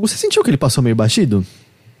um jogo... Você sentiu que ele passou meio batido?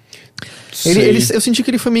 Eu senti que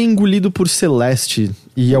ele foi meio engolido por Celeste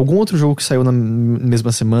e algum outro jogo que saiu na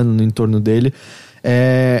mesma semana, no entorno dele.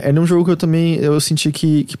 Era um jogo que eu senti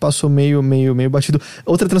que passou meio batido.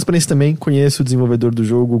 Outra transparência também, conheço o desenvolvedor do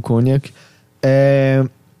jogo, o Cognac.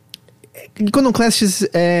 Iconoclasts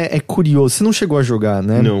é curioso. Você não chegou a jogar,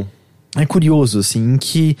 né? Não. É curioso, assim, em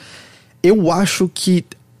que eu acho que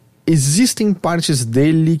existem partes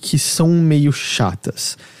dele que são meio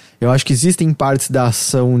chatas. Eu acho que existem partes da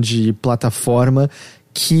ação de plataforma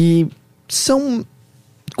que são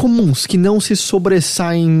comuns, que não se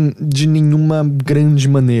sobressaem de nenhuma grande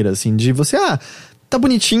maneira, assim, de você, tá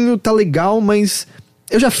bonitinho, tá legal, mas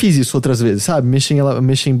eu já fiz isso outras vezes, sabe?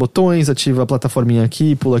 Mexer em botões, ativa a plataforminha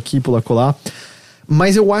aqui, pula colar.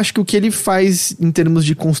 Mas eu acho que o que ele faz em termos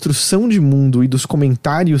de construção de mundo e dos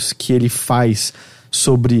comentários que ele faz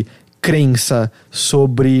sobre crença,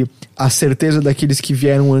 sobre a certeza daqueles que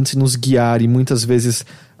vieram antes nos guiar e muitas vezes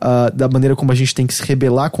da maneira como a gente tem que se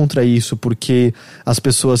rebelar contra isso, porque as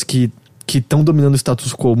pessoas que estão dominando o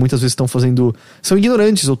status quo muitas vezes são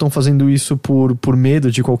ignorantes ou estão fazendo isso por medo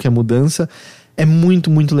de qualquer mudança, é muito,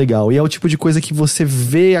 muito legal. E é o tipo de coisa que você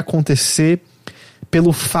vê acontecer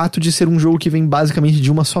pelo fato de ser um jogo que vem basicamente de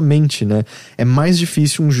uma só mente, né? É mais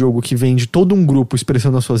difícil um jogo que vem de todo um grupo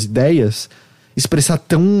expressando as suas ideias expressar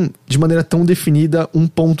de maneira tão definida um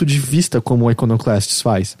ponto de vista como o Iconoclasts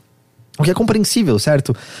faz. O que é compreensível,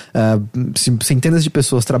 certo? Se centenas de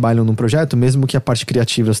pessoas trabalham num projeto, mesmo que a parte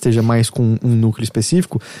criativa esteja mais com um núcleo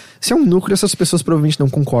específico, se é um núcleo, essas pessoas provavelmente não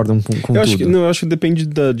concordam com tudo. Eu acho que depende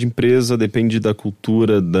de empresa, depende da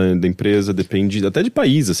cultura da empresa, depende até de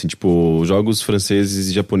país, assim, tipo, jogos franceses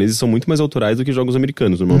e japoneses são muito mais autorais do que jogos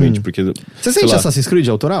americanos, normalmente, porque... Você sente Assassin's Creed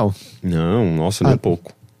autoral? Não, nossa, nem um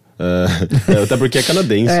pouco. Até porque é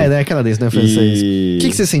canadense. É canadense, não é francês. O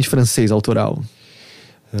que você sente francês autoral?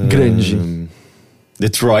 Grande.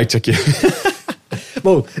 Detroit aqui.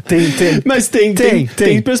 Bom, mas tem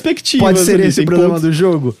perspectiva. Pode ser esse o problema do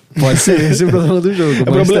jogo? Pode ser esse o problema do jogo.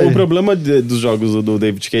 O problema dos jogos do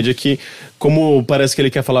David Cage é que, como parece que ele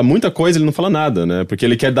quer falar muita coisa, ele não fala nada, né? Porque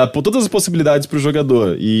ele quer dar todas as possibilidades pro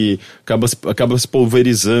jogador e acaba se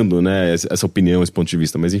pulverizando, né? Essa opinião, esse ponto de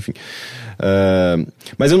vista, mas enfim.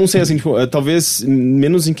 Mas eu não sei, assim, tipo, talvez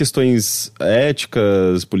menos em questões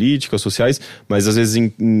éticas, políticas, sociais, mas às vezes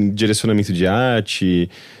em direcionamento de arte...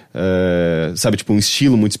 sabe, tipo um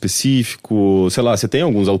estilo muito específico, sei lá, você tem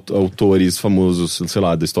alguns autores famosos, sei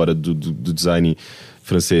lá, da história do design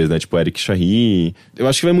francês, né, tipo Eric Charry. Eu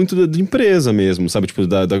acho que vai muito de empresa mesmo, sabe, tipo,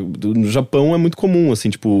 no Japão é muito comum, assim,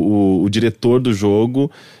 tipo, o diretor do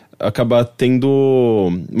jogo acabar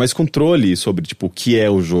tendo mais controle sobre, tipo, o que é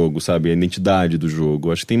o jogo, sabe? A identidade do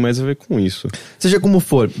jogo. Acho que tem mais a ver com isso. Seja como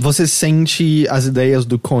for, você sente as ideias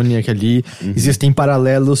do Cognac ali, existem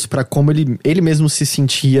paralelos para como ele mesmo se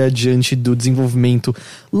sentia diante do desenvolvimento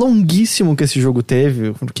longuíssimo que esse jogo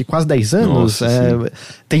teve, porque quase 10 anos. Nossa,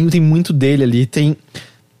 tem muito dele ali. Tem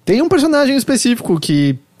um personagem específico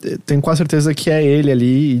que tenho quase certeza que é ele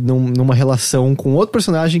ali numa relação com outro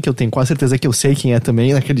personagem que eu tenho quase certeza que eu sei quem é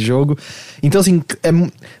também naquele jogo. Então, assim,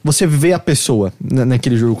 você vê a pessoa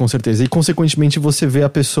naquele jogo, com certeza. E, consequentemente, você vê a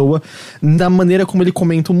pessoa da maneira como ele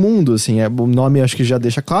comenta o mundo, assim. O nome acho que já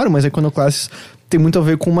deixa claro, mas Iconoclasts tem muito a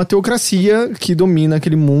ver com uma teocracia que domina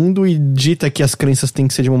aquele mundo e dita que as crenças têm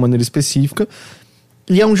que ser de uma maneira específica.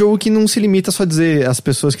 E é um jogo que não se limita só a dizer as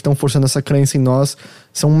pessoas que estão forçando essa crença em nós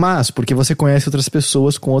são más, porque você conhece outras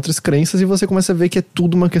pessoas com outras crenças e você começa a ver que é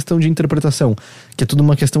tudo uma questão de interpretação, que é tudo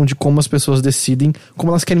uma questão de como as pessoas decidem,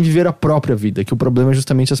 como elas querem viver a própria vida, que o problema é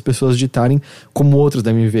justamente as pessoas ditarem como outros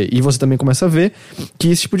devem viver. E você também começa a ver que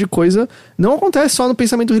esse tipo de coisa não acontece só no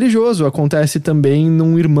pensamento religioso, acontece também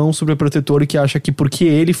num irmão sobreprotetor que acha que porque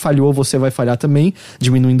ele falhou, você vai falhar também,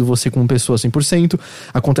 diminuindo você como pessoa 100%.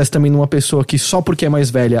 Acontece também numa pessoa que só porque é mais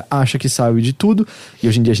velha acha que sabe de tudo, e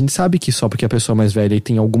hoje em dia a gente sabe que só porque a pessoa é mais velha e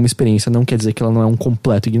tem alguma experiência não quer dizer que ela não é um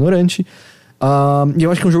completo ignorante. E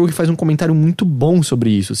eu acho que é um jogo que faz um comentário muito bom sobre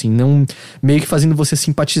isso, assim, não, meio que fazendo você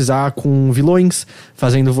simpatizar com vilões,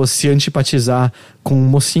 fazendo você antipatizar com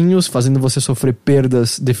mocinhos, fazendo você sofrer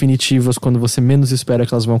perdas definitivas quando você menos espera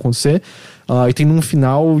que elas vão acontecer, e tem um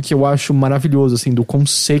final que eu acho maravilhoso, assim, do quão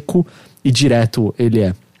seco e direto ele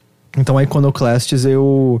é. Então a Iconoclasts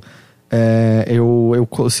eu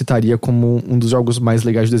citaria como um dos jogos mais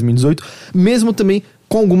legais de 2018, mesmo também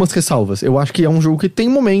com algumas ressalvas. Eu acho que é um jogo que tem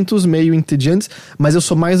momentos meio entediantes, mas eu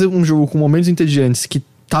sou mais um jogo com momentos entediantes que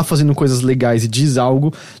tá fazendo coisas legais e diz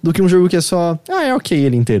algo, do que um jogo que é só, é ok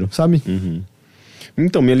ele inteiro, sabe?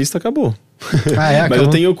 Então, minha lista acabou. Mas eu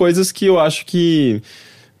tenho coisas que eu acho que,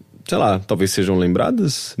 sei lá, talvez sejam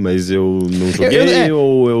lembradas, mas eu não joguei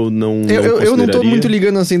ou eu não eu não tô muito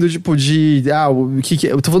ligando assim do tipo de...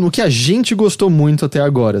 eu tô falando o que a gente gostou muito até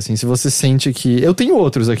agora, assim. Se você sente que... Eu tenho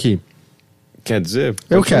outros aqui. Quer dizer?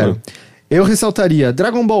 Eu quero. Eu ressaltaria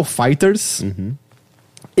Dragon Ball FighterZ.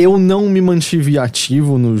 Eu não me mantive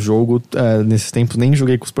ativo no jogo nesses tempos, nem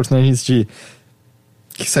joguei com os personagens que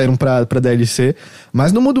saíram pra DLC,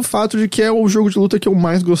 mas não muda o fato de que é o jogo de luta que eu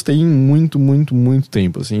mais gostei em muito, muito, muito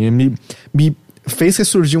tempo, assim. Me fez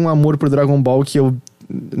ressurgir um amor pro Dragon Ball que eu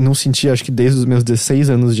não senti, acho que desde os meus 16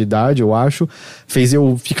 anos de idade, eu acho. Fez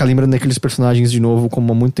eu ficar lembrando daqueles personagens de novo,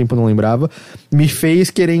 como há muito tempo eu não lembrava. Me fez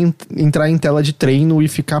querer entrar em tela de treino e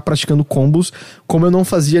ficar praticando combos, como eu não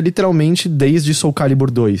fazia literalmente desde Soul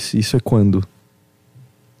Calibur 2. Isso é quando?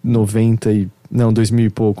 2000 e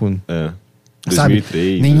pouco. 2003, sabe?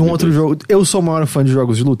 Nenhum 2002. outro jogo... Eu sou o maior fã de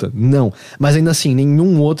jogos de luta? Não. Mas ainda assim,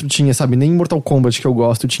 nenhum outro tinha, sabe? Nem Mortal Kombat que eu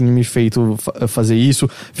gosto tinha me feito fazer isso.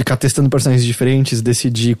 Ficar testando personagens diferentes,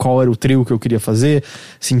 decidir qual era o trio que eu queria fazer.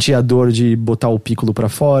 Sentir a dor de botar o Piccolo pra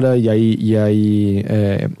fora e aí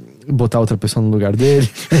botar outra pessoa no lugar dele.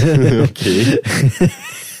 Ok.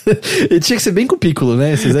 E tinha que ser bem com o Piccolo,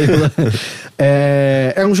 né?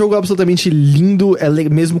 É um jogo absolutamente lindo.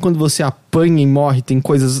 Mesmo quando você apanha e morre, tem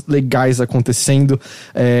coisas legais acontecendo,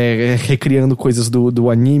 recriando coisas do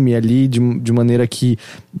anime ali de maneira que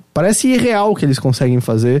parece irreal que eles conseguem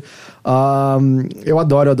fazer. Eu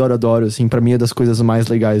adoro, assim, pra mim é das coisas mais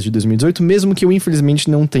legais de 2018, mesmo que eu infelizmente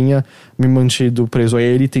não tenha me mantido preso a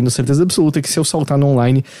ele, tendo certeza absoluta que se eu saltar no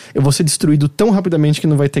online, eu vou ser destruído tão rapidamente que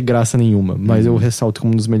não vai ter graça nenhuma, mas eu ressalto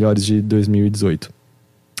como um dos melhores de 2018.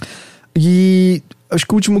 E acho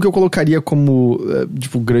que o último que eu colocaria como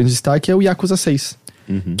grande destaque é o Yakuza 6.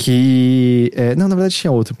 Que... não, na verdade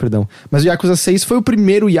tinha outro, perdão. Mas o Yakuza 6 foi o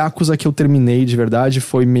primeiro Yakuza que eu terminei de verdade.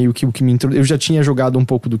 Foi meio que o que me introduziu. Eu já tinha jogado um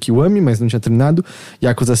pouco do Kiwami, mas não tinha terminado.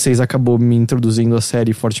 Yakuza 6 acabou me introduzindo à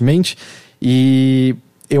série fortemente. E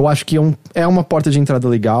eu acho que é uma porta de entrada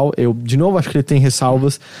legal. Eu, de novo, acho que ele tem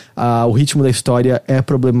ressalvas. O ritmo da história é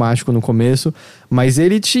problemático no começo, mas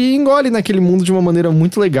ele te engole naquele mundo de uma maneira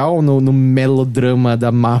muito legal, no melodrama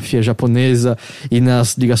da máfia japonesa e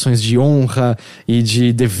nas ligações de honra e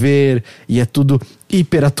de dever, e é tudo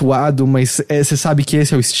hiper atuado, mas você sabe que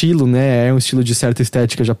esse é o estilo, né? É um estilo de certa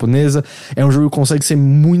estética japonesa. É um jogo que consegue ser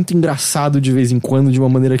muito engraçado de vez em quando, de uma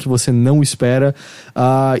maneira que você não espera,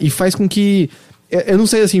 e faz com que... Eu não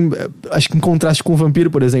sei, assim, acho que em contraste com o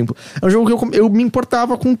Vampiro, por exemplo, é um jogo que eu me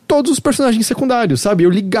importava com todos os personagens secundários, sabe? Eu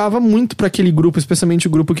ligava muito pra aquele grupo, especialmente o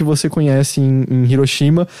grupo que você conhece em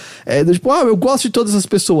Hiroshima. Eu gosto de todas as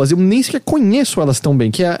pessoas, eu nem sequer conheço elas tão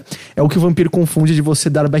bem, que é o que o Vampiro confunde de você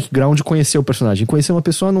dar background e conhecer o personagem. Conhecer uma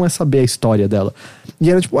pessoa não é saber a história dela. E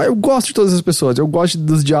era eu gosto de todas as pessoas, eu gosto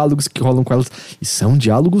dos diálogos que rolam com elas, e são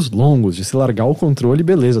diálogos longos, de você largar o controle,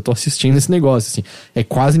 beleza, tô assistindo esse negócio, assim. É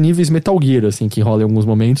quase níveis Metal Gear, assim, que rola em alguns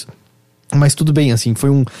momentos, mas tudo bem, assim, foi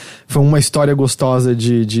uma história gostosa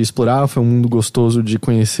de explorar, foi um mundo gostoso de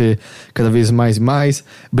conhecer cada vez mais e mais,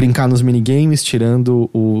 brincar nos minigames, tirando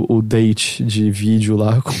o date de vídeo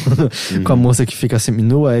lá com a moça que fica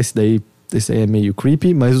seminua. Esse daí é meio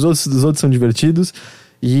creepy, mas os outros são divertidos.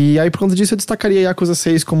 E aí, por conta disso, eu destacaria Yakuza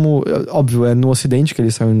 6 como... Óbvio, é no Ocidente, que ele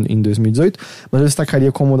saiu em 2018, mas eu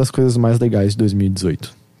destacaria como uma das coisas mais legais de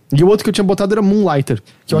 2018. E o outro que eu tinha botado era Moonlighter,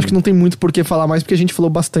 que eu acho que não tem muito por que falar mais, porque a gente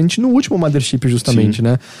falou bastante no último Mothership, justamente, Sim.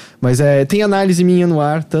 né? Mas tem análise minha no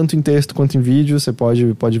ar, tanto em texto quanto em vídeo, você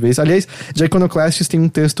pode ver isso. Aliás, de Iconoclasts tem um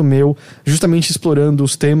texto meu justamente explorando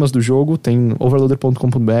os temas do jogo, tem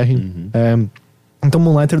overloader.com.br. Então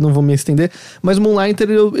Moonlighter não vou me estender, mas Moonlighter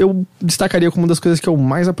eu destacaria como uma das coisas que eu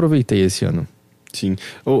mais aproveitei esse ano. Sim.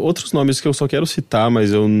 Outros nomes que eu só quero citar,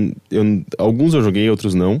 mas alguns eu joguei,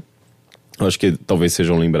 outros não. Eu acho que talvez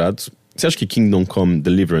sejam lembrados. Você acha que Kingdom Come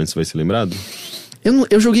Deliverance vai ser lembrado?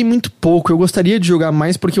 Eu joguei muito pouco, eu gostaria de jogar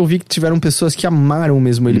mais porque eu vi que tiveram pessoas que amaram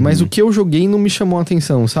mesmo ele, mas o que eu joguei não me chamou a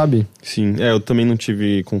atenção, sabe? Sim, eu também não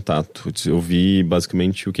tive contato. Eu vi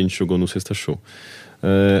basicamente o que a gente jogou no Sexta Show.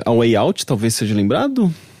 A Way Out talvez seja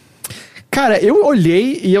lembrado? Cara, eu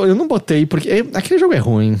olhei e eu não botei, porque aquele jogo é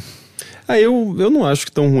ruim. Eu não acho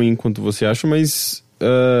que tão ruim quanto você acha, mas...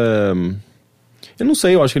 eu não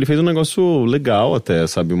sei, eu acho que ele fez um negócio legal até,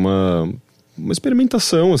 sabe? Uma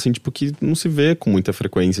experimentação, assim, tipo, que não se vê com muita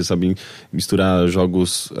frequência, sabe? Misturar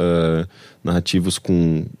jogos narrativos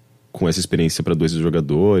com essa experiência para 2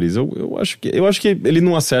 jogadores. Eu acho que ele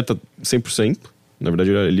não acerta 100%. Na verdade,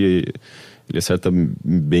 ele Ele acerta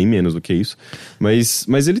bem menos do que isso.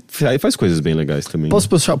 Mas ele faz coisas bem legais também. Posso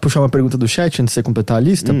puxar uma pergunta do chat antes de você completar a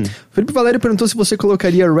lista? Felipe Valério perguntou se você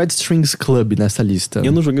colocaria Red Strings Club nessa lista.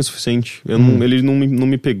 Eu não joguei o suficiente. Ele não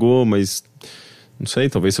me pegou, mas... Não sei,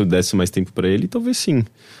 talvez se eu desse mais tempo pra ele, talvez sim.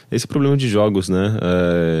 Esse é o problema de jogos, né?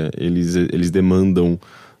 Eles demandam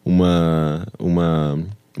uma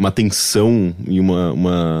atenção e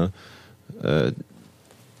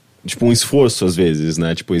tipo um esforço às vezes,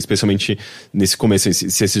 né? Tipo, especialmente nesse começo,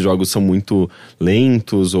 se esses jogos são muito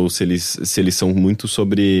lentos ou se eles são muito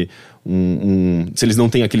sobre se eles não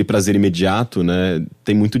têm aquele prazer imediato, né?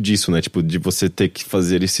 Tem muito disso, né? Tipo, de você ter que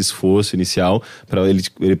fazer esse esforço inicial pra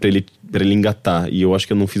ele engatar. E eu acho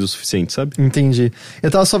que eu não fiz o suficiente, sabe? Entendi. Eu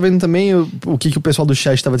tava só vendo também o que o pessoal do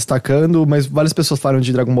chat estava destacando, mas várias pessoas falaram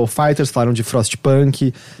de Dragon Ball FighterZ, falaram de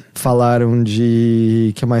Frostpunk, falaram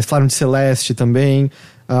de... que mais? Falaram de Celeste também.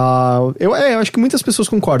 Eu acho que muitas pessoas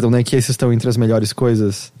concordam, né? Que esses estão entre as melhores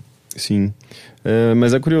coisas. Sim.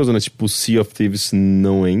 Mas é curioso, né? Tipo, Sea of Thieves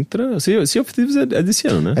não entra. Sea of Thieves é desse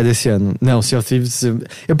ano, né? É desse ano. Não, Sea of Thieves...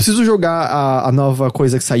 Eu preciso jogar a nova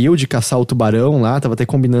coisa que saiu de caçar o tubarão lá. Tava até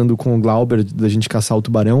combinando com o Glauber da gente caçar o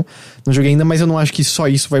tubarão. Não joguei ainda, mas eu não acho que só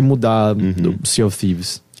isso vai mudar do Sea of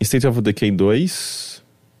Thieves. State of Decay 2...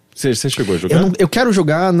 Você chegou a jogar? Eu quero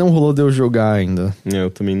jogar, não rolou de eu jogar ainda. Eu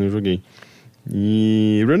também não joguei.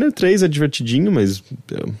 E Runner 3 é divertidinho, mas...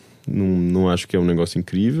 Não acho que é um negócio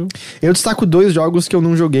incrível. Eu destaco 2 jogos que eu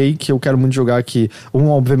não joguei, que eu quero muito jogar aqui. Um,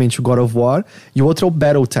 obviamente, o God of War, e o outro é o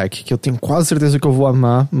Battletech, que eu tenho quase certeza que eu vou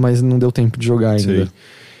amar, mas não deu tempo de jogar ainda. Sei.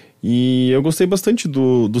 E eu gostei bastante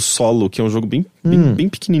do Solo, que é um jogo bem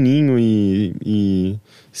pequenininho e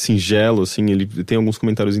singelo, assim. Ele tem alguns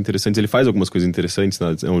comentários interessantes, ele faz algumas coisas interessantes,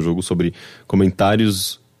 né? É um jogo sobre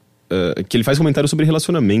comentários... que ele faz comentários sobre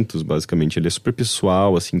relacionamentos, basicamente. Ele é super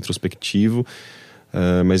pessoal, assim, introspectivo.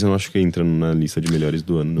 Mas eu não acho que entra na lista de melhores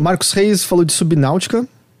do ano. Não. Marcos Reis falou de Subnáutica.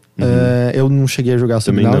 Eu não cheguei a jogar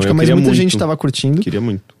Subnáutica, não, mas muita muito. gente tava curtindo. Queria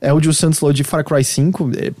muito. O Gil Santos falou de Far Cry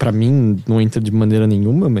 5. Pra mim, não entra de maneira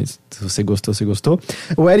nenhuma, mas se você gostou, você gostou.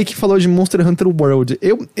 O Eric falou de Monster Hunter World.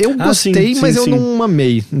 Eu gostei, mas eu não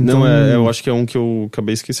amei. Então... Não, eu acho que é um que eu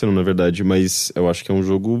acabei esquecendo, na verdade. Mas eu acho que é um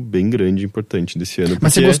jogo bem grande e importante desse ano.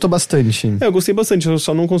 Mas você gostou bastante? Eu gostei bastante. Eu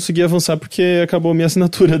só não consegui avançar porque acabou a minha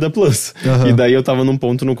assinatura da Plus. E daí eu tava num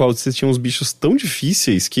ponto no qual vocês tinham uns bichos tão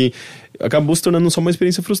difíceis que... acabou se tornando só uma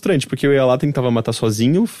experiência frustrante, porque eu ia lá, tentava matar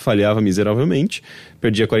sozinho, falhava miseravelmente,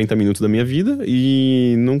 perdia 40 minutos da minha vida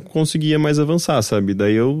e não conseguia mais avançar, sabe?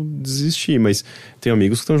 Daí eu desisti, mas tenho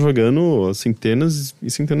amigos que estão jogando centenas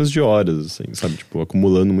e centenas de horas, assim, sabe? Tipo,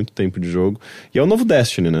 acumulando muito tempo de jogo. E é o novo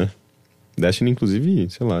Destiny, né? Destiny, inclusive,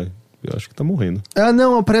 sei lá... eu acho que tá morrendo.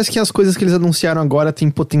 Não, parece que as coisas que eles anunciaram agora têm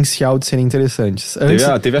potencial de serem interessantes.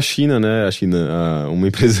 Teve a China, né? Uma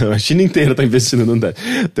empresa... A China inteira tá investindo no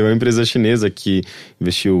Destiny. Tem uma empresa chinesa que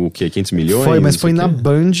investiu, o quê? 500 milhões? Mas foi na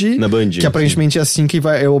Band. Na Band. Que aparentemente é assim que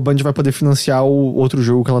o Band vai poder financiar o outro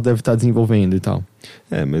jogo que ela deve estar desenvolvendo e tal.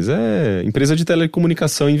 Mas é empresa de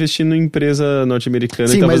telecomunicação investindo em empresa norte-americana.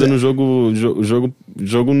 Sim, e tá fazendo jogo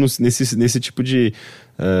nesse tipo de...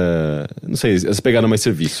 não sei, eles pegaram mais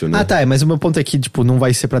serviço, né? Mas o meu ponto é que, tipo, não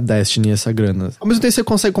vai ser pra Destiny essa grana. Ao mesmo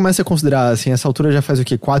tempo você começa a considerar, assim, essa altura já faz o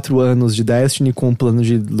quê? 4 anos de Destiny com um plano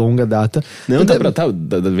de longa data. Não,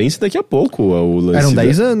 vence daqui a pouco o lance. Eram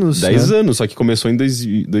 10 anos. 10 anos, só que começou em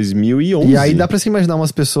 2011. E aí dá pra se imaginar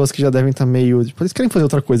umas pessoas que já devem estar meio... Tipo, eles querem fazer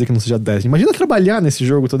outra coisa que não seja Destiny. Imagina trabalhar nesse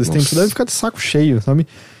jogo todo esse tempo, você deve ficar de saco cheio, sabe?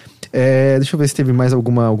 Deixa eu ver se teve mais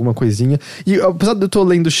alguma coisinha. E apesar de eu tô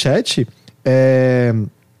lendo o chat...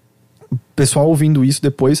 pessoal ouvindo isso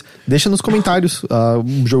depois, deixa nos comentários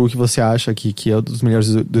um jogo que você acha que é um dos melhores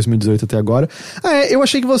de 2018 até agora. Eu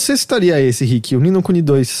achei que você citaria esse, Rick, o Ni no Kuni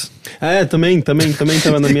 2. Também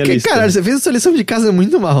tava na minha lista. Caralho, você fez a sua lição de casa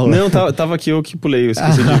muito mal. Não, tava aqui, eu que pulei, eu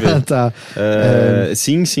esqueci de ver. Tá.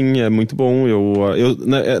 Sim, é muito bom.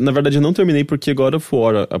 Na verdade, eu não terminei porque God of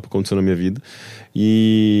War aconteceu na minha vida.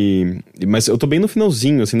 Mas eu tô bem no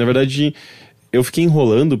finalzinho, assim, na verdade... Eu fiquei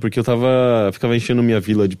enrolando porque eu ficava enchendo minha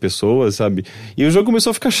vila de pessoas, sabe? E o jogo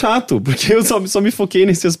começou a ficar chato, porque eu só me foquei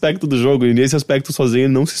nesse aspecto do jogo, e nesse aspecto sozinho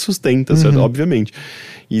ele não se sustenta, certo? Obviamente.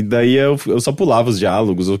 E daí eu só pulava os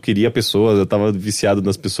diálogos, eu queria pessoas, eu tava viciado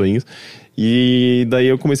nas pessoinhas. E daí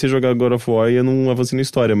eu comecei a jogar God of War e eu não avancei na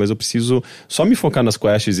história, mas eu preciso só me focar nas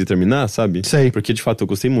quests e terminar, sabe? Sei. Porque de fato eu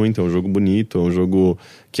gostei muito, é um jogo bonito, é um jogo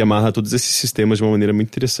que amarra todos esses sistemas de uma maneira muito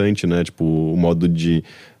interessante, né? Tipo, o modo de...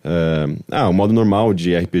 o modo normal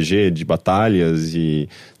de RPG, de batalhas e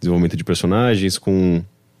desenvolvimento de personagens com...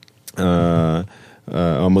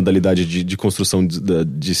 a modalidade de construção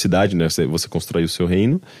de cidade, né? Você constrói o seu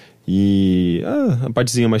reino. E a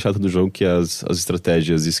partezinha mais chata do jogo, que é as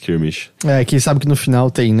estratégias e skirmish. Que sabe que no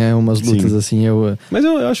final tem, né, umas lutas. Sim. Assim, Mas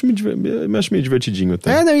eu acho meio divertidinho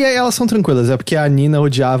até. Não, e elas são tranquilas, porque a Nina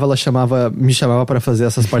odiava, me chamava pra fazer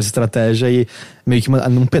essas partes de estratégia e meio que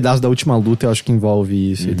num pedaço da última luta eu acho que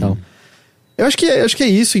envolve isso e tal. Eu acho que é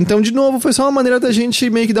isso. Então, de novo, foi só uma maneira da gente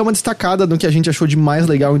meio que dar uma destacada no que a gente achou de mais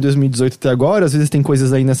legal em 2018 até agora. Às vezes tem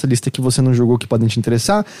coisas aí nessa lista que você não jogou que podem te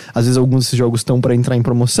interessar. Às vezes alguns desses jogos estão pra entrar em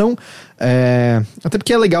promoção. Até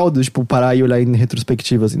porque é legal, tipo, parar e olhar em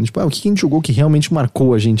retrospectiva, assim. Tipo, o que a gente jogou que realmente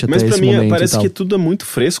marcou a gente até esse momento. Mas pra mim parece que tudo é muito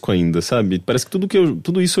fresco ainda, sabe? Parece que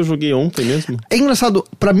tudo isso eu joguei ontem mesmo. É engraçado,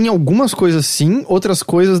 pra mim algumas coisas sim, outras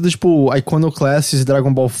coisas do tipo Iconoclasts,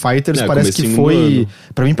 Dragon Ball Fighters, parece que foi...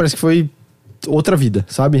 Pra mim parece que foi outra vida,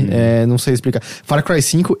 sabe? Não sei explicar. Far Cry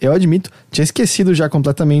 5, eu admito, tinha esquecido já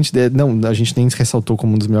completamente. Não, a gente nem ressaltou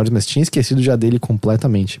como um dos melhores, mas tinha esquecido já dele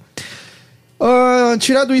completamente.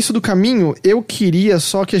 Tirado isso do caminho, eu queria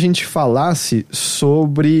só que a gente falasse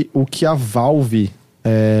sobre o que a Valve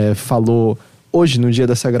falou hoje, no dia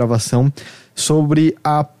dessa gravação, sobre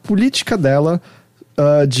a política dela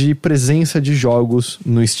de presença de jogos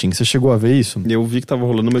no Steam. Você chegou a ver isso? Eu vi que tava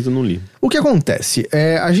rolando, mas eu não li. O que acontece?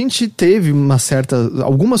 A gente teve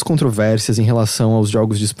algumas controvérsias em relação aos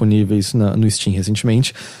jogos disponíveis no Steam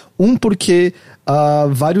recentemente. Porque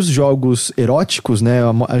vários jogos eróticos, né?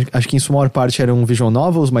 Acho que em sua maior parte eram visual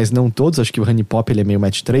novels, mas não todos. Acho que o Honey Pop ele é meio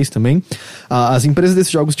match 3 também. As empresas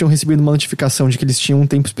desses jogos tinham recebido uma notificação de que eles tinham um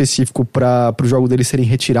tempo específico para o jogo deles serem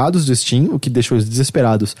retirados do Steam, o que deixou eles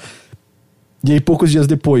desesperados. E aí, poucos dias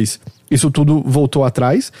depois, isso tudo voltou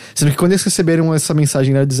atrás. Sendo que quando eles receberam essa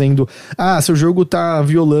mensagem, né, dizendo: seu jogo tá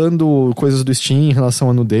violando coisas do Steam em relação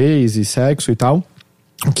a nudez e sexo e tal,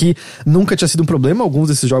 o que nunca tinha sido um problema. Alguns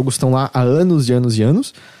desses jogos estão lá há anos e anos e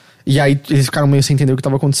anos. E aí eles ficaram meio sem entender o que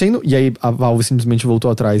estava acontecendo. E aí a Valve simplesmente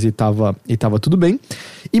voltou atrás e tava tudo bem.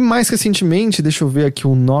 E mais recentemente, deixa eu ver aqui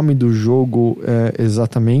o nome do jogo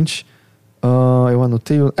exatamente. Eu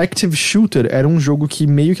anotei. Active Shooter era um jogo que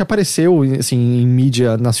meio que apareceu assim, em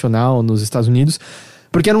mídia nacional nos Estados Unidos,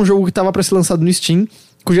 porque era um jogo que estava para ser lançado no Steam,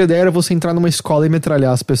 cuja ideia era você entrar numa escola e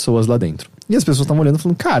metralhar as pessoas lá dentro. E as pessoas estavam olhando e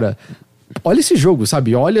falando: cara, olha esse jogo,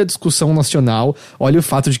 sabe? Olha a discussão nacional, olha o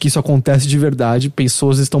fato de que isso acontece de verdade,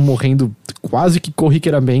 pessoas estão morrendo quase que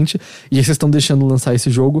corriqueiramente, e aí vocês estão deixando lançar esse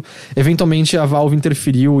jogo. Eventualmente a Valve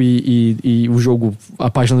interferiu e o jogo, a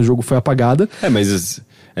página do jogo foi apagada. Mas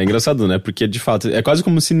é engraçado, né? Porque, de fato, é quase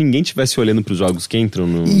como se ninguém estivesse olhando pros jogos que entram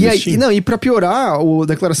no Steam. E pra piorar, a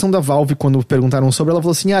declaração da Valve, quando perguntaram sobre, ela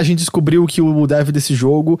falou assim: a gente descobriu que o dev desse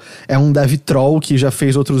jogo é um dev troll que já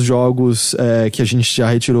fez outros jogos que a gente já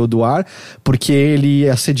retirou do ar, porque ele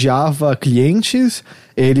assediava clientes,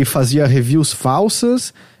 ele fazia reviews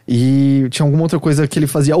falsas e tinha alguma outra coisa que ele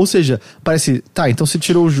fazia. Ou seja, parece, então você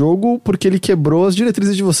tirou o jogo porque ele quebrou as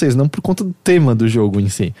diretrizes de vocês, não por conta do tema do jogo em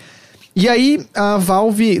si. E aí, a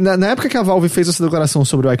Valve, na época que a Valve fez essa declaração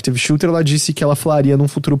sobre o Active Shooter, ela disse que ela falaria num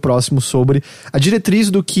futuro próximo sobre a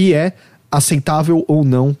diretriz do que é aceitável ou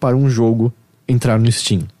não para um jogo entrar no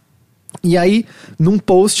Steam. E aí, num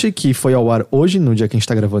post que foi ao ar hoje, no dia que a gente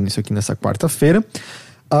tá gravando isso aqui nessa quarta-feira,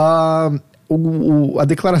 a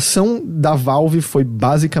declaração da Valve foi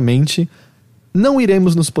basicamente: não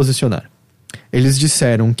iremos nos posicionar. Eles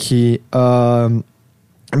disseram que...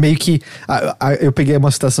 meio que, eu peguei uma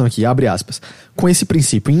citação aqui, abre aspas: com esse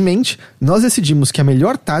princípio em mente, nós decidimos que a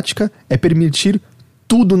melhor tática é permitir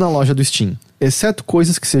tudo na loja do Steam, exceto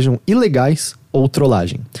coisas que sejam ilegais ou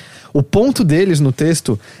trollagem. O ponto deles no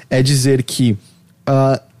texto é dizer que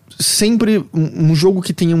sempre um jogo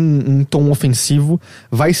que tenha um tom ofensivo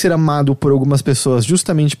vai ser amado por algumas pessoas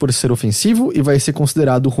justamente por ser ofensivo e vai ser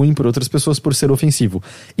considerado ruim por outras pessoas por ser ofensivo.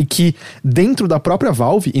 E que dentro da própria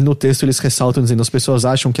Valve, e no texto eles ressaltam dizendo: as pessoas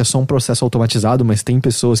acham que é só um processo automatizado, mas tem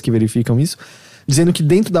pessoas que verificam isso, dizendo que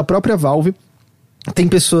dentro da própria Valve tem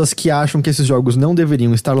pessoas que acham que esses jogos não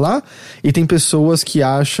deveriam estar lá, e tem pessoas que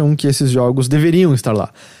acham que esses jogos deveriam estar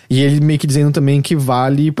lá. E ele meio que dizendo também que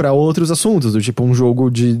vale para outros assuntos, do tipo, um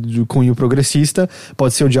jogo de cunho progressista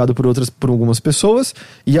pode ser odiado por algumas pessoas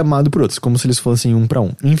e amado por outras, como se eles fossem um para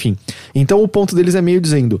um. Enfim. Então o ponto deles é meio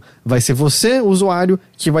dizendo: vai ser você, usuário,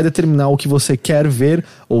 que vai determinar o que você quer ver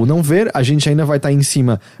ou não ver. A gente ainda vai estar em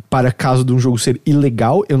cima para caso de um jogo ser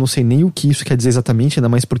ilegal. Eu não sei nem o que isso quer dizer exatamente, ainda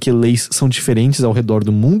mais porque leis são diferentes ao redor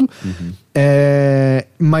do mundo.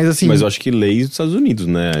 Mas assim... Mas eu acho que leis dos Estados Unidos,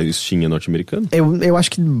 né? A Steam é norte-americano. Eu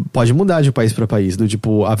acho que pode mudar de país para país. Do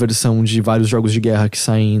tipo, a versão de vários jogos de guerra que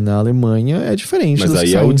saem na Alemanha é diferente. Mas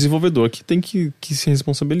aí é o desenvolvedor que tem que se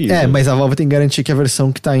responsabiliza. Mas a Valve tem que garantir que a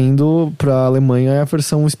versão que tá indo pra Alemanha é a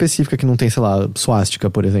versão específica, que não tem, sei lá, suástica,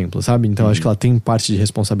 por exemplo, sabe? Então acho que ela tem parte de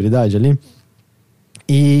responsabilidade ali.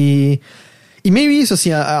 E meio isso,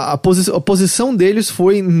 assim, a posição deles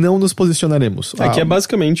foi não nos posicionaremos. Que é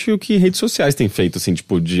basicamente o que redes sociais têm feito, assim,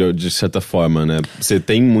 tipo, de certa forma, né? Você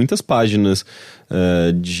tem muitas páginas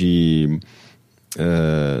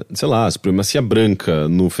sei lá, supremacia branca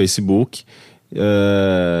no Facebook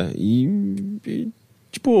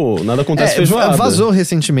tipo, nada acontece feijoada. Vazou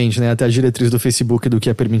recentemente, né, até a diretriz do Facebook do que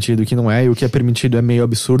é permitido e o que não é, e o que é permitido é meio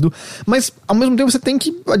absurdo, mas ao mesmo tempo você tem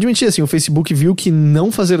que admitir, assim, o Facebook viu que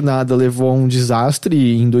não fazer nada levou a um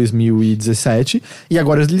desastre em 2017, e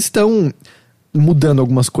agora eles estão mudando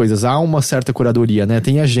algumas coisas. Há uma certa curadoria, né?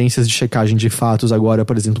 Tem agências de checagem de fatos agora,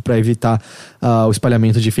 por exemplo, para evitar o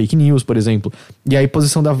espalhamento de fake news, por exemplo. E aí a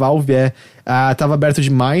posição da Valve tava aberto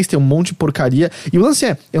demais, tem um monte de porcaria. E o lance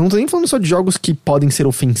eu não tô nem falando só de jogos que podem ser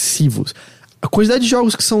ofensivos. A quantidade de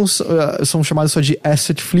jogos que são chamados só de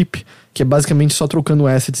asset flip, que é basicamente só trocando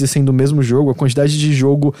assets e sendo o mesmo jogo, a quantidade de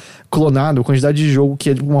jogo clonado, a quantidade de jogo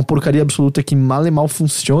que é uma porcaria absoluta que mal e mal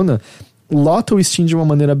funciona, lota o Steam de uma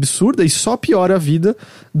maneira absurda e só piora a vida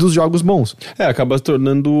dos jogos bons. Acaba se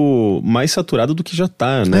tornando mais saturado do que já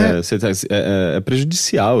tá, né? É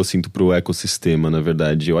prejudicial, eu sinto, pro ecossistema, na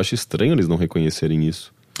verdade. Eu acho estranho eles não reconhecerem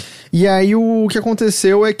isso. E aí o que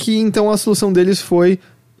aconteceu é que, então, a solução deles foi: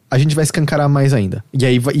 a gente vai escancarar mais ainda. E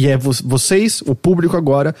aí é vocês, o público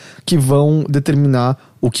agora, que vão determinar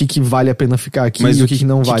o que vale a pena ficar aqui. Mas e o que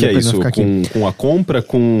não vale a pena ficar aqui. Com a compra,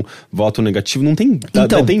 com voto negativo? Não tem,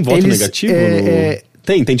 então, tem voto negativo?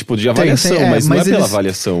 Tem tipo de avaliação, mas não é pela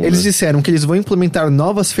avaliação. Eles disseram que eles vão implementar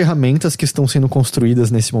novas ferramentas que estão sendo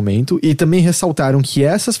construídas nesse momento, e também ressaltaram que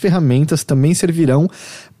essas ferramentas também servirão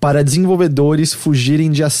para desenvolvedores fugirem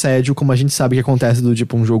de assédio, como a gente sabe que acontece do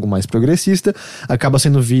tipo um jogo mais progressista, acaba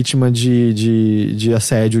sendo vítima de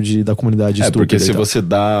assédio da comunidade estúpida. Porque se você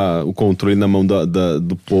dá o controle na mão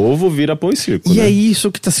do povo, vira pão e circo, E né? é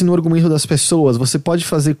isso que está sendo o argumento das pessoas. Você pode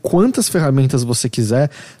fazer quantas ferramentas você quiser.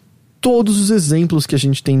 Todos os exemplos que a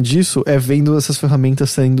gente tem disso é vendo essas ferramentas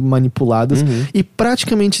sendo manipuladas e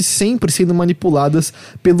praticamente sempre sendo manipuladas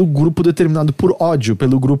pelo grupo determinado por ódio,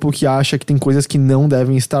 pelo grupo que acha que tem coisas que não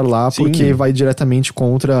devem estar lá. Sim. Porque vai diretamente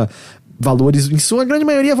contra valores, em sua grande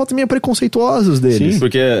maioria, volta meio preconceituosos deles. Sim,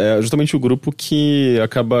 porque é justamente o grupo que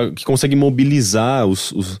consegue mobilizar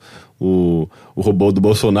o robô do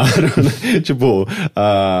Bolsonaro, né? Tipo,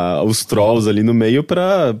 os trolls ali no meio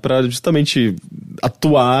pra justamente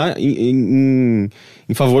atuar em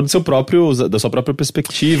favor da sua própria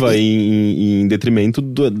perspectiva, em detrimento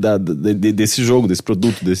desse jogo, desse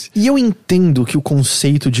produto. E eu entendo que o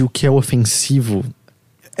conceito de o que é ofensivo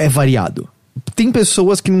é variado. Tem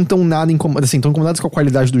pessoas que não estão nada incomodadas, assim, estão incomodadas com a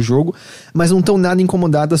qualidade do jogo, mas não estão nada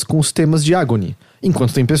incomodadas com os temas de Agony.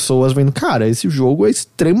 Enquanto tem pessoas vendo, cara, esse jogo é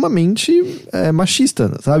extremamente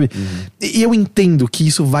machista, sabe? E eu entendo que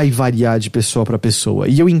isso vai variar de pessoa pra pessoa.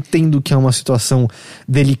 E eu entendo que é uma situação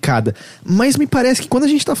delicada. Mas me parece que quando a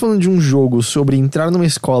gente tá falando de um jogo sobre entrar numa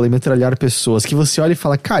escola e metralhar pessoas, que você olha e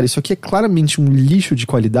fala, cara, isso aqui é claramente um lixo de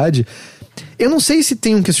qualidade, eu não sei se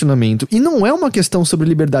tem um questionamento. E não é uma questão sobre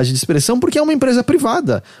liberdade de expressão, porque é uma empresa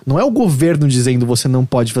privada. Não é o governo dizendo você não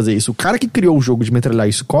pode fazer isso. O cara que criou o jogo de metralhar a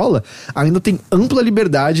escola ainda tem ampla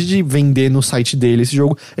liberdade de vender no site dele esse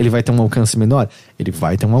jogo. Ele vai ter um alcance menor? Ele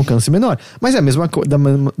vai ter um alcance menor. Mas é a mesma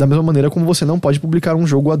da mesma maneira como você não pode publicar um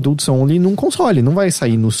jogo adults only num console. Não vai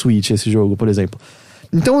sair no Switch esse jogo, por exemplo.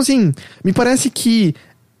 Então, assim, me parece que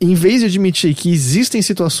em vez de admitir que existem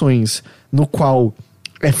situações no qual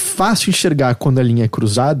é fácil enxergar quando a linha é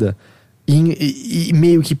cruzada, e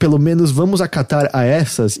meio que pelo menos vamos acatar a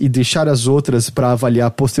essas e deixar as outras pra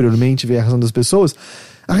avaliar posteriormente, ver a reação das pessoas,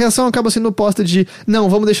 a reação acaba sendo oposta de não,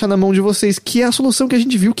 vamos deixar na mão de vocês, que é a solução que a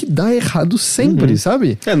gente viu que dá errado sempre,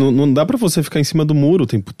 sabe? Não dá pra você ficar em cima do muro o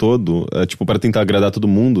tempo todo, tipo, pra tentar agradar todo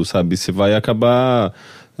mundo, sabe? Você vai acabar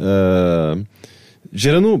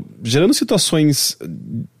gerando situações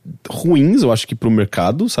ruins, eu acho que pro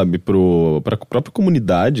mercado, sabe? Pra própria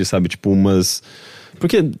comunidade, sabe? Tipo,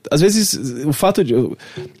 porque, às vezes, o fato de...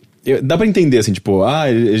 Dá pra entender, assim, tipo, a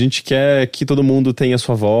gente quer que todo mundo tenha a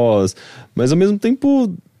sua voz, mas ao mesmo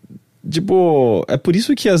tempo, tipo, é por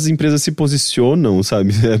isso que as empresas se posicionam,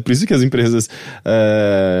 sabe? É por isso que as empresas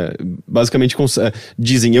basicamente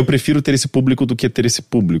dizem, eu prefiro ter esse público do que ter esse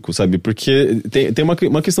público, sabe? Porque tem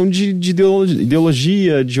uma questão de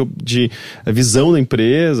ideologia, de visão da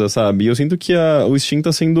empresa, sabe? E eu sinto que o Steam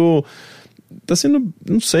tá tá sendo,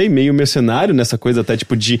 não sei, meio mercenário nessa coisa até,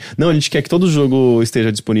 tipo, de... Não, a gente quer que todo jogo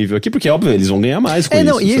esteja disponível aqui, porque, óbvio, eles vão ganhar mais com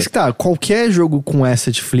isso. E esse que tá, qualquer jogo com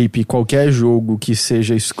asset flip, qualquer jogo que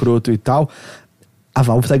seja escroto e tal... A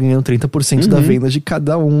Valve tá ganhando 30% da venda de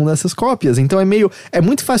cada um dessas cópias. Então é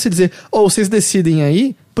muito fácil dizer, vocês decidem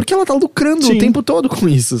aí, porque ela tá lucrando o tempo todo com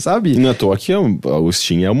isso, sabe? Não é à toa que o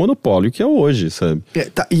Steam é o monopólio que é hoje, sabe?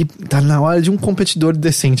 E tá na hora de um competidor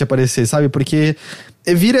decente aparecer, sabe? Porque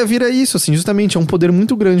vira isso, assim, justamente, é um poder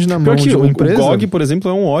muito grande na mão de uma empresa. O GOG, por exemplo,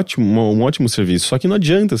 é um ótimo serviço, só que não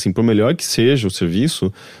adianta, assim, por melhor que seja o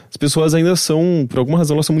serviço, as pessoas ainda são, por alguma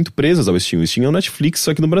razão, elas são muito presas ao Steam. O Steam é o Netflix,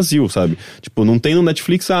 só que no Brasil, sabe? Tipo, não tem no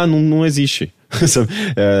Netflix, não existe.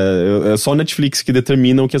 É só o Netflix que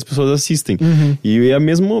determina o que as pessoas assistem. E é a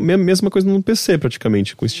mesma coisa no PC,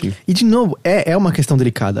 praticamente, com o Steam. E, de novo, é uma questão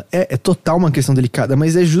delicada. É total uma questão delicada,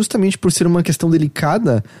 mas é justamente por ser uma questão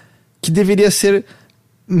delicada que deveria ser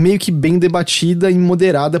meio que bem debatida e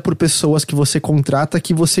moderada por pessoas que você contrata,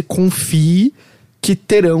 que você confie que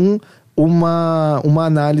terão uma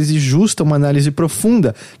análise justa, uma análise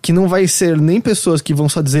profunda, que não vai ser nem pessoas que vão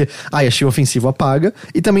só dizer, achei ofensivo, apaga,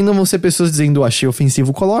 e também não vão ser pessoas dizendo, achei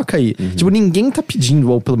ofensivo, coloca aí. Tipo, ninguém tá pedindo,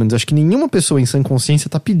 ou pelo menos acho que nenhuma pessoa em sã consciência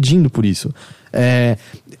tá pedindo por isso.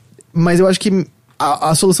 Mas eu acho que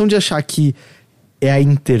a solução de achar que é a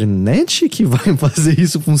internet que vai fazer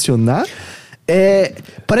isso funcionar...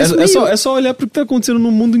 Parece é só olhar pro que tá acontecendo no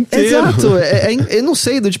mundo inteiro. Exato, eu não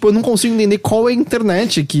sei, eu não consigo entender qual é a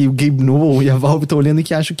internet que o Gabe Newell e a Valve estão olhando e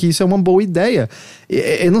que acham que isso é uma boa ideia.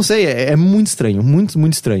 Eu não sei, é muito estranho, muito,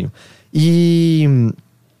 muito estranho. E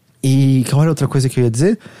qual era outra coisa que eu ia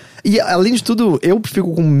dizer? E além de tudo, eu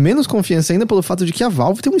fico com menos confiança ainda pelo fato de que a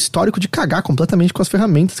Valve tem um histórico de cagar completamente com as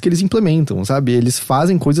ferramentas que eles implementam, sabe? Eles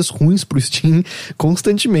fazem coisas ruins pro Steam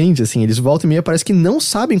constantemente, assim. Eles voltam e meia, parece que não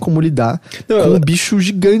sabem como lidar com o bicho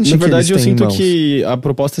gigante que eles têm. Na verdade, eu sinto que a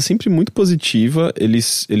proposta é sempre muito positiva.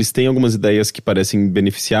 Eles têm algumas ideias que parecem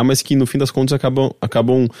beneficiar, mas que no fim das contas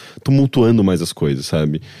acabam tumultuando mais as coisas,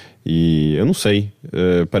 sabe? E eu não sei.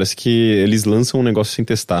 Parece que eles lançam um negócio sem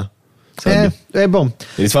testar. Sabe? É bom.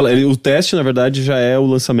 Eles falam, o teste, na verdade, já é o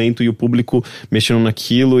lançamento e o público mexendo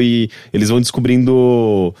naquilo e eles vão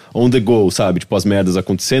descobrindo on the go, sabe? Tipo, as merdas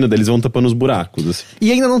acontecendo, daí eles vão tapando os buracos. Assim.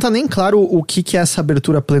 E ainda não tá nem claro o que essa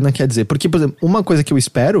abertura plena quer dizer. Porque, por exemplo, uma coisa que eu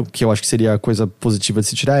espero, que eu acho que seria a coisa positiva de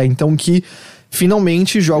se tirar, é então que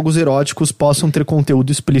finalmente jogos eróticos possam ter conteúdo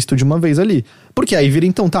explícito de uma vez ali. Porque aí vira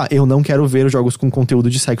então, eu não quero ver jogos com conteúdo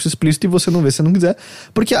de sexo explícito e você não vê se não quiser.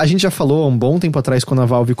 Porque a gente já falou há um bom tempo atrás, quando a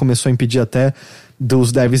Valve começou a impedir até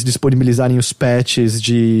dos devs disponibilizarem os patches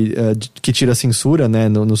que tira a censura, né,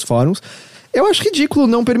 nos fóruns. Eu acho ridículo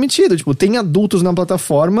não permitido. Tipo, tem adultos na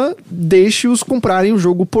plataforma, deixe-os comprarem o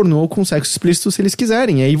jogo pornô com sexo explícito se eles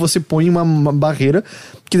quiserem. E aí você põe uma barreira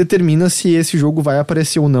que determina se esse jogo vai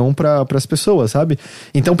aparecer ou não para as pessoas, sabe?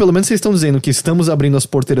 Então, pelo menos vocês estão dizendo que estamos abrindo as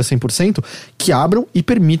porteiras 100%, que abram e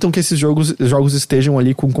permitam que esses jogos estejam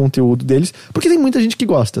ali com o conteúdo deles, porque tem muita gente que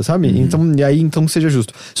gosta, sabe? Então seja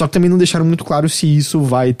justo. Só que também não deixaram muito claro se isso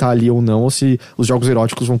vai estar ali ou não, ou se os jogos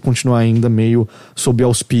eróticos vão continuar ainda meio sob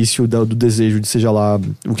auspício do desejo de seja lá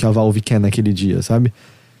o que a Valve quer naquele dia, sabe?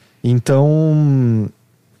 Então,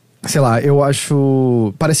 sei lá, eu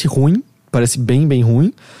acho... Parece ruim, parece bem, bem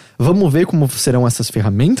ruim. Vamos ver como serão essas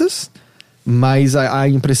ferramentas, mas a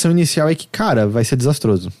impressão inicial é que, cara, vai ser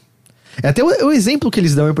desastroso. Até o exemplo que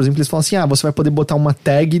eles dão, por exemplo, eles falam assim, você vai poder botar uma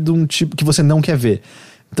tag de um tipo que você não quer ver.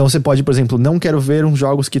 Então você pode, por exemplo, não quero ver uns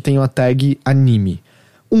jogos que tenham a tag anime.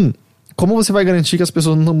 Como você vai garantir que as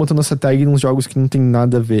pessoas não estão botando essa tag nos jogos que não tem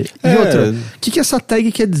nada a ver? E outra, o que essa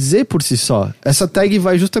tag quer dizer por si só? Essa tag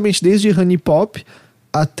vai justamente desde Honey Pop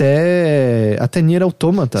até Nier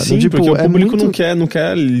Automata. Sim, tipo, porque o público não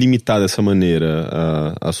quer limitar dessa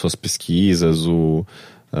maneira as suas pesquisas,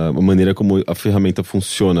 a maneira como a ferramenta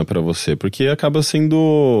funciona para você. Porque acaba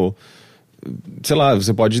sendo... Sei lá,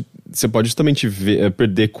 você pode justamente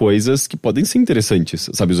perder coisas que podem ser interessantes,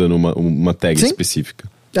 sabe? Usando uma tag específica.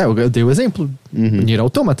 Eu dei o exemplo. Nier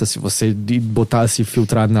Automata. Se você botasse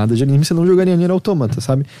filtrar nada de anime, você não jogaria Nier Automata,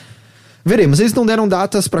 sabe? Veremos. Eles não deram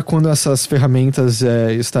datas para quando essas ferramentas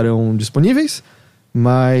estarão disponíveis,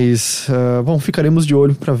 mas ficaremos de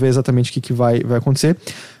olho para ver exatamente o que vai acontecer.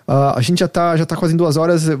 A gente já tá quase em 2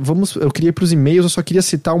 horas. Eu queria ir pros e-mails. Eu só queria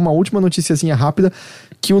citar uma última noticiazinha rápida,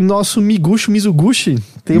 que o nosso Mizuguchi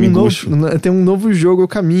tem um novo jogo ao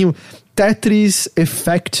caminho. Tetris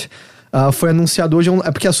Effect foi anunciado hoje.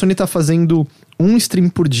 Porque a Sony tá fazendo um stream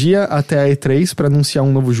por dia até a E3 para anunciar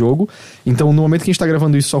um novo jogo. Então, no momento que a gente tá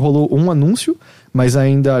gravando isso, só rolou um anúncio, mas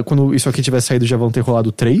ainda, quando isso aqui tiver saído, já vão ter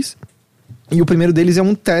rolado 3. E o primeiro deles é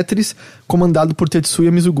um Tetris comandado por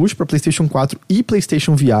Tetsuya Mizuguchi para PlayStation 4 e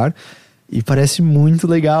PlayStation VR. E parece muito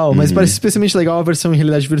legal, mas parece especialmente legal a versão em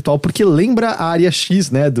realidade virtual, porque lembra a área X,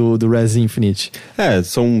 né, do Res Infinite.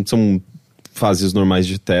 São fases normais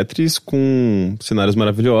de Tetris com cenários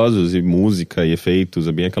maravilhosos e música e efeitos.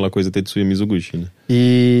 É bem aquela coisa Tetsuya Mizuguchi, né?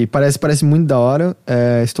 E parece muito da hora,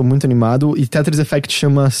 estou muito animado. E Tetris Effect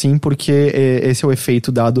chama assim porque esse é o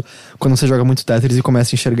efeito dado quando você joga muito Tetris e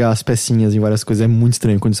começa a enxergar as pecinhas em várias coisas. É muito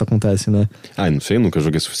estranho quando isso acontece, né? Não sei, eu nunca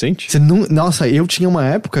joguei o suficiente. Nossa, eu tinha uma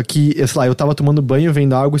época que, sei lá, eu tava tomando banho,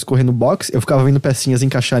 vendo água escorrer no box, eu ficava vendo pecinhas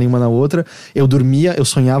encaixarem uma na outra, eu dormia, eu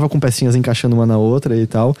sonhava com pecinhas encaixando uma na outra e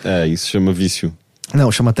tal. Isso chama vício. Não,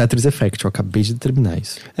 chama Tetris Effect, eu acabei de determinar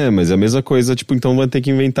isso. Mas é a mesma coisa, tipo, então vai ter que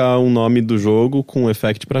inventar um nome do jogo com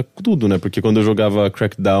effect pra tudo, né? Porque quando eu jogava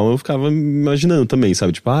Crackdown, eu ficava imaginando também,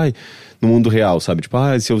 sabe? Tipo, no mundo real, sabe? Tipo,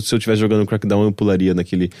 se eu estivesse jogando Crackdown, eu pularia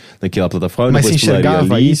naquela plataforma. Mas você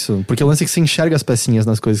enxergava ali. isso? Porque o lance é que você enxerga as pecinhas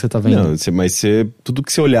nas coisas que você tá vendo. Não, mas tudo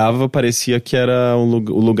que você olhava parecia que era o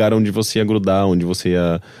lugar onde você ia grudar, onde você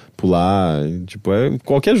ia pular. Tipo,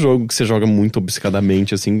 qualquer jogo que você joga muito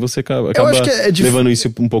obcecadamente, assim, você acaba levando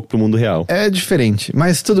isso um pouco pro mundo real. É diferente,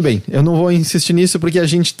 mas tudo bem. Eu não vou insistir nisso porque a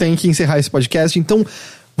gente tem que encerrar esse podcast, então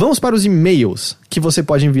vamos para os e-mails que você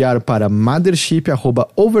pode enviar para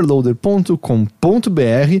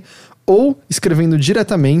mothership@overloader.com.br ou escrevendo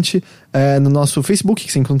diretamente no nosso Facebook,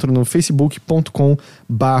 que você encontra no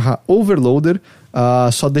facebook.com/overloader.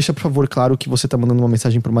 Só deixa, por favor, claro que você está mandando uma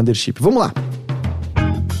mensagem para o Mothership. Vamos lá!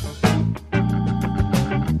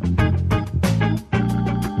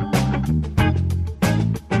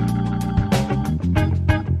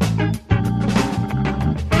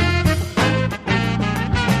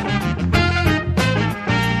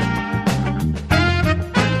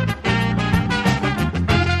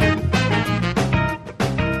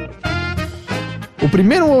 O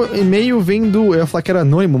primeiro e-mail vem do... Eu ia falar que era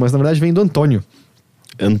anônimo, mas na verdade vem do Antônio.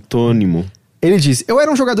 Antônimo. Ele diz: eu era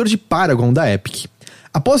um jogador de Paragon da Epic.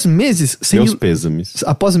 Após meses Meus pêsames.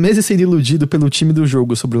 Após meses sendo iludido pelo time do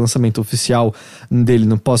jogo sobre o lançamento oficial dele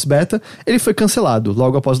no pós-beta, ele foi cancelado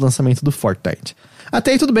logo após o lançamento do Fortnite.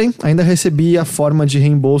 Até aí tudo bem, ainda recebi a forma de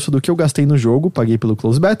reembolso do que eu gastei no jogo, paguei pelo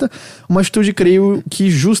close beta, uma atitude creio que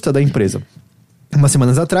justa da empresa. Umas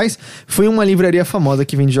semanas atrás, fui em uma livraria famosa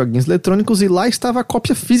que vende joguinhos eletrônicos e lá estava a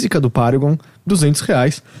cópia física do Paragon,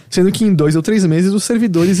 R$200, sendo que em 2 ou 3 meses os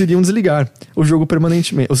servidores iriam desligar o jogo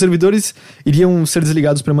permanentemente. Os servidores iriam ser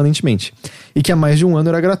desligados permanentemente. E que há mais de um ano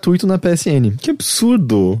era gratuito na PSN. Que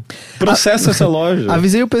absurdo! Processa essa loja.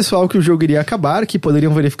 Avisei o pessoal que o jogo iria acabar, que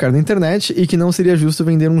poderiam verificar na internet e que não seria justo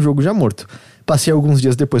vender um jogo já morto. Passei alguns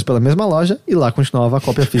dias depois pela mesma loja e lá continuava a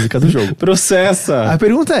cópia física do jogo. Processa! A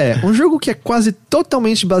pergunta é, um jogo que é quase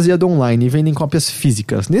totalmente baseado online e vendem cópias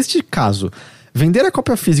físicas, neste caso, vender a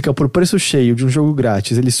cópia física por preço cheio de um jogo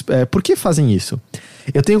grátis, por que fazem isso?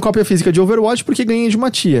 Eu tenho cópia física de Overwatch porque ganhei de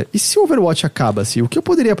uma tia. E se o Overwatch acaba-se, o que eu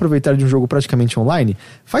poderia aproveitar de um jogo praticamente online?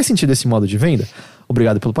 Faz sentido esse modo de venda?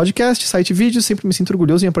 Obrigado pelo podcast, site e vídeo, sempre me sinto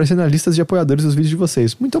orgulhoso em aparecer nas listas de apoiadores dos vídeos de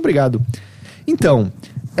vocês. Muito obrigado. Então,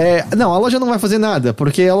 não, a loja não vai fazer nada,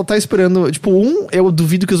 porque ela tá esperando, eu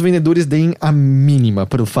duvido que os vendedores deem a mínima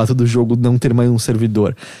pelo fato do jogo não ter mais um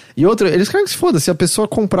servidor. E outra, eles querem que se foda, se a pessoa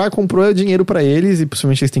comprou é dinheiro pra eles, e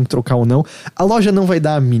possivelmente eles têm que trocar ou não, a loja não vai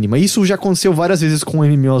dar a mínima. Isso já aconteceu várias vezes com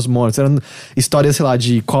MMOs mortos, eram histórias, sei lá,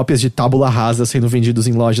 de cópias de tábula rasa sendo vendidos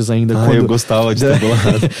em lojas ainda. Eu gostava de tábula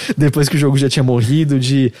rasa. Depois que o jogo já tinha morrido,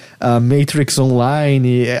 de Matrix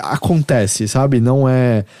Online, acontece, sabe? Não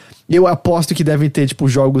é... Eu aposto que devem ter,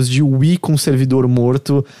 jogos de Wii com servidor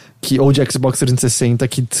morto, ou de Xbox 360,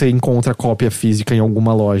 que você encontra cópia física em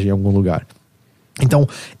alguma loja, em algum lugar. Então,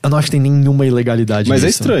 eu não acho que tem nenhuma ilegalidade nisso. Mas é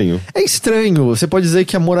estranho. É estranho. Você pode dizer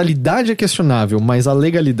que a moralidade é questionável, mas a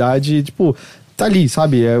legalidade, tá ali,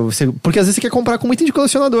 sabe? Porque às vezes você quer comprar como item de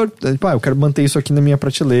colecionador. Eu quero manter isso aqui na minha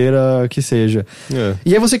prateleira, que seja.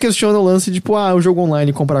 E aí você questiona o lance de, o jogo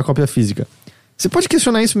online e comprar a cópia física. Você pode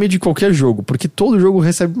questionar isso meio de qualquer jogo, porque todo jogo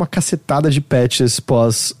recebe uma cacetada de patches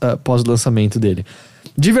pós-lançamento dele.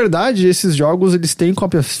 De verdade, esses jogos eles têm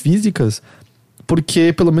cópias físicas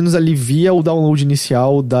porque pelo menos alivia o download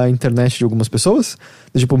inicial da internet de algumas pessoas.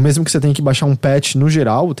 Mesmo que você tenha que baixar um patch no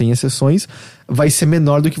geral, tem exceções, vai ser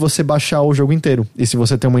menor do que você baixar o jogo inteiro. E se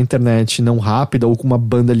você tem uma internet não rápida ou com uma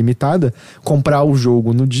banda limitada, comprar o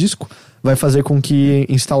jogo no disco vai fazer com que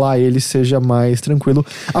instalar ele seja mais tranquilo.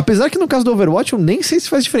 Apesar que no caso do Overwatch eu nem sei se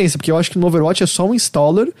faz diferença, porque eu acho que no Overwatch é só um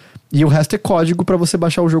installer e o resto é código pra você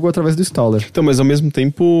baixar o jogo através do installer. Então, mas ao mesmo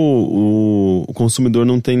tempo o consumidor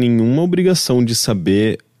não tem nenhuma obrigação de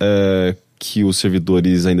saber que os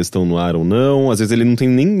servidores ainda estão no ar ou não. Às vezes ele não tem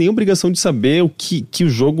nem obrigação de saber o que o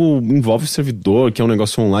jogo envolve o servidor, que é um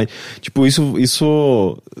negócio online. Tipo,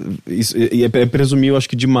 isso é presumir, eu acho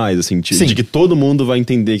que demais, assim, de que todo mundo vai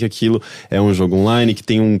entender que aquilo é um jogo online, que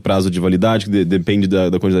tem um prazo de validade, que depende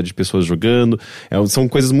da quantidade de pessoas jogando. São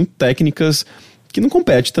coisas muito técnicas que não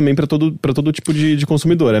compete também para todo tipo de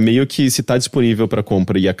consumidor. É meio que se tá disponível para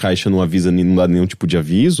compra e a caixa não avisa, não dá nenhum tipo de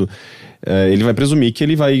aviso, ele vai presumir que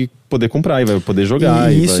ele vai poder comprar e vai poder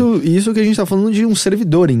jogar. Isso que a gente tá falando de um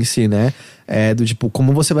servidor em si, né? Do tipo,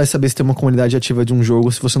 como você vai saber se tem uma comunidade ativa de um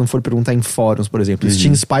jogo se você não for perguntar em fóruns, por exemplo.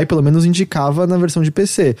 Steam Spy pelo menos indicava na versão de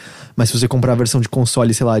PC. Mas se você comprar a versão de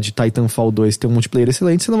console, sei lá, de Titanfall 2, ter um multiplayer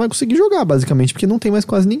excelente, você não vai conseguir jogar, basicamente, porque não tem mais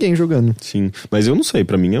quase ninguém jogando. Sim, mas eu não sei,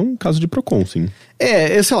 pra mim é um caso de Procon, sim.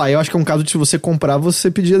 Sei lá, eu acho que é um caso de se você comprar,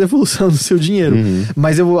 você pedir a devolução do seu dinheiro.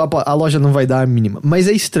 Mas a loja não vai dar a mínima. Mas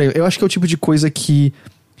é estranho, eu acho que é o tipo de coisa que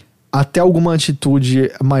até alguma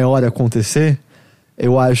atitude maior acontecer,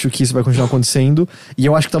 eu acho que isso vai continuar acontecendo. E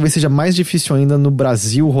eu acho que talvez seja mais difícil ainda no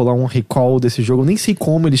Brasil rolar um recall desse jogo. Eu nem sei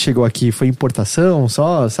como ele chegou aqui. Foi importação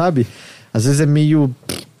só, sabe? Às vezes é meio...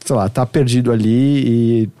 sei lá, tá perdido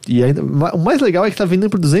ali e ainda, o mais legal é que tá vendendo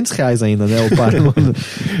por R$200 ainda, né, o Paragon.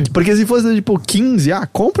 Porque se fosse, tipo, 15,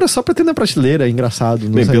 compra só pra ter na prateleira, é engraçado.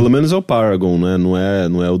 Bem, pelo menos é o Paragon, né, não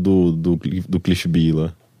é o do Cliff B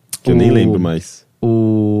lá, que eu nem lembro mais.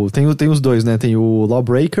 Tem os dois, né, tem o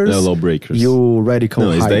Lawbreakers, Lawbreakers e o Radical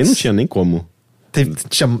Heights. Não, esse daí não tinha nem como.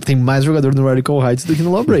 Tem mais jogador no Radical Heights do que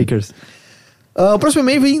no Lawbreakers. O próximo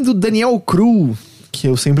e-mail vem do Daniel Cru, que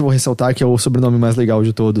eu sempre vou ressaltar que é o sobrenome mais legal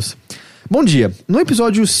de todos. Bom dia. No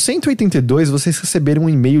episódio 182, vocês receberam um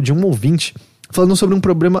e-mail de um ouvinte falando sobre um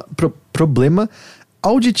problema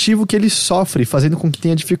auditivo que ele sofre, fazendo com que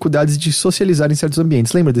tenha dificuldades de socializar em certos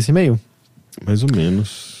ambientes. Lembra desse e-mail? Mais ou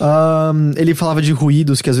menos. Ele falava de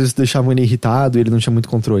ruídos que às vezes deixavam ele irritado e ele não tinha muito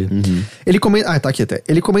controle. Ele comenta... tá aqui até.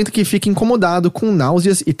 Ele comenta que fica incomodado, com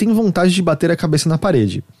náuseas e tem vontade de bater a cabeça na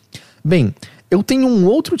parede. Bem... eu tenho um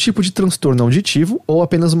outro tipo de transtorno auditivo, ou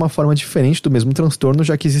apenas uma forma diferente do mesmo transtorno,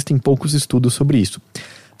 já que existem poucos estudos sobre isso.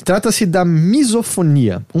 Trata-se da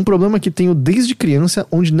misofonia, um problema que tenho desde criança,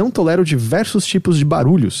 onde não tolero diversos tipos de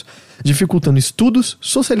barulhos, dificultando estudos,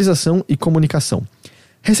 socialização e comunicação.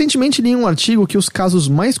 Recentemente li um artigo que os casos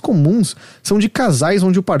mais comuns são de casais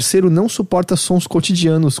onde o parceiro não suporta sons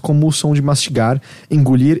cotidianos, como o som de mastigar,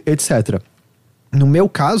 engolir, etc. No meu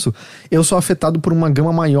caso, eu sou afetado por uma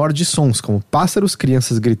gama maior de sons, como pássaros,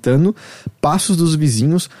 crianças gritando, passos dos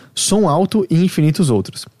vizinhos, som alto e infinitos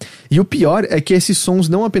outros. E o pior é que esses sons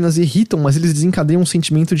não apenas irritam, mas eles desencadeiam um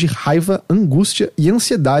sentimento de raiva, angústia e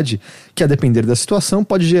ansiedade, que a depender da situação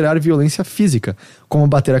pode gerar violência física, como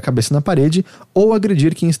bater a cabeça na parede ou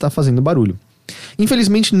agredir quem está fazendo barulho.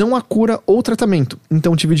 Infelizmente não há cura ou tratamento,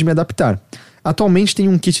 então tive de me adaptar. Atualmente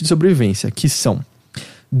tenho um kit de sobrevivência, que são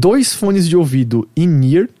 2 fones de ouvido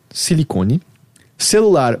in-ear silicone,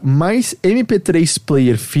 celular mais MP3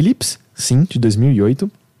 player Philips, sim, de 2008,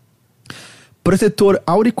 protetor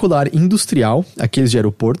auricular industrial, aqueles de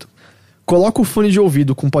aeroporto, coloco o fone de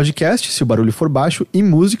ouvido com podcast, se o barulho for baixo, e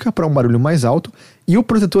música para um barulho mais alto, e o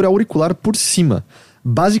protetor auricular por cima.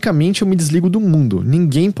 Basicamente eu me desligo do mundo,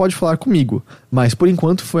 ninguém pode falar comigo, mas por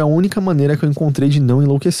enquanto foi a única maneira que eu encontrei de não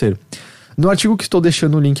enlouquecer. No artigo que estou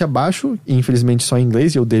deixando o link abaixo, infelizmente só em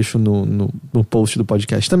inglês, e eu deixo no post do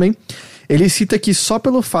podcast também, ele cita que só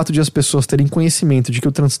pelo fato de as pessoas terem conhecimento de que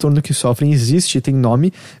o transtorno que sofrem existe e tem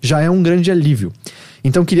nome, já é um grande alívio.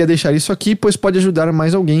 Então queria deixar isso aqui, pois pode ajudar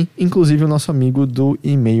mais alguém, inclusive o nosso amigo do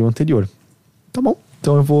e-mail anterior. Tá bom?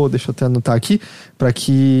 Então deixa eu até anotar aqui, para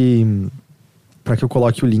que eu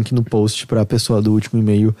coloque o link no post para a pessoa do último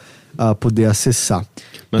e-mail poder acessar.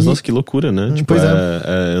 Mas nossa, que loucura, né? Tipo, pois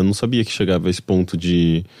eu não sabia que chegava a esse ponto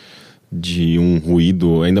de um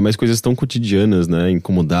ruído, ainda mais coisas tão cotidianas, né?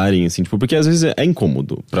 Incomodarem, assim, tipo, porque às vezes é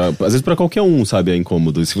incômodo. Às vezes pra qualquer um, sabe, é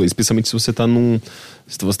incômodo. Especialmente se você tá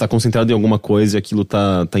se você tá concentrado em alguma coisa e aquilo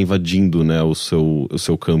tá invadindo, né, o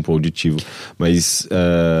seu campo auditivo. Mas...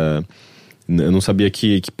 eu não sabia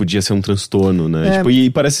que podia ser um transtorno, né? Tipo, e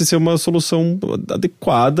parece ser uma solução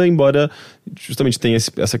adequada, embora justamente tenha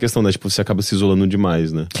essa questão, né? Tipo, você acaba se isolando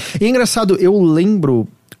demais, né? E é engraçado, eu lembro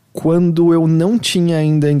quando eu não tinha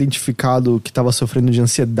ainda identificado que estava sofrendo de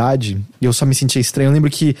ansiedade, e eu só me sentia estranho. Eu lembro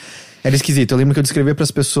que era esquisito. Eu lembro que eu descrevia para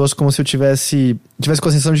as pessoas como se eu tivesse com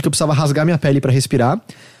a sensação de que eu precisava rasgar minha pele para respirar.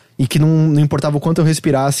 E que não importava o quanto eu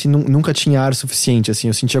respirasse, nunca tinha ar suficiente, assim.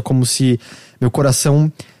 Eu sentia como se meu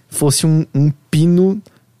coração fosse um pino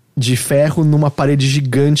de ferro numa parede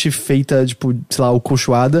gigante feita, tipo, sei lá,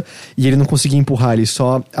 colchoada, e ele não conseguia empurrar, ele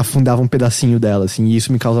só afundava um pedacinho dela, assim, e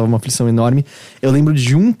isso me causava uma aflição enorme. Eu lembro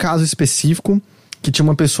de um caso específico que tinha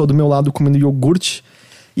uma pessoa do meu lado comendo iogurte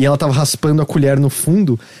e ela tava raspando a colher no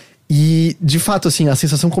fundo, e de fato, assim, a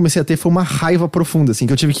sensação que comecei a ter foi uma raiva profunda, assim,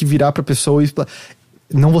 que eu tive que virar pra pessoa e...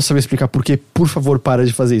 Não vou saber explicar porquê, por favor, para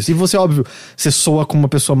de fazer isso. E você, óbvio, você soa como uma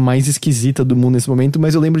pessoa mais esquisita do mundo nesse momento,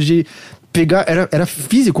 mas eu lembro de pegar... Era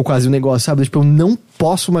físico quase o negócio, sabe? Tipo, eu não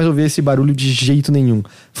posso mais ouvir esse barulho de jeito nenhum.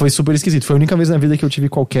 Foi super esquisito. Foi a única vez na vida que eu tive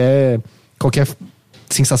qualquer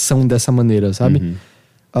sensação dessa maneira, sabe?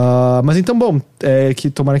 Mas então, bom, que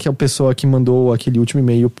tomara que a pessoa que mandou aquele último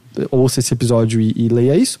e-mail ouça esse episódio e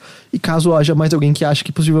leia isso. E caso haja mais alguém que ache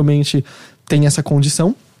que possivelmente tem essa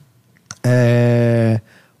condição...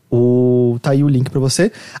 tá aí o link pra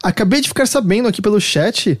você. Acabei de ficar sabendo aqui pelo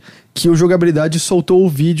chat que o Jogabilidade soltou o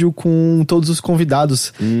vídeo com todos os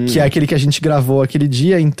convidados, que é aquele que a gente gravou aquele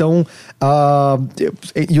dia. Então,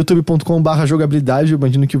 youtube.com/jogabilidade, eu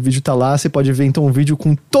imagino que o vídeo tá lá. Você pode ver então o vídeo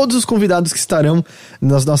com todos os convidados que estarão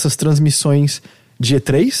nas nossas transmissões de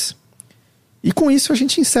E3. E com isso a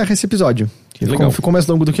gente encerra esse episódio. Ficou mais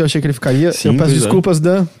longo do que eu achei que ele ficaria. Sim, eu peço desculpas,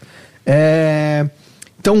 Dan.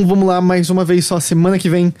 Então vamos lá, mais uma vez só. Semana que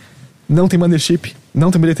vem não tem Mothership,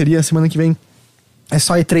 não tem bilheteria. Semana que vem é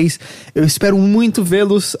só E3. Eu espero muito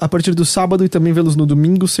vê-los a partir do sábado e também vê-los no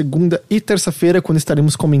domingo, segunda e terça-feira, quando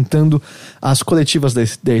estaremos comentando as coletivas da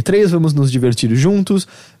E3. Vamos nos divertir juntos,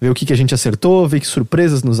 ver o que a gente acertou, ver que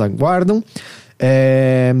surpresas nos aguardam.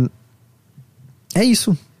 É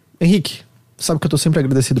isso. Henrique, sabe que eu tô sempre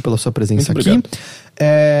agradecido pela sua presença aqui.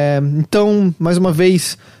 Então, mais uma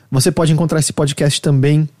vez... Você pode encontrar esse podcast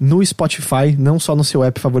também no Spotify, não só no seu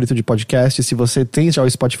app favorito de podcast. Se você tem já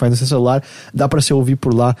o Spotify no seu celular, dá pra você ouvir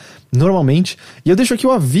por lá normalmente. E eu deixo aqui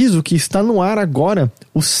o aviso que está no ar agora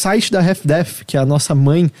o site da HalfDef, que é a nossa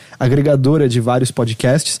mãe agregadora de vários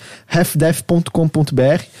podcasts,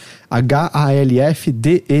 halfdef.com.br, HALFDEAF.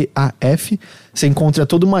 Você encontra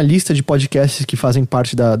toda uma lista de podcasts que fazem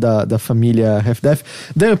parte da família HalfDef.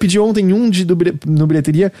 Dan, eu pedi ontem no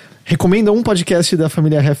Bilheteria. Recomenda um podcast da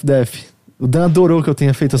família HalfDef. O Dan adorou que eu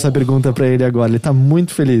tenha feito essa pergunta pra ele agora. Ele tá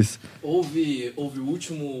muito feliz. Houve o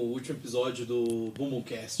último episódio do Boom Boom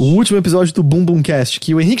Cast. O último episódio do Boom Boom Cast,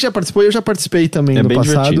 que o Henrique já participou e eu já participei também no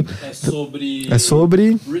passado. Divertido. É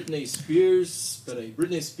sobre... Britney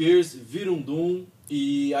Spears, Virundum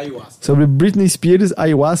e Ayahuasca. Sobre Britney Spears,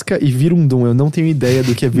 Ayahuasca e Virundum. Eu não tenho ideia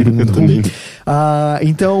do que é Virundum.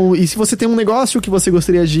 Então, e se você tem um negócio que você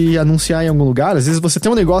gostaria de anunciar em algum lugar, às vezes você tem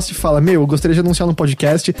um negócio e fala, eu gostaria de anunciar no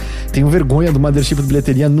podcast, tenho vergonha do Mothership do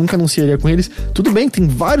Bilheteria, nunca anunciaria com eles. Tudo bem, tem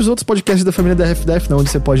vários outros podcasts da família da HalfDef, onde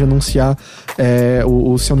você pode anunciar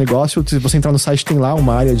o seu negócio. Se você entrar no site, tem lá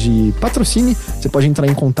uma área de patrocínio, você pode entrar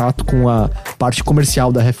em contato com a parte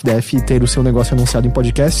comercial da HalfDef e ter o seu negócio anunciado em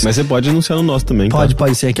podcast. Mas você pode anunciar no nosso também,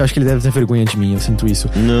 Pode ser, é que eu acho que ele deve ter vergonha de mim, eu sinto isso.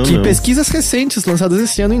 Não. Pesquisas recentes lançadas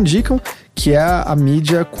esse ano indicam que é a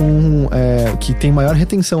mídia que tem maior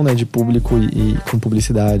retenção, né, de público e com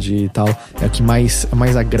publicidade e tal. É a que mais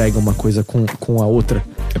agrega uma coisa com a outra.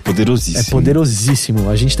 É poderosíssimo. É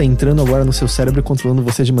poderosíssimo. A gente tá entrando agora no seu cérebro e controlando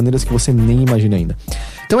você de maneiras que você nem imagina ainda.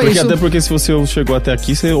 Então é isso. Até porque se você chegou até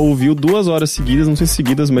aqui, você ouviu 2 horas seguidas, não sei se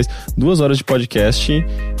seguidas, mas 2 horas de podcast, e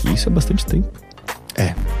isso é bastante tempo.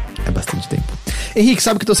 É bastante tempo. Henrique,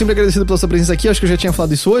 sabe que eu tô sempre agradecido pela sua presença aqui, acho que eu já tinha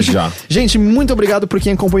falado isso hoje. Já. Gente, muito obrigado por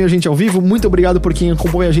quem acompanha a gente ao vivo, muito obrigado por quem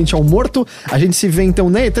acompanha a gente ao morto. A gente se vê então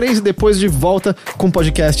na E3 e depois de volta com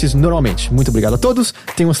podcasts normalmente. Muito obrigado a todos,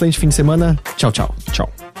 tenham um excelente fim de semana. Tchau, tchau. Tchau.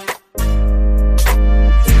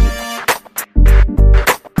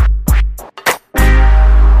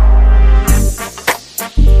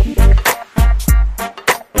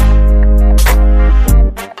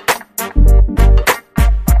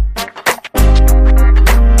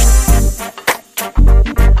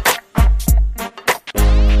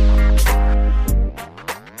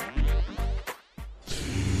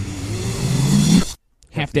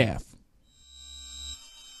 Half-Def.